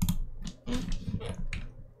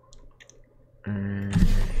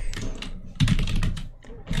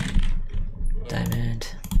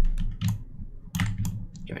 Diamond.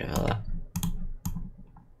 Get rid of all that.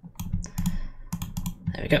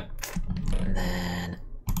 There we go. And then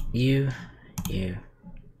you.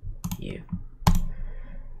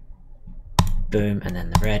 Boom, and then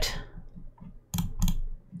the red.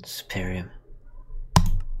 Superium.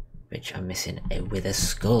 Which I'm missing a wither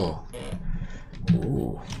skull.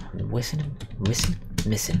 Ooh, I'm missing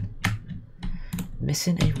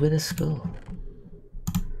a wither skull.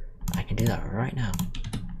 I can do that right now.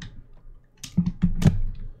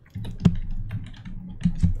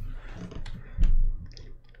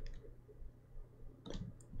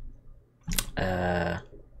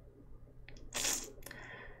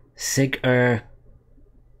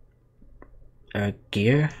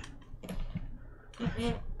 Gear.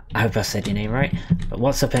 I hope I said your name right. But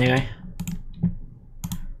what's up anyway?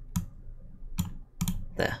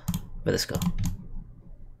 There, with a skull.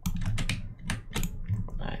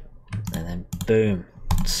 Alright, and then boom,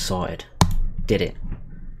 sorted. Did it.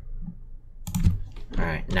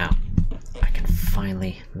 Alright, now I can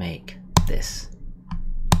finally make this.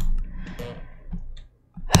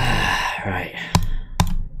 Right.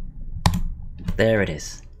 There it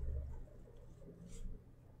is.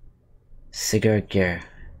 Cigar gear.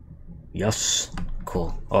 Yes.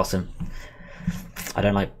 Cool. Awesome. I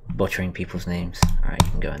don't like butchering people's names. Alright,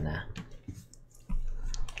 you can go in there.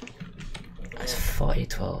 That's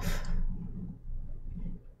 4012.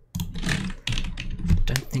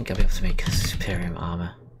 don't think I'll be able to make superior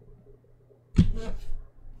armor.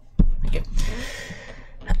 Okay.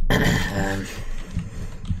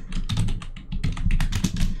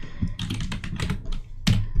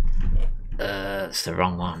 It's the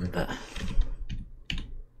wrong one, but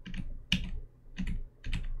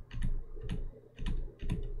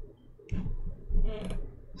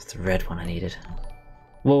it's the red one I needed.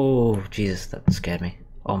 Whoa, Jesus, that scared me.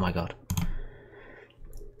 Oh my god.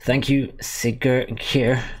 Thank you, Sigurd and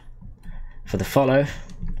Kier, for the follow.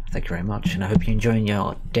 Thank you very much, and I hope you're enjoying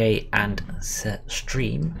your day and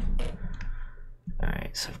stream.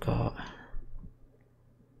 Alright, so I've got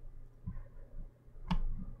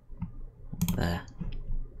there.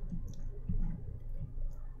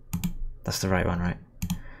 That's the right one, right?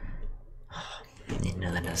 I need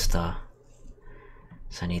another star.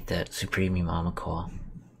 So I need that Supreme Armor Core.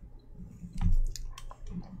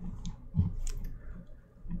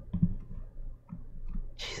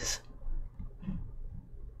 Jesus.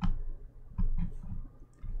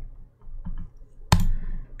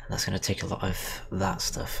 And that's gonna take a lot of that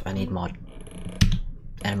stuff. I need more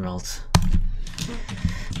emeralds.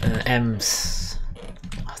 M's.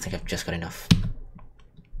 I think I've just got enough.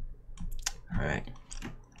 Alright.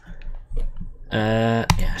 Yeah,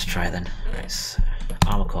 let's try it then. Right, so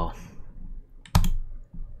armor core.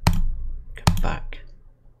 Go back.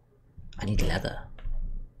 I need leather.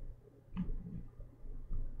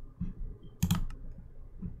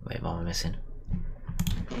 Wait, what am I missing?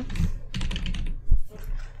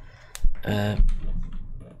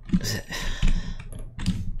 Is it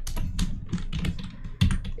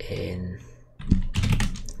in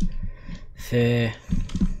fair?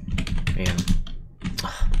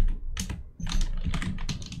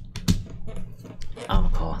 Armor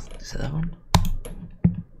core, is it that one?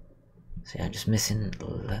 See, I'm just missing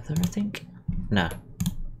leather, I think? No.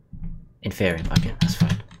 Inferium, okay, that's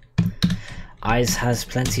fine. Eyes has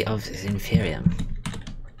plenty of inferium.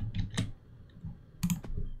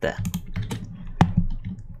 There.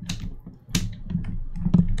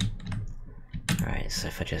 Alright, so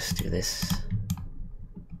if I just do this.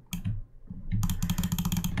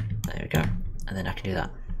 There we go. And then I can do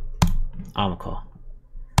that. Armor core.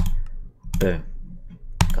 Boom.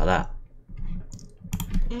 Got that.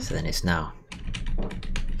 So then it's now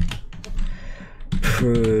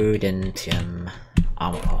Prudentium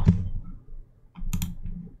Armor Core.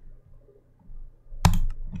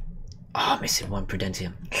 Oh, I'm missing one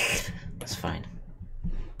Prudentium. That's fine.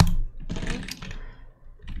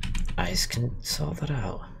 Eyes can sort that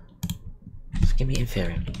out. Just give me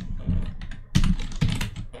Inferium.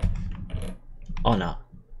 Oh no.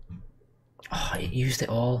 Oh, I used it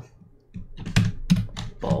all.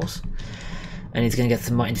 Balls. And he's gonna get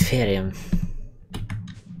some more Inferium.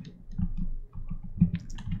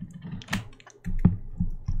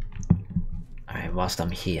 Alright, whilst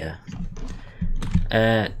I'm here.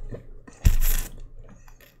 Do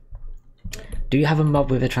you have a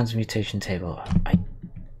mob with a transmutation table? I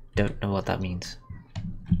don't know what that means.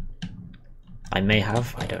 I may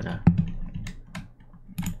have, I don't know.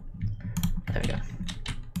 There we go.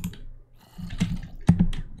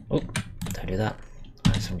 Oh, don't do that.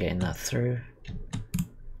 Right, so I'm getting that through.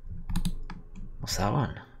 What's that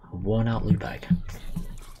one? A worn out loot bag.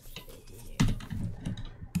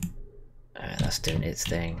 That's doing its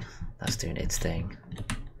thing. That's doing its thing.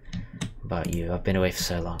 What about you? I've been away for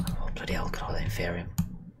so long. Oh bloody hell, look at all that Inferium.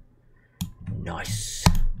 Nice.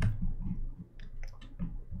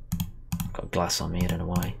 Got glass on me, I don't know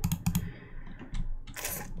why.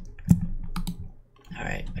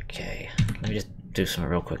 Alright, okay. Let me just do something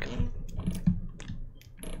real quick.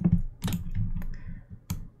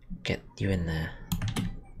 Get you in there.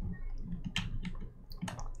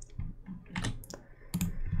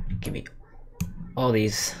 Give me all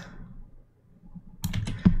these.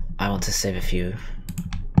 I want to save a few,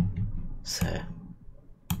 so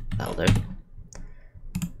that'll do.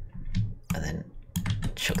 And then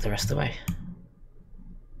chuck the rest away.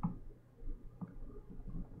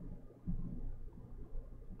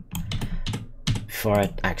 Before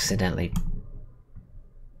I accidentally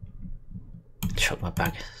chuck my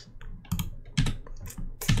bag.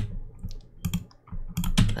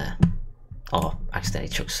 There. Or accidentally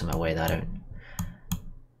chuck some away that I don't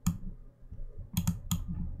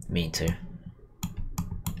mean to.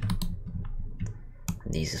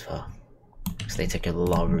 And these as well, because they take a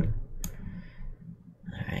lot of room.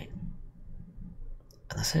 Alright.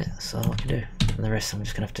 And that's it, that's all I can do. And the rest I'm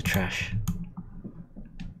just gonna have to trash.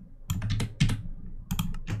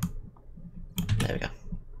 There we go.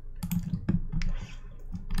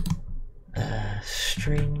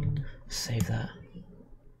 String, save that.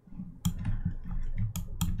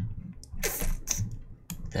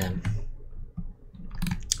 them.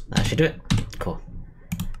 That should do it. Cool.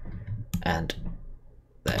 And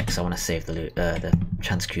there, because I want to save the loot, the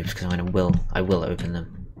chance cubes, because I will open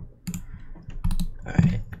them.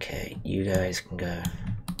 Alright, okay, you guys can go.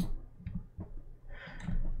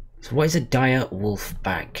 So what is a dire wolf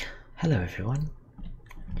bag? Hello everyone.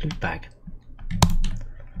 Loot bag.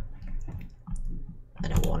 I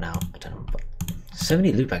know worn out, I don't know, but so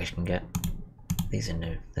many loot bags you can get. These are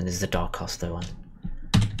new. Then there's the dark coster one.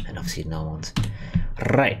 And obviously no ones.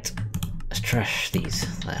 Right. Let's trash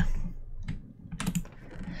these there.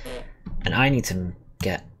 And I need to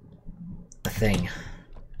get a thing.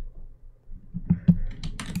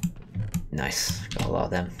 Nice. Got a lot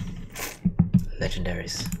of them.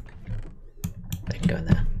 Legendaries. They can go in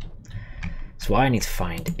there. So what I need to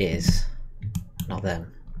find is not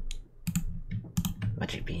them.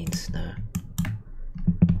 Magic beans, no.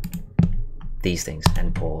 These things,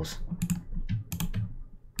 and paws.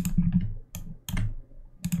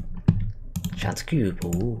 Chance cube,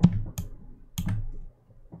 ooh.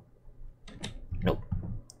 Nope.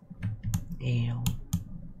 Ew.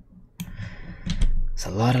 It's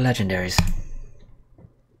a lot of legendaries.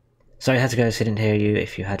 Sorry I had to go, so I didn't hear you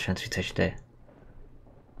if you had transmutation day.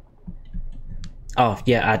 Oh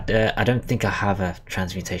yeah, I don't think I have a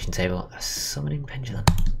transmutation table. A summoning pendulum.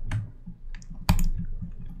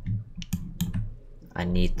 I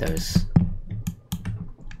need those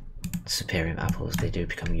Superium apples, they do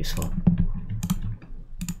become useful.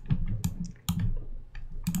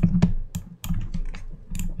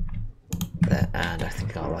 There, and I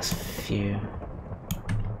think our last few.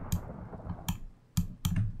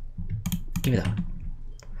 Give me that.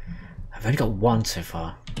 I've only got one so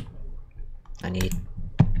far. I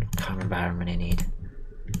can't remember how many I need.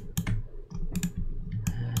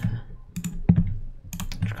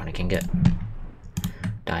 Draconic ingot.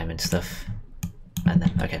 Diamond stuff. And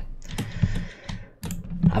then, okay.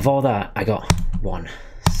 Of all that, I got one.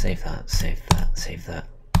 Save that, save that, save that,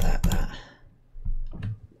 that.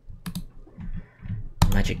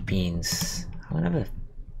 Magic beans. I'll never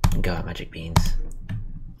go at magic beans.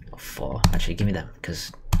 Or 4. Actually, give me them,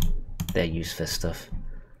 because they're used for stuff.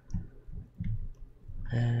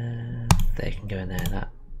 They can go in there. That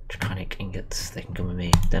draconic ingots, they can come with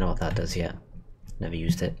me. Don't know what that does yet. Never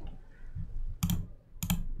used it.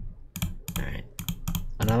 Alright.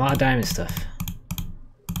 And a lot of diamond stuff.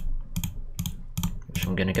 Which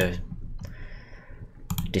I'm gonna go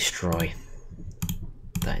destroy.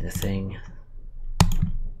 That in the thing.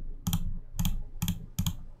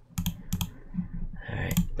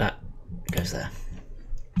 Alright, that goes there.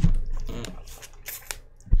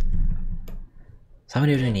 So how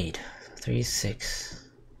many do I need? 3, 6,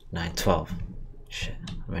 9, 12. Shit,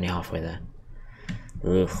 I'm only halfway there.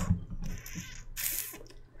 Ugh.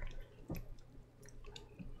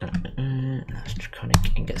 That's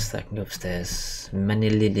draconic ingots that can go upstairs.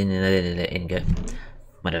 Manilin ingot.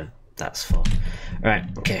 Whatever that's for. Right,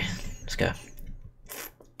 okay, let's go.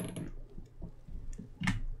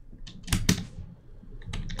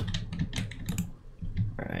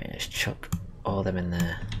 Alright, let's chuck all them in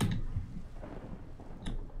there.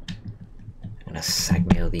 I'm gonna sag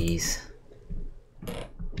meal these.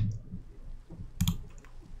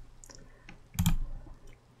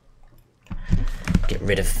 Get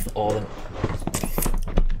rid of all of them.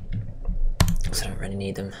 Because I don't really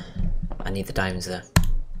need them. I need the diamonds there.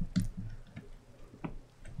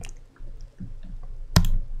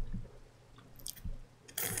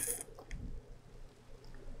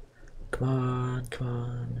 Come on, come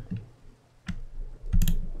on.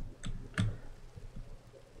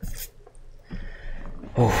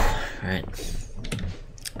 Oh, right.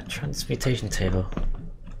 Transmutation table.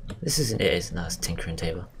 This isn't it, isn't that? It's tinkering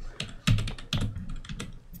table.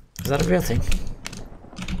 Is that a real thing?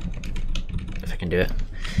 If I can do it.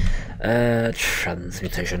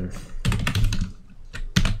 Transmutation.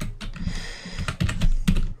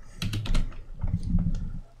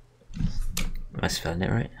 Am I spelling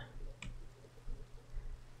it right?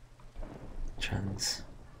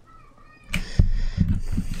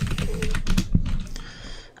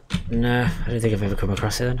 No, I don't think I've ever come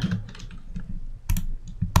across it then.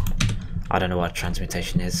 I don't know what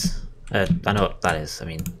transmutation is. I know what that is, I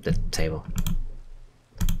mean the table.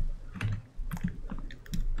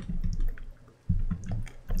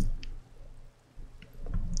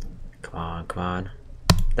 Come on, come on.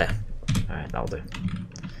 There. Alright, that'll do.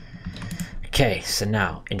 Okay, so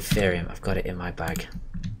now, Inferium, I've got it in my bag.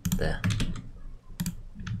 There.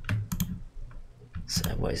 So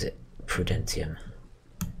what is it? Prudentium.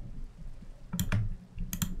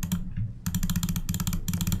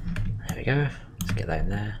 There we go. Let's get that in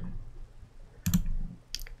there.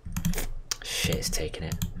 shit, it's taking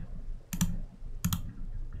it.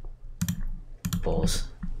 Balls.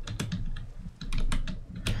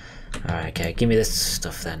 Alright, okay, give me this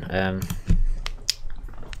stuff then.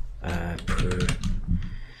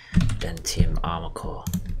 Prudentium armor core.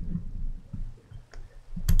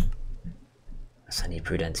 So I need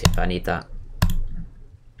Prudentium, but I need that.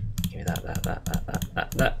 Give me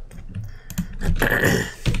that.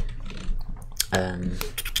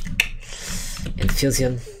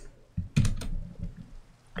 Infusion.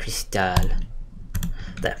 Crystal.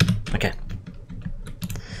 There. Okay.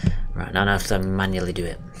 Right, now I have to manually do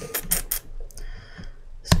it.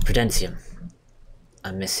 So Prudentium.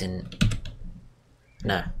 I'm missing.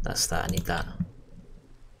 No, that's that. I need that.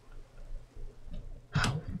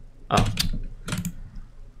 How? Oh.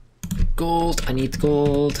 Gold. I need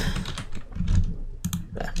gold.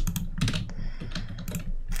 There.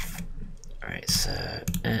 Alright, so.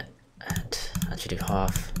 And I should do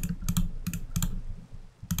half.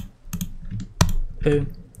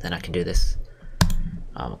 Boom. Then I can do this.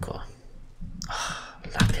 Armor core. Oh,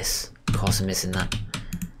 lapis. Of course I'm missing that.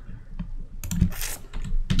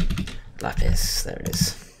 Lapis. There it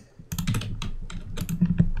is.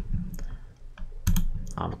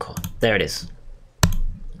 Armor core. There it is.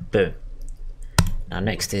 Boom. Now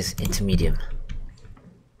next is intermedium.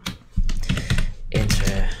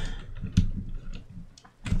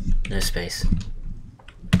 No space.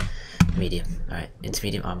 Medium. Alright,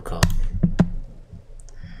 intermedium armor core.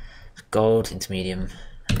 Gold, intermedium,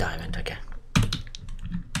 and diamond. Okay.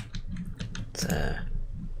 So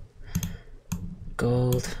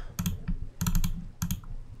gold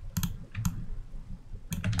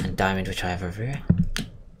and diamond, which I have over here.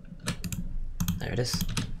 There it is.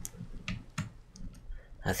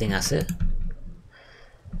 I think that's it.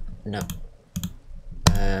 No.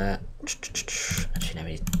 Actually, let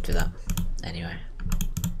me do that. Anyway.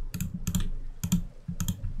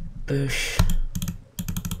 Bush.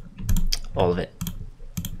 All of it.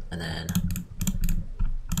 And then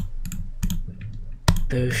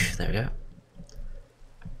boosh. There we go.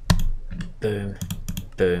 Boom.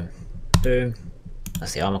 Boom. Boom.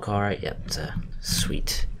 That's the armor core, right? Yep, it's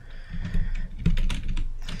sweet.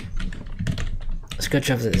 It's a good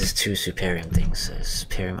job that there's two superium things. So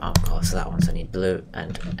superium armor core, so that one. So I need blue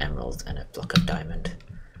and emerald and a block of diamond.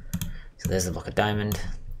 So there's the block of diamond.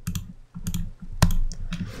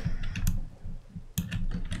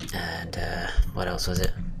 And what else was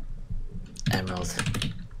it? Emerald.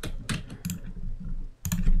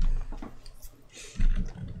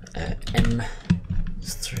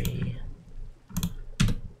 M3.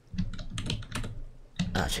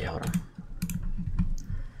 Actually, hold on.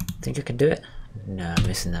 Think I can do it? No, I'm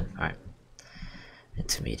missing them. Alright.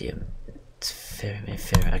 Intermedium. It's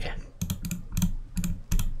inferior. Okay.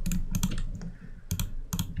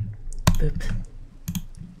 Boop.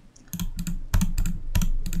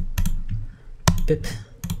 Boop.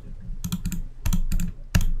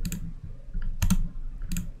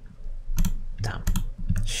 Damn.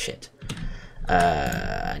 Shit.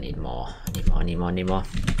 I need more. I need more.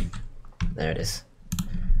 There it is.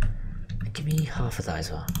 Give me half of that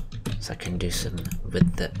as well. So I can do some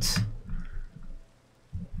with that.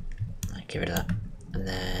 Right, get rid of that. And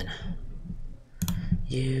then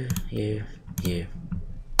you.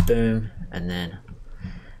 Boom. And then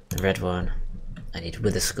the red one. I need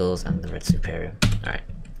wither skulls and the red superior. Alright.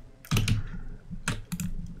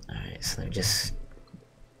 Alright, so let me just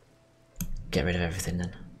get rid of everything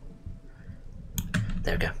then.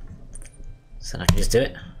 There we go. So now I can just do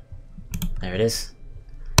it. There it is.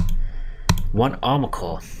 One armor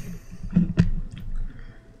core.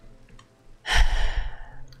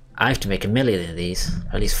 I have to make 1,000,000 of these,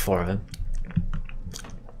 at least 4 of them.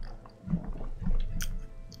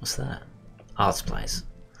 What's that? Art supplies.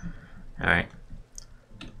 Alright.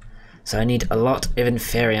 So I need a lot of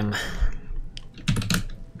inferium.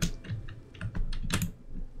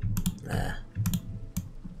 There.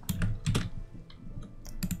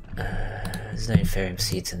 There's no inferium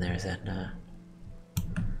seeds in there, is there? No.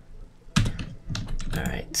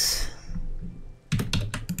 Alright.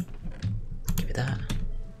 Give me that.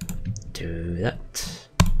 Do that.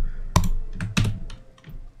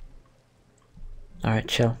 Alright,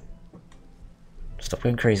 chill. Stop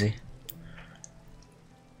going crazy.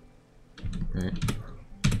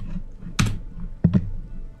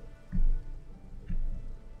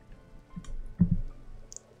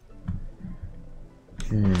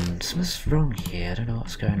 Something's wrong here. I don't know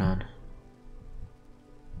what's going on.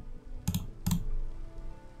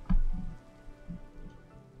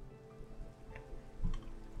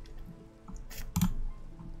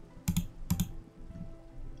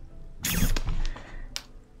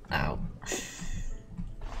 Ow.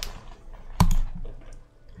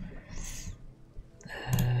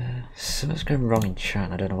 something's going wrong in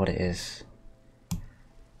chat. I don't know what it is.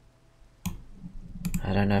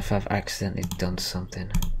 I don't know if I've accidentally done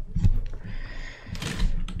something.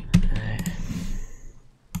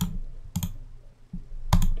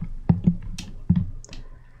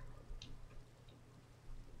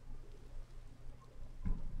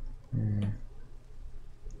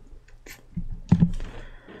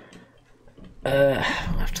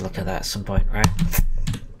 I'll have to look at that at some point, right?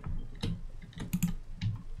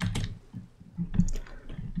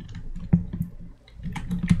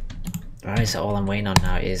 Right, so all I'm waiting on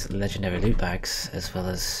now is legendary loot bags, as well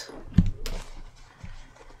as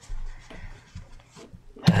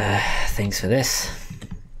things for this.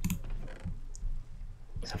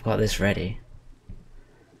 So I've got this ready.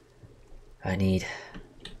 I need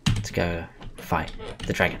to go fight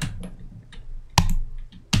the dragon.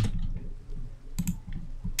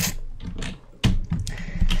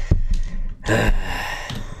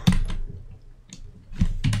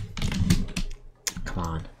 Come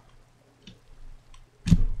on.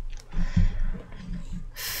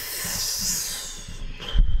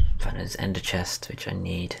 Find this ender chest, which I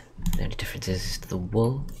need. The only difference is the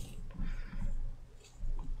wool.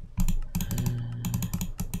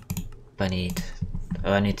 I need.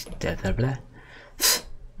 Oh, I need blah blah blah.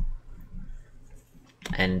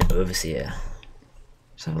 And overseer.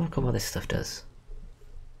 So look at what this stuff does.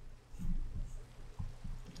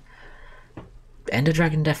 Ender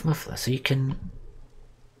Dragon Death Muffler, so you can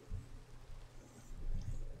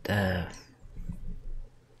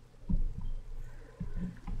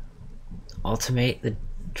automate the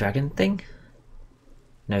dragon thing?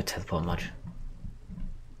 No teleport mod.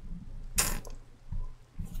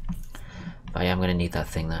 But yeah, I'm gonna need that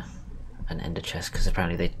thing though. An ender chest, because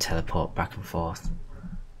apparently they teleport back and forth.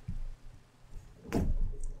 An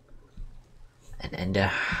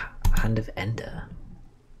ender hand of ender.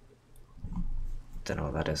 Don't know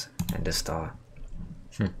what that is. Ender star.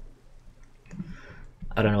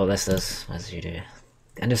 I don't know what this does, as you do.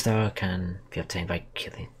 The Ender Star can be obtained by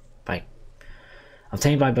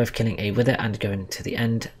both killing a wither and going to the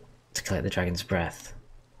end to collect the dragon's breath.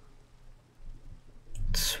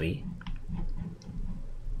 Sweet.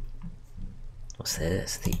 What's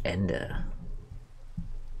this? The Ender.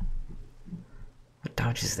 What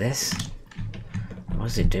damage is this? What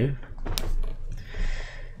does it do?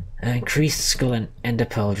 Increased skull and ender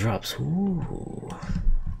pearl drops. Ooh.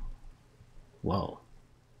 Whoa.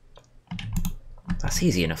 That's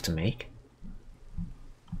easy enough to make.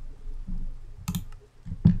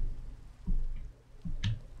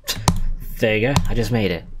 There you go, I just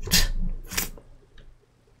made it.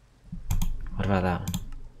 What about that?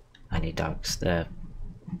 I need dark steel.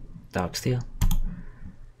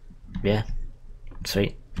 Yeah,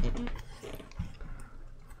 sweet.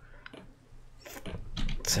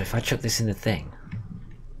 So if I chuck this in the thing,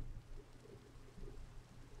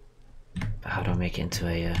 how do I make it into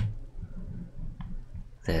a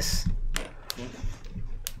this?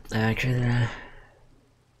 And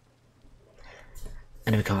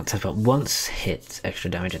we can't type up once hit extra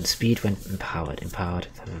damage and speed when empowered.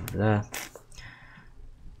 There.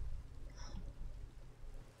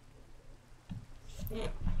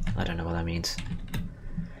 I don't know what that means,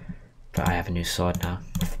 but I have a new sword now.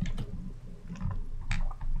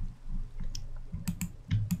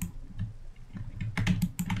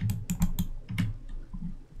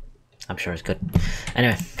 I'm sure it's good.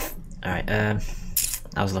 Anyway, alright, I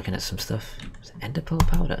was looking at some stuff. Ender pearl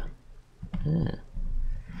powder.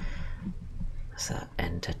 What's that?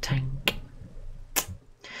 Ender tank.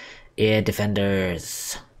 Ear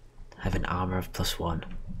defenders have an armor of +1.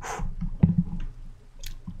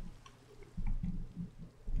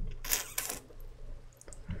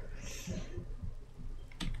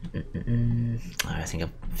 I think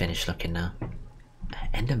I've finished looking now.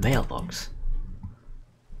 Ender mailbox.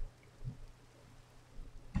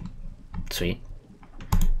 Sweet.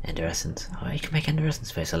 Ender essence. Oh, you can make ender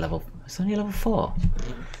essence face a level. It's only level 4.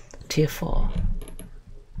 Tier 4.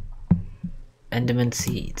 Enderman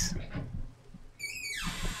seeds.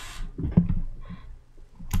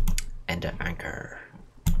 Ender anchor.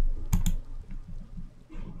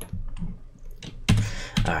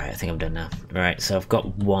 Alright, I think I'm done now. Right, so I've got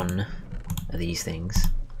one of these things.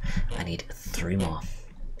 I need 3 more.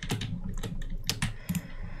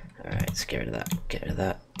 Alright, let's get rid of that. Get rid of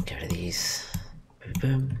that. Get rid of these. Boom,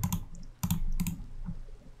 boom.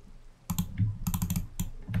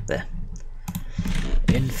 There.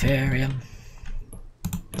 Inferium.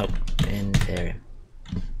 Nope, Inferium.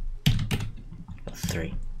 Got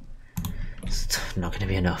 3. It's not going to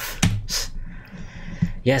be enough.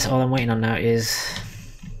 Yes, all I'm waiting on now is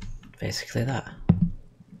basically that.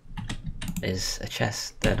 is a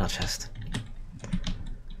chest. Not a chest.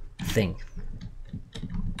 A thing.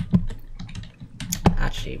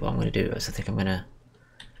 Actually, what I'm going to do is I think I'm going to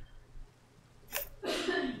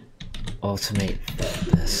automate,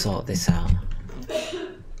 sort this out.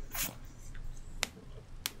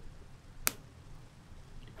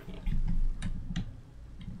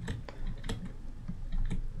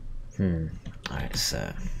 Alright,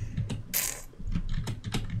 so...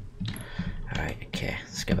 Alright, okay,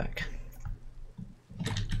 let's go back.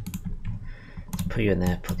 Let's put you in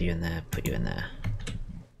there, put you in there, put you in there.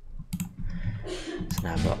 So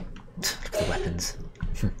now I've got... Look at the weapons.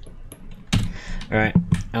 Alright,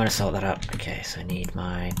 I want to sort that out. Okay, so I need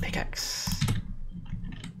my pickaxe.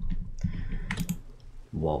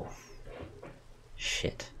 Whoa.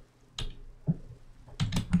 Shit.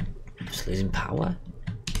 Just losing power?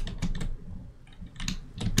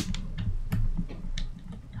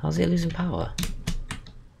 How's he losing power?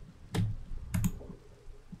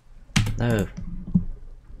 No.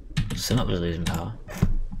 Summit was losing power.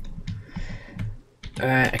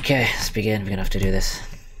 Alright, okay, let's begin. We're gonna have to do this.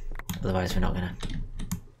 Otherwise we're not gonna.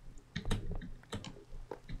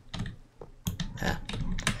 Yeah.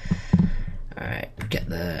 Alright, get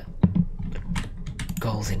the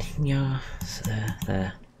goals in here. So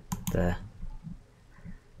there.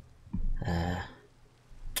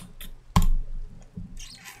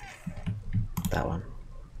 That one.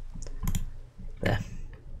 There.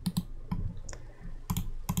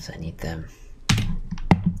 So I need them.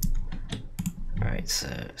 Alright, so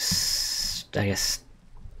I guess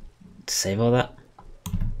save all that.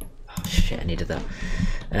 Oh shit, I needed that.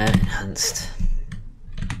 Enhanced.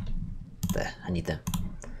 There, I need them.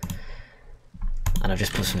 And I've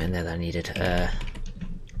just put something in there that I needed.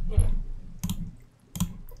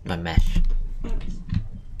 My mesh.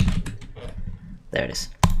 There it is.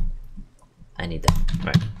 I need that.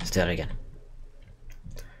 Right, let's do that again.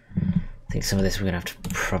 I think some of this we're gonna have to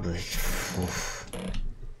probably... Oof.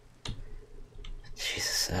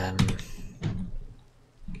 Jesus,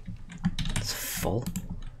 it's full.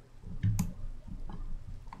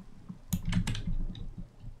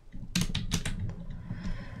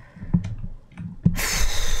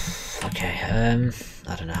 Okay,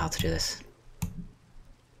 I don't know how to do this.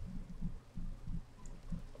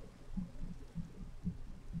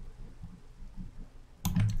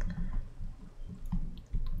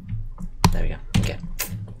 There we go. Okay.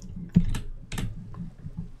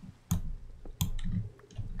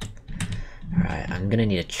 Alright, I'm gonna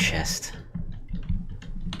need a chest.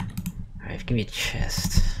 Alright, give me a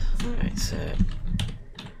chest. Alright, so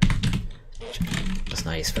that's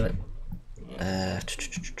not useful.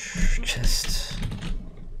 Chest.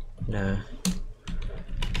 No.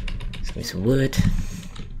 Let's give me some wood.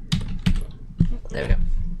 There we go.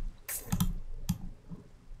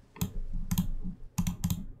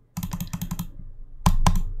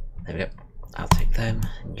 There we go. I'll take them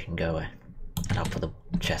and you can go away. And I'll put the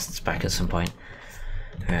chests back at some point.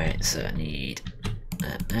 Alright, so I need...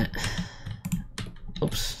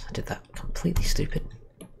 Oops, I did that completely stupid.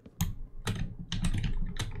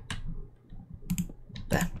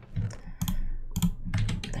 There.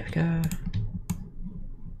 There we go.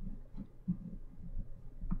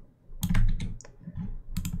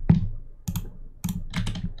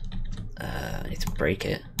 I need to break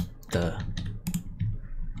it. Duh.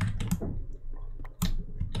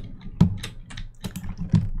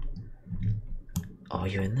 Are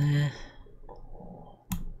you in there?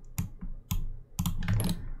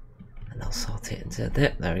 And I'll sort it into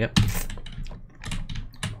there. There we go.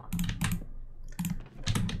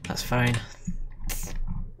 That's fine.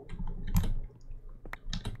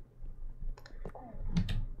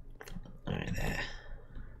 Alright, there.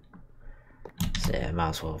 So yeah, I might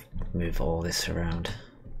as well move all this around.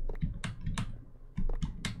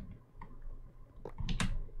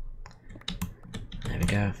 There we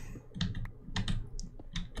go.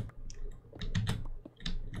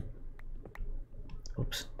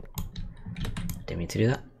 Oops. Didn't mean to do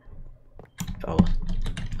that. Oh.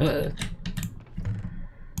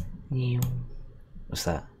 What's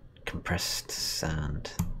that? Compressed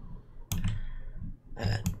sand.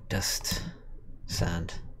 Dust.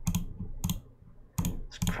 Sand.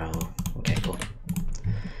 Scroll. Okay, cool.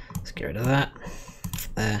 Let's get rid of that.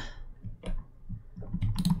 There.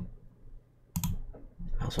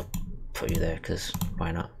 I'll also put you there, because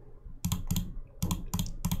why not?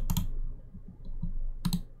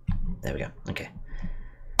 There we go. Okay.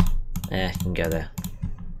 Yeah, you can go there.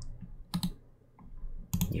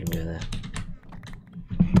 You can go there.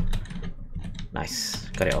 Nice.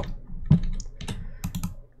 Got it all.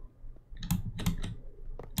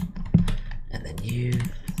 And then you.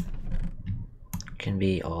 can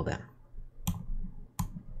be all them.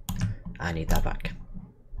 I need that back.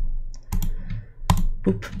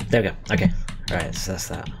 Boop. There we go. Okay. Alright, so that's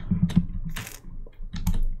that.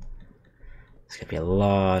 There's gonna be a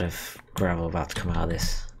lot of gravel about to come out of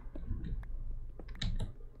this.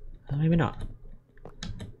 Or maybe not.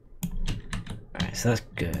 Alright, so that's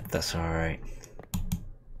good. That's alright.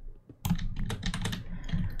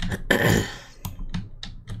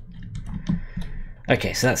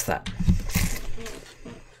 Okay, so that's that.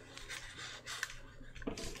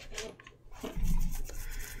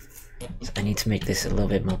 So I need to make this a little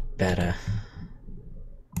bit more better.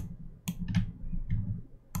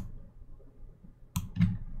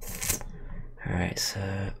 Alright, so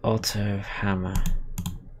auto hammer.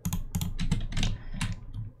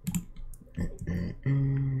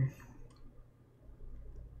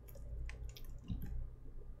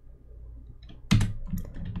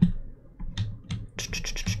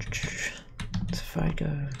 So if I go,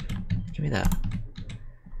 give me that.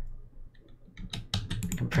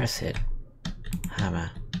 Compress it,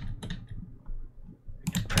 hammer.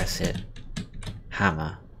 Compress it,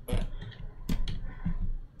 hammer. I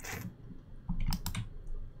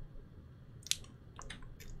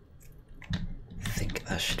think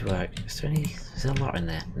that should work. Is there a lot in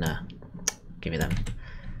there? No. Give me them.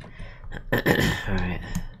 Alright.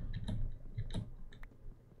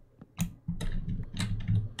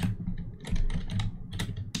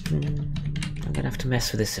 I'm gonna have to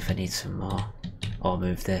mess with this if I need some more. Or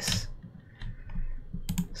move this.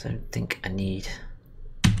 So I don't think I need...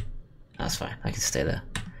 That's fine, I can stay there.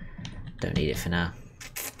 Don't need it for now.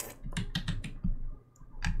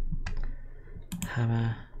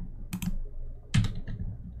 Hammer.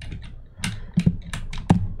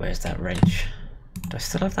 Where's that wrench? Do I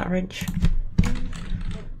still have that wrench?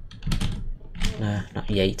 No, not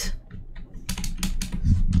yet.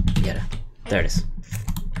 Yeah, there it is.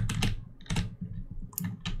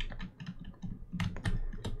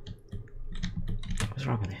 What's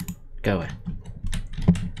wrong with you? Go away.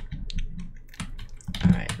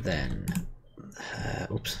 Alright, then...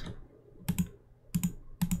 oops.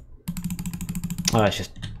 Oh, it's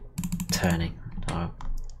just turning. Oh.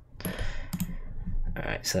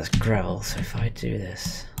 Alright, so that's gravel, so if I do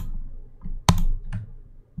this...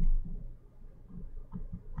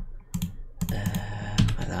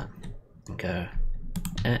 like that. And go...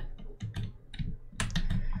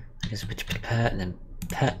 Just pet and then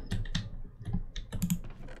pet.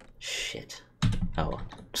 Shit. Oh well,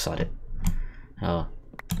 sod it. Oh,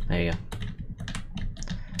 there you go.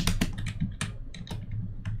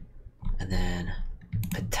 And then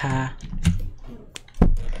pata.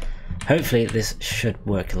 Hopefully this should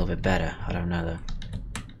work a little bit better. I don't know though.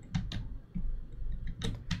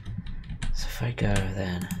 So if I go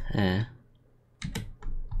then, and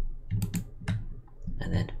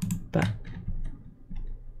then, but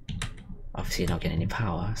obviously you're not getting any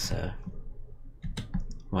power, so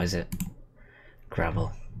what is it?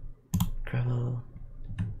 Gravel. Gravel.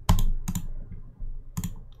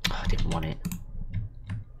 Oh, I didn't want it.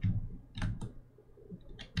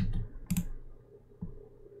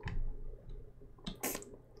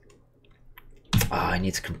 Oh, it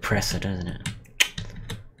needs a compressor, doesn't it?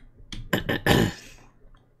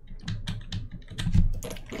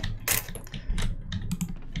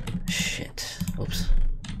 Shit. Oops.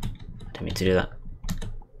 I didn't mean to do that.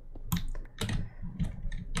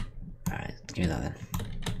 Alright, give me that then.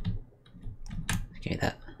 Give me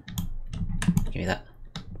that. Give me that.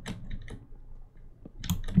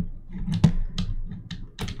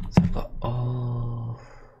 So I've got all...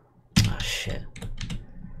 Oh shit.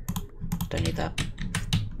 Don't need that.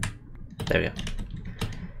 There we go.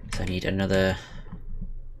 So I need another...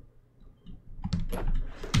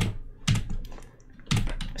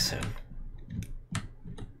 So...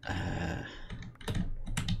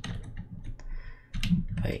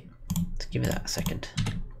 Wait. Give me that a second.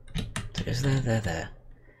 So it goes there, there.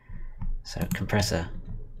 So compressor.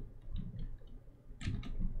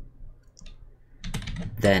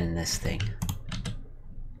 Then this thing.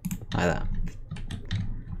 Like that.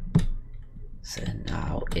 So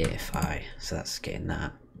now if I... So that's getting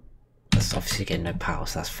that. That's obviously getting no power,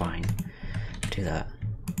 so that's fine. Do that.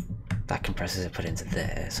 That compressor is put into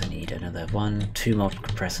there, so I need another 2 more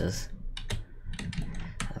compressors.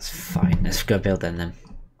 That's fine. Let's go build them then.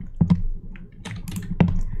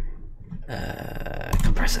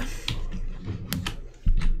 Compressor.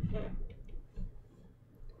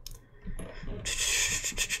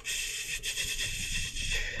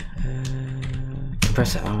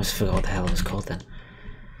 Compressor. I almost forgot what the hell it was called then.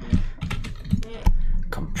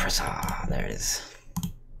 Compressor. There it is.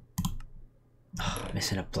 Oh,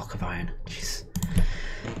 missing a block of iron. Jeez.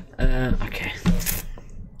 Okay.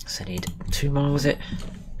 So I need 2 more, was it?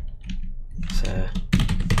 So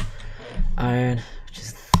iron, which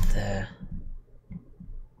is there.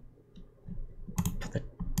 Put the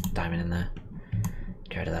diamond in there.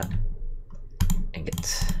 Get rid of that. Ingot.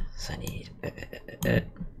 So I need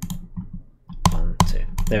 1, 2.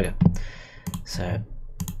 There we go. So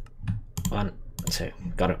 1, 2.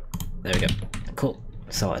 Got it. There we go. Cool.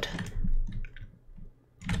 Sorted.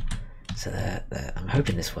 So there. I'm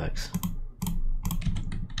hoping this works.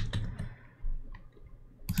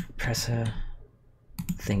 Compressor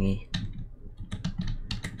thingy,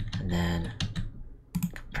 and then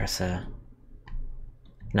compressor.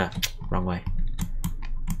 No, wrong way.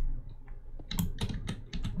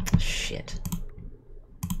 Shit.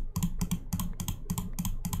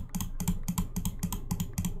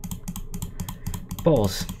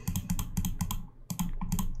 Balls.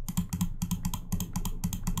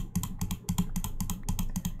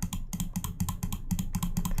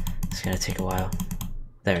 It's gonna take a while.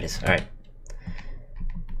 There it is. Alright.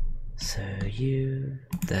 So you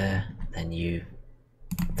there, then you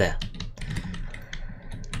there.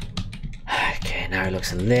 Okay, now it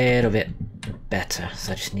looks a little bit better.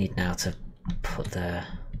 So I just need now to put the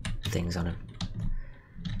things on them.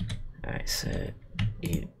 Alright, so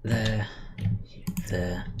you there, you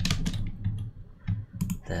there,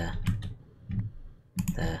 there,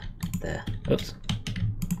 there. Oops.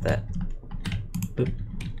 There. Boop.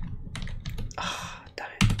 Ah, damn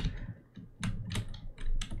it.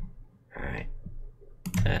 Alright.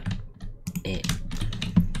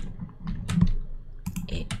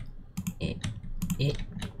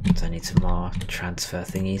 So I need some more transfer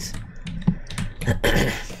thingies.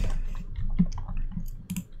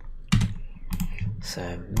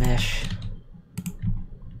 So mesh,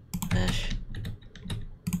 mesh,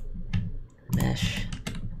 mesh.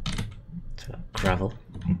 So gravel.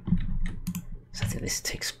 So I think this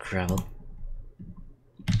takes gravel.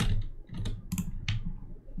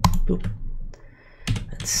 Boop.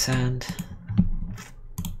 And sand.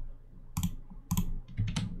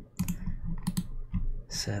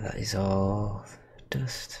 So that is all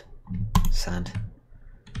dust, sand.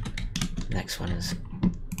 Next one is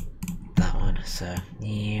that one. So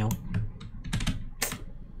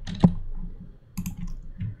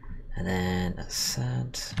and then that's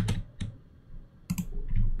sand.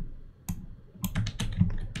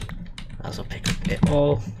 Might as well pick up it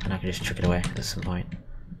all, and I can just chuck it away at some point.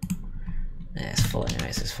 Yeah, it's full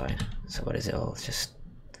anyways, it's fine. So what is it all? It's just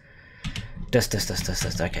dust, dust, dust, dust,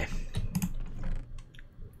 dust. Okay.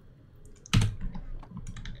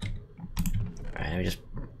 Right, let me just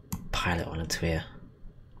pile it on into here.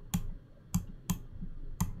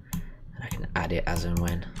 And I can add it as and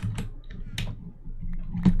when.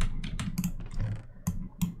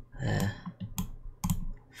 There.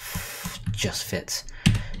 Just fits.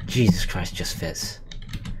 Jesus Christ, just fits.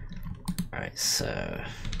 Alright, so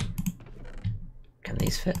can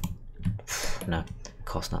these fit? No, of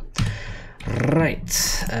course not. Right.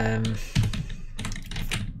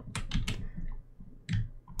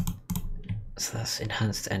 So that's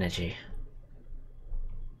enhanced energy.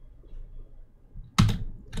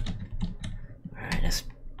 Alright, let's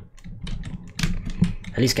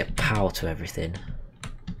at least get power to everything.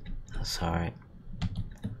 That's alright.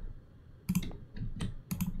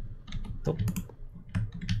 Oh.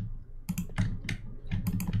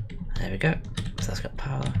 There we go. So that's got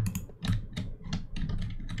power.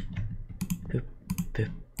 Boop, boop,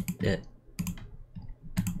 yeah.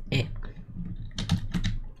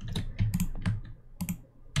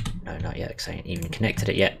 No, not yet, because I ain't even connected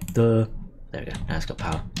it yet. There we go, now it's got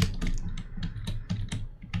power.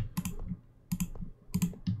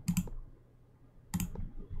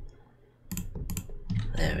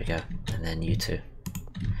 There we go, and then you two.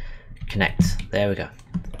 Connect, there we go.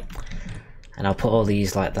 And I'll put all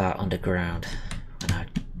these like that underground when I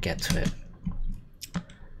get to it.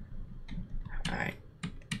 Alright.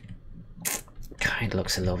 Kind of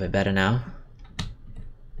looks a little bit better now.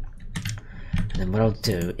 And then what I'll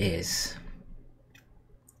do is,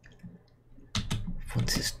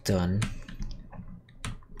 once it's done,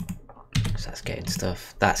 so that's getting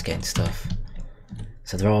stuff, that's getting stuff.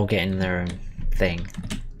 So they're all getting their own thing.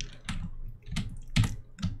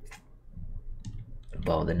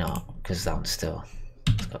 Well, they're not, because that one's still,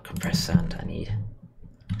 it's got compressed sand I need.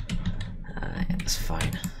 Yeah, that's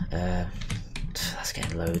fine. That's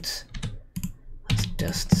getting loads. That's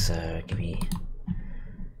dust, so give me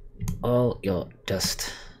all your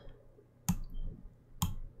dust.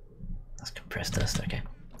 That's compressed dust, okay.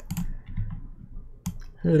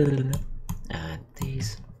 And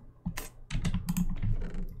these.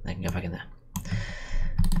 They can go back in there.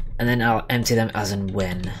 and then I'll empty them as and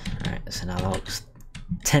when. Alright, so now that looks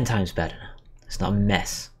 10 times better. It's not a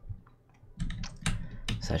mess.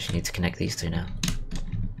 So I just need to connect these two now.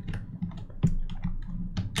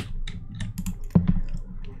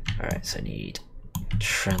 Alright, so I need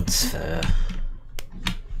transfer.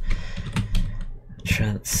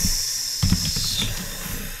 Transfer.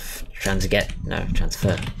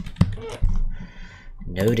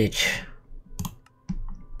 Nodage.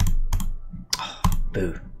 Oh,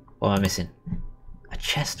 boo. What am I missing? A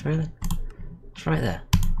chest, really? It's right there.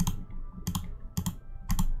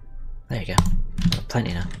 There you go. Got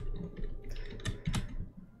plenty now.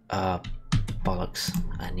 Bollocks.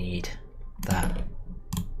 I need that.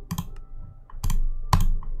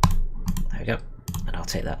 There we go. And I'll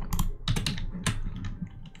take that.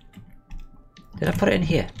 Did I put it in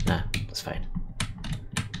here? No, that's fine.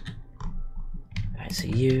 Alright, so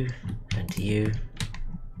you, and you.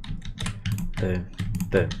 Boom,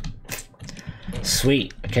 boom.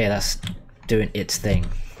 Sweet. Okay, that's doing its thing.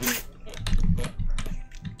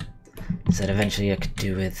 So eventually I could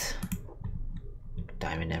do with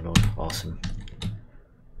diamond emerald. Awesome.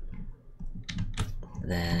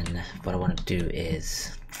 Then what I want to do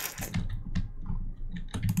is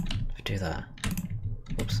do that.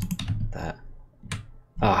 Oops. That.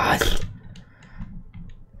 Ah.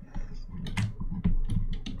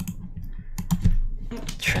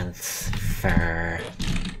 Transfer.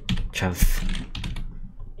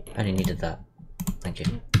 I only needed that. Thank you.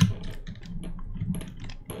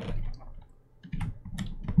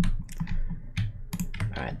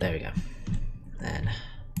 Alright, there we go. Then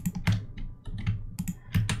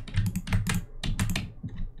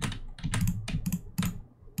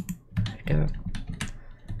there we go.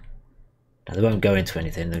 Now they won't go into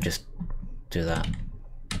anything, they'll just do that.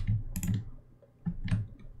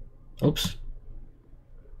 Oops.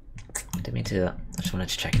 Didn't mean to do that. I just wanted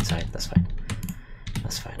to check inside. That's fine.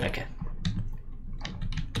 That's fine. Okay.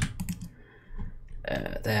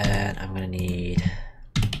 Then I'm gonna need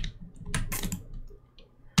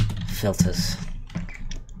filters.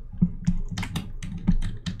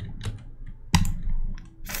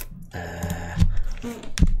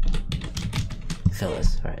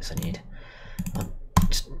 Filters. Right. So I need.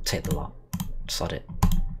 Just take the lot. Slot it.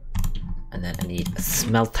 And then I need a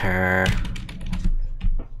smelter.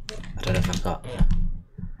 I don't know if I've got.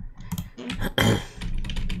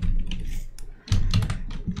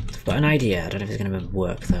 I've got an idea. I don't know if it's going to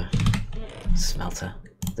work though. Smelter.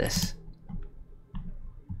 This.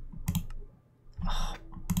 Oh,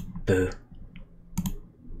 boo.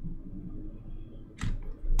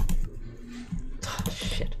 Oh,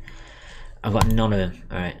 shit. I've got none of them.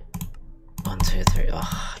 Alright. 1, 2, 3.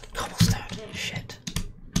 Oh, cobblestone. Shit.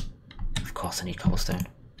 Of course I need cobblestone.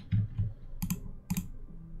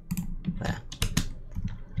 There.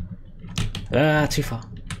 Ah, too far.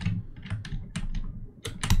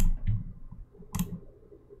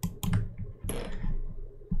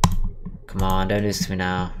 Come on, don't do this to me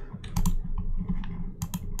now.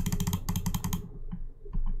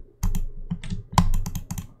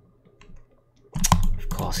 Of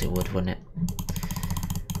course it would, wouldn't it?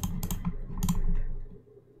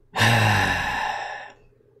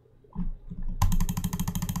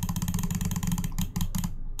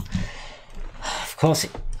 Of course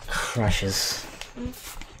it crashes.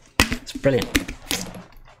 It's brilliant.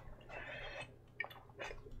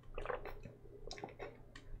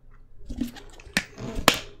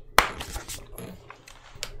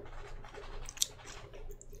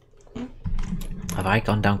 Have I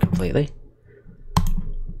gone down completely?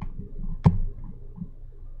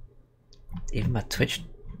 Even my Twitch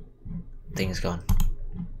thing's gone.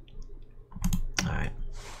 Alright.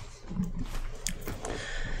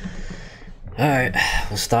 Alright,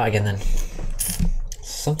 we'll start again then.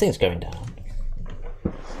 Something's going down.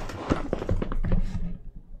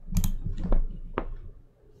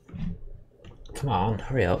 Come on,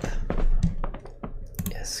 hurry up.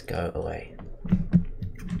 Yes, go away.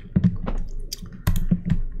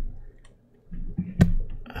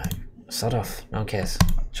 Alright, start off, no one cares.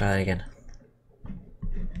 Try that again.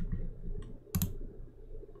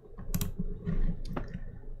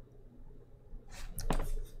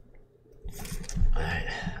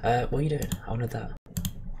 What are you doing? I wanted that.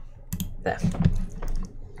 There.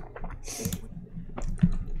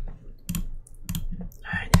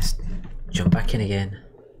 Alright, just jump back in again.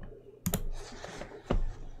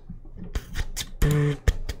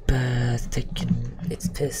 It's taking its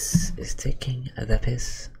piss. It's taking the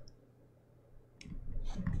piss.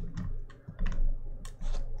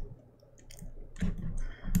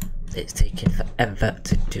 It's taking forever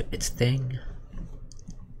to do its thing.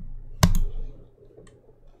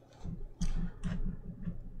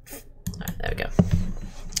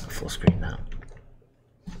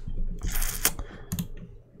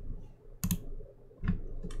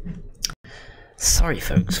 Sorry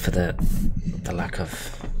folks for the lack of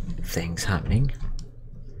things happening.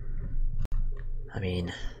 I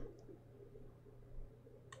mean,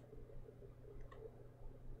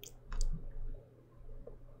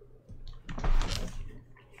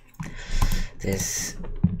 this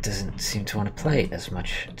doesn't seem to want to play as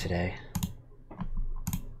much today.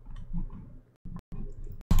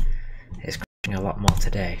 It's crashing a lot more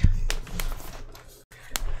today.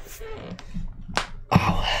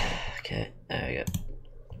 Oh, okay, there we go.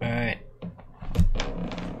 Alright.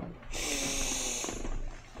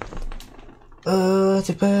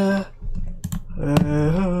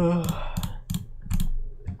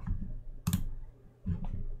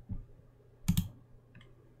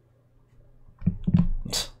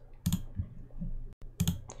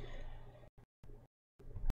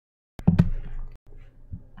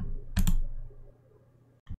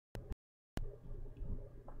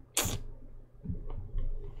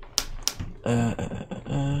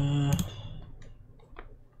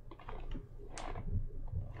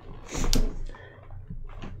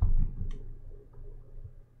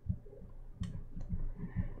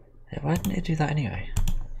 Why didn't it do that anyway?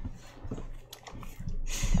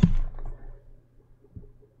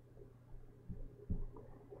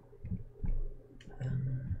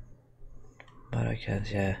 But I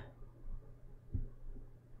guess, yeah.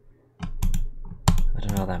 I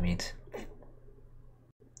don't know what that means.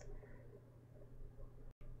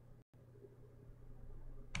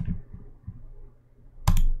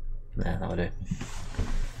 Nah, that'll do.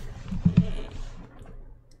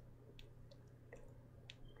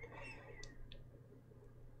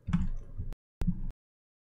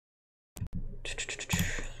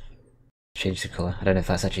 Change the colour. I don't know if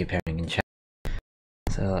that's actually appearing in chat.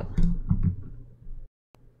 So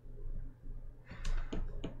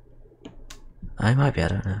I might be, I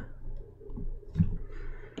don't know.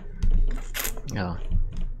 Oh.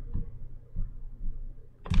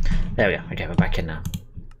 There we go. Okay, we're back in now.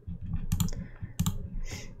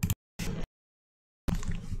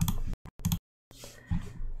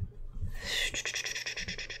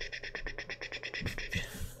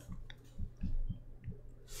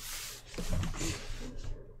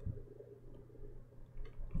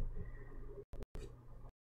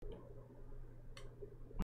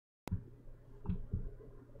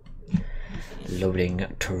 Loading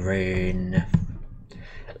terrain.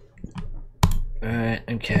 Alright,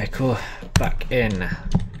 okay, cool. Back in. I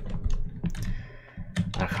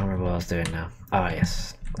can't remember what I was doing now. Oh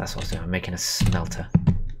yes, that's what I was doing. I'm making a smelter.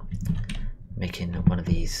 Making one of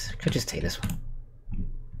these. Could just take this one.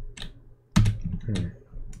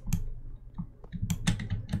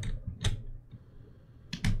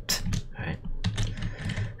 Alright.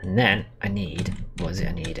 And then I need, what was it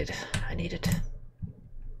I needed? I needed,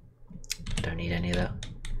 don't need any of that.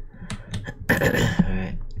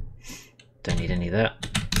 Alright. Don't need any of that.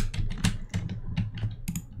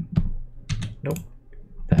 Nope.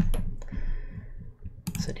 There.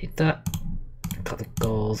 So I need that. Got the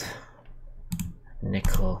gold,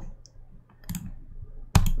 nickel,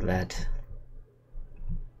 lead,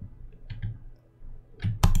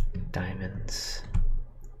 diamonds.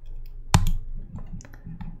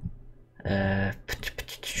 I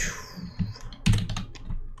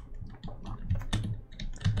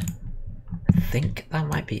think that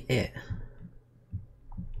might be it.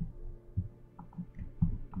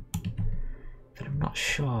 But I'm not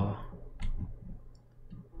sure.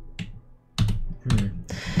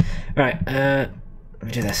 Right, let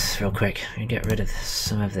me do this real quick. I'm gonna get rid of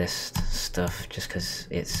some of this stuff just because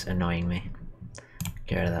it's annoying me.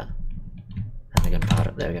 Get rid of that. And the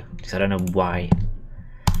gunpowder, there we go. Because I don't know why.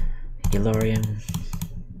 Elorium.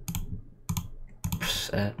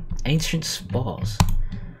 Ancient spores.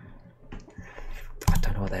 I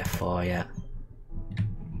don't know what they're for yet.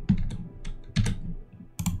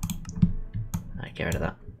 Alright, get rid of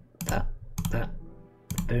that. That.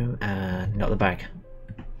 Boom, and not the bag.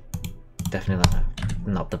 Definitely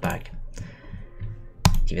not the bag.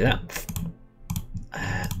 Give you that.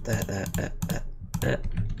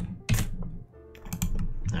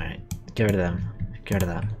 Alright, get rid of them. Get rid of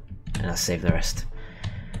that. And I'll save the rest.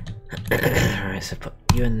 Alright, so put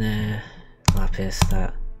you in there. Lapis,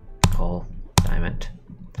 that. Coal. Diamond.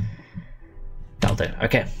 That'll do.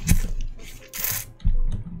 Okay.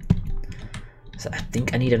 So I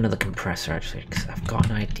think I need another compressor actually, because I've got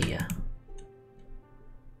an idea.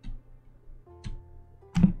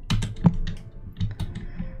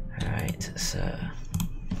 Alright, so...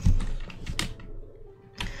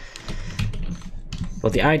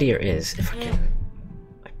 well, the idea is, if I can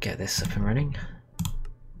get this up and running...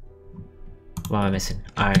 what am I missing?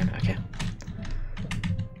 Iron, okay.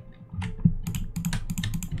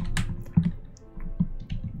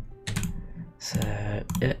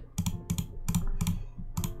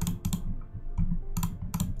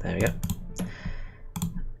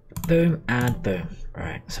 Boom and boom.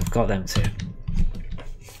 Right, so I've got them two.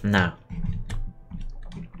 Now,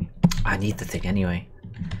 I need the thing anyway.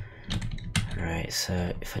 Right,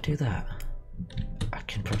 so if I do that, I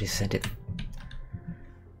can probably send it.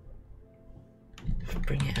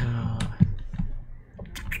 Bring it out.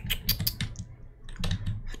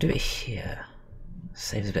 If I do it here,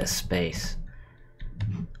 saves a bit of space.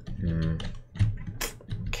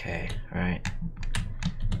 Okay, right.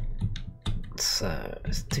 So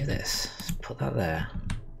let's do this. Let's put that there.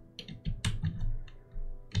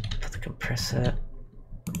 Put the compressor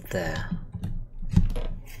there.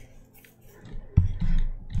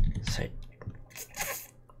 So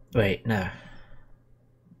wait, no.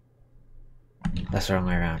 That's the wrong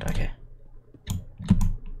way around, okay.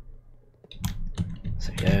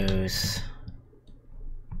 So it goes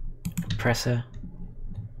compressor,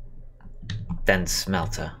 then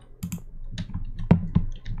smelter.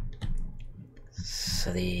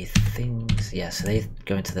 So the things, yeah, so they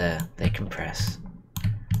go into there, they compress.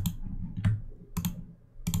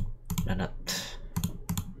 No, not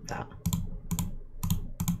that.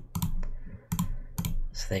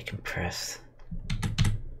 So they compress.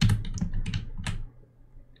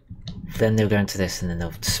 Then they'll go into this and then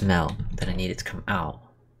they'll smell. Then I need it to come out.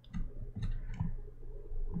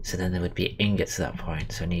 So then there would be ingots at that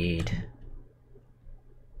point. So I need,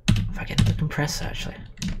 if I get the compressor actually.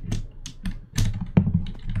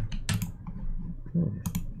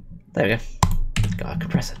 There we go. Got a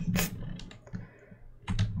compressor.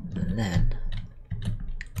 And then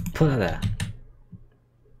put that there.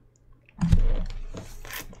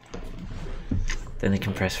 Then they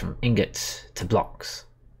compress from ingots to blocks.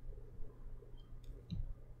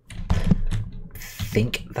 I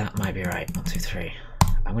think that might be right. 1, 2, 3.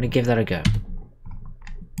 I'm gonna give that a go.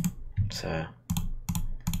 So,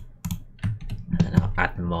 and then I'll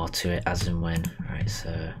add more to it as and when. Right,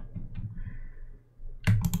 so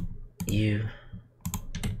you,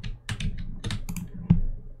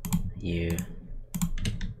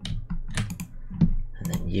 and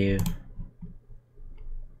then you,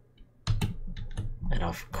 and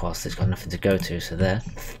of course there's got nothing to go to, so there.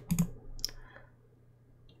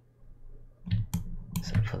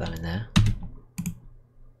 So put that in there.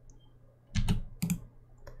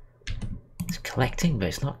 It's collecting, but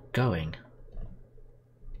it's not going.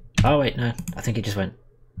 Oh wait, no, I think it just went.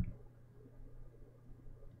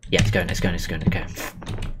 Yeah, it's going, okay.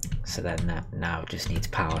 So then that now just needs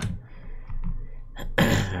power.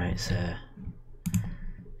 Alright, so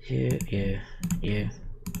you,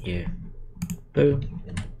 boom.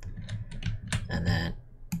 And then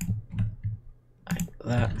like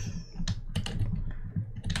that.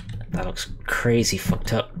 That looks crazy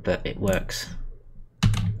fucked up, but it works.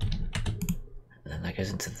 And then that goes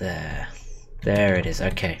into there. There it is,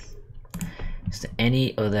 okay. Is there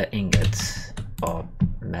any other ingots or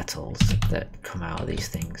metals that come out of these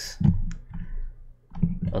things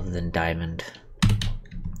other than diamond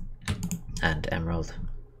and emerald?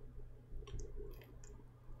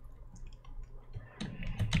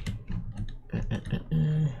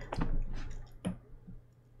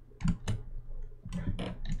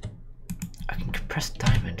 I can compress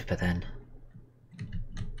diamond, but then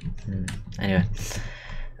anyway,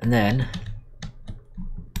 and then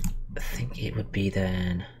I think it would be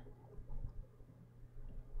then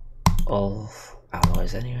all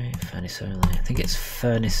alloys anyway. Furnace only. I think it's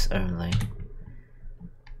furnace only.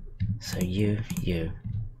 So you,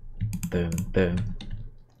 boom, boom.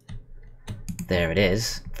 There it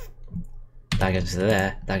is. That goes to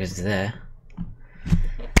there. That goes to there.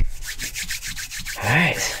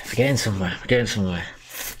 Alright, we're getting somewhere. We're getting somewhere.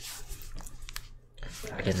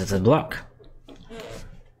 I get to the block.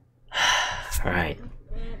 Alright.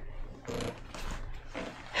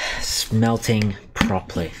 Smelting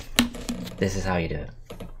properly. This is how you do it.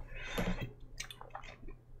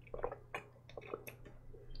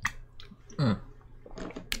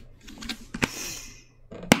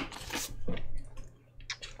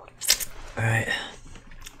 Alright.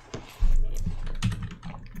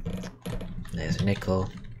 There's nickel.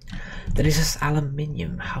 Then it's just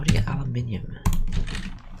aluminium. How do you get aluminium?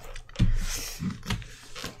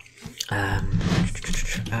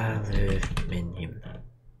 Aluminium.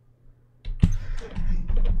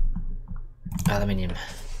 Aluminium.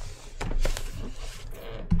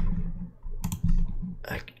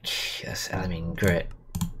 Okay, that's aluminium grit.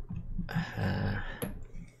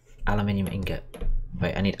 Aluminium ingot.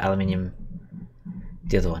 Wait, I need aluminium.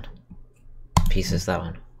 The other one. Pieces, that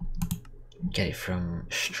one. Get it from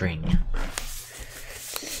string.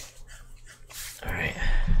 Alright.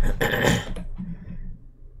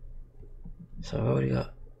 So I've already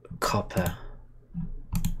got copper.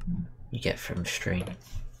 you get from string.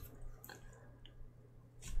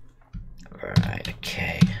 Right,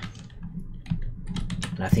 okay.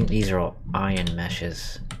 And I think these are all iron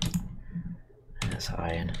meshes. That's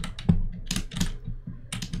iron.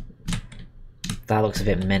 That looks a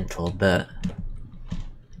bit mental, but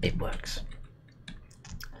it works.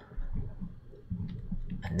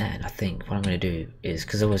 And then I think what I'm going to do is,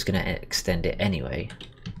 because I was going to extend it anyway,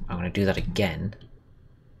 I'm going to do that again.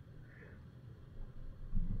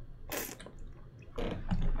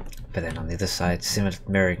 But then on the other side, similar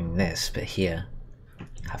mirroring this, but here,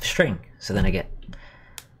 have string. So then I get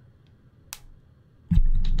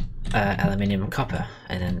aluminium and copper,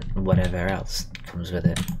 and then whatever else comes with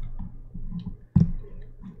it.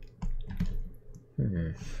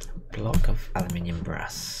 Block of aluminium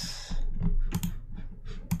brass.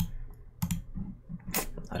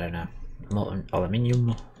 I don't know. Molten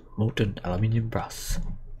aluminium brass.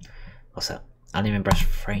 What's that? Aluminium brass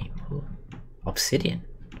frame. Ooh. Obsidian.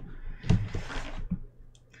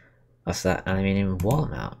 What's that? Aluminium wall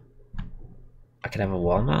mount. I could have a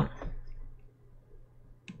wall mount.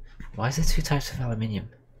 Why is there two types of aluminium?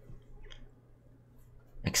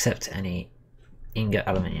 Except any ingot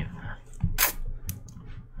aluminium.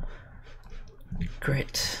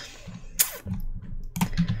 Grit.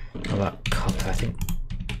 What about copper? I think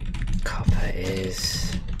copper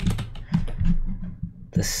is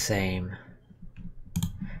the same.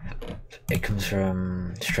 It comes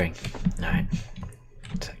from string. Alright.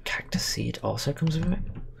 So cactus seed also comes from it.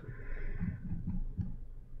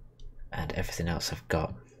 And everything else I've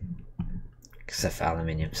got. Except for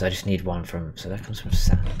aluminium. So I just need one from, so that comes from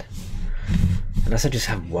sand. Unless I just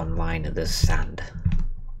have one line of the sand.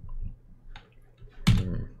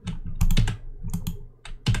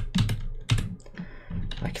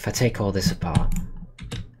 Like if I take all this apart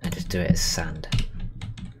and just do it as sand.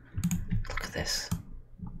 Look at this.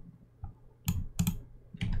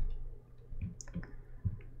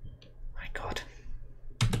 My god.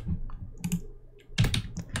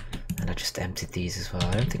 And I just emptied these as well.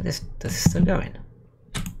 I don't think this is still going.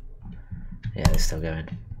 Yeah, they're still going.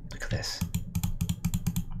 Look at this.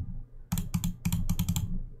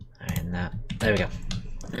 And that. There we go.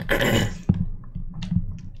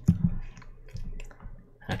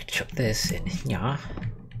 I could chuck this in here,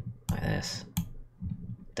 like this.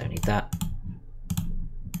 Don't need that.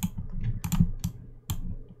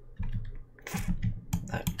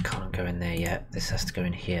 That can't go in there yet. This has to go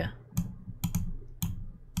in here.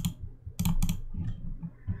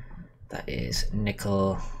 That is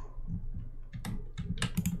nickel.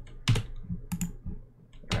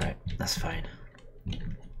 Right, that's fine.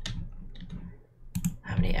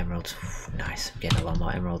 How many emeralds? Ooh, nice, I'm getting a lot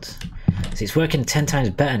more emeralds. See, it's working 10 times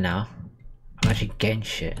better now. I'm actually getting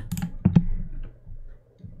shit.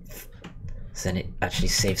 So then it actually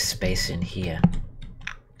saves space in here.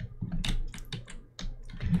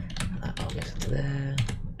 And that all goes into there.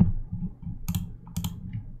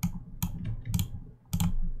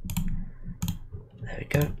 There we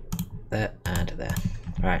go. There and there.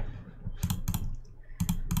 Right.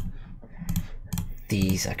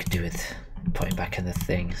 These I could do with putting back in the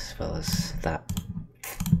thing as well as that.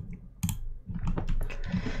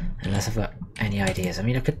 Unless I've got any ideas. I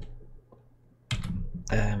mean, I could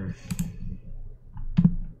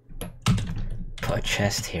put a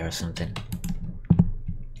chest here or something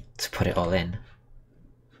to put it all in.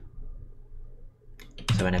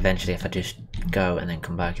 So when eventually if I just go and then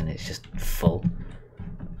come back and it's just full.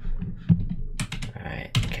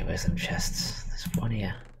 Alright, okay, where's them chests? There's one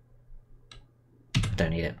here.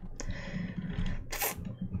 Don't need it.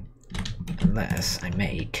 Unless I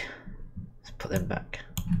make, let's put them back.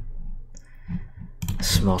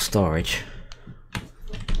 Small storage.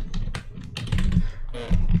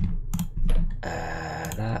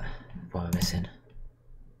 That. What am I missing?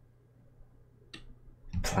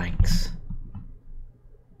 Planks.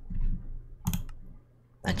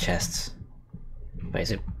 And chests. Wait,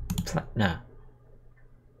 is it? No.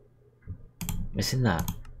 Missing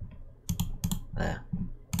that. There.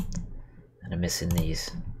 And I'm missing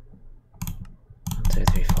these. 1, 2,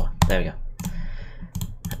 3, 4. There we go.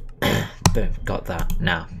 Boom, got that.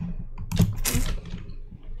 Now.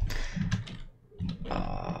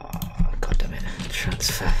 Oh, god damn it.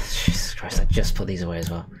 Transfer. Jesus Christ, I just put these away as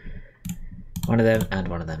well. One of them and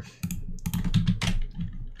one of them.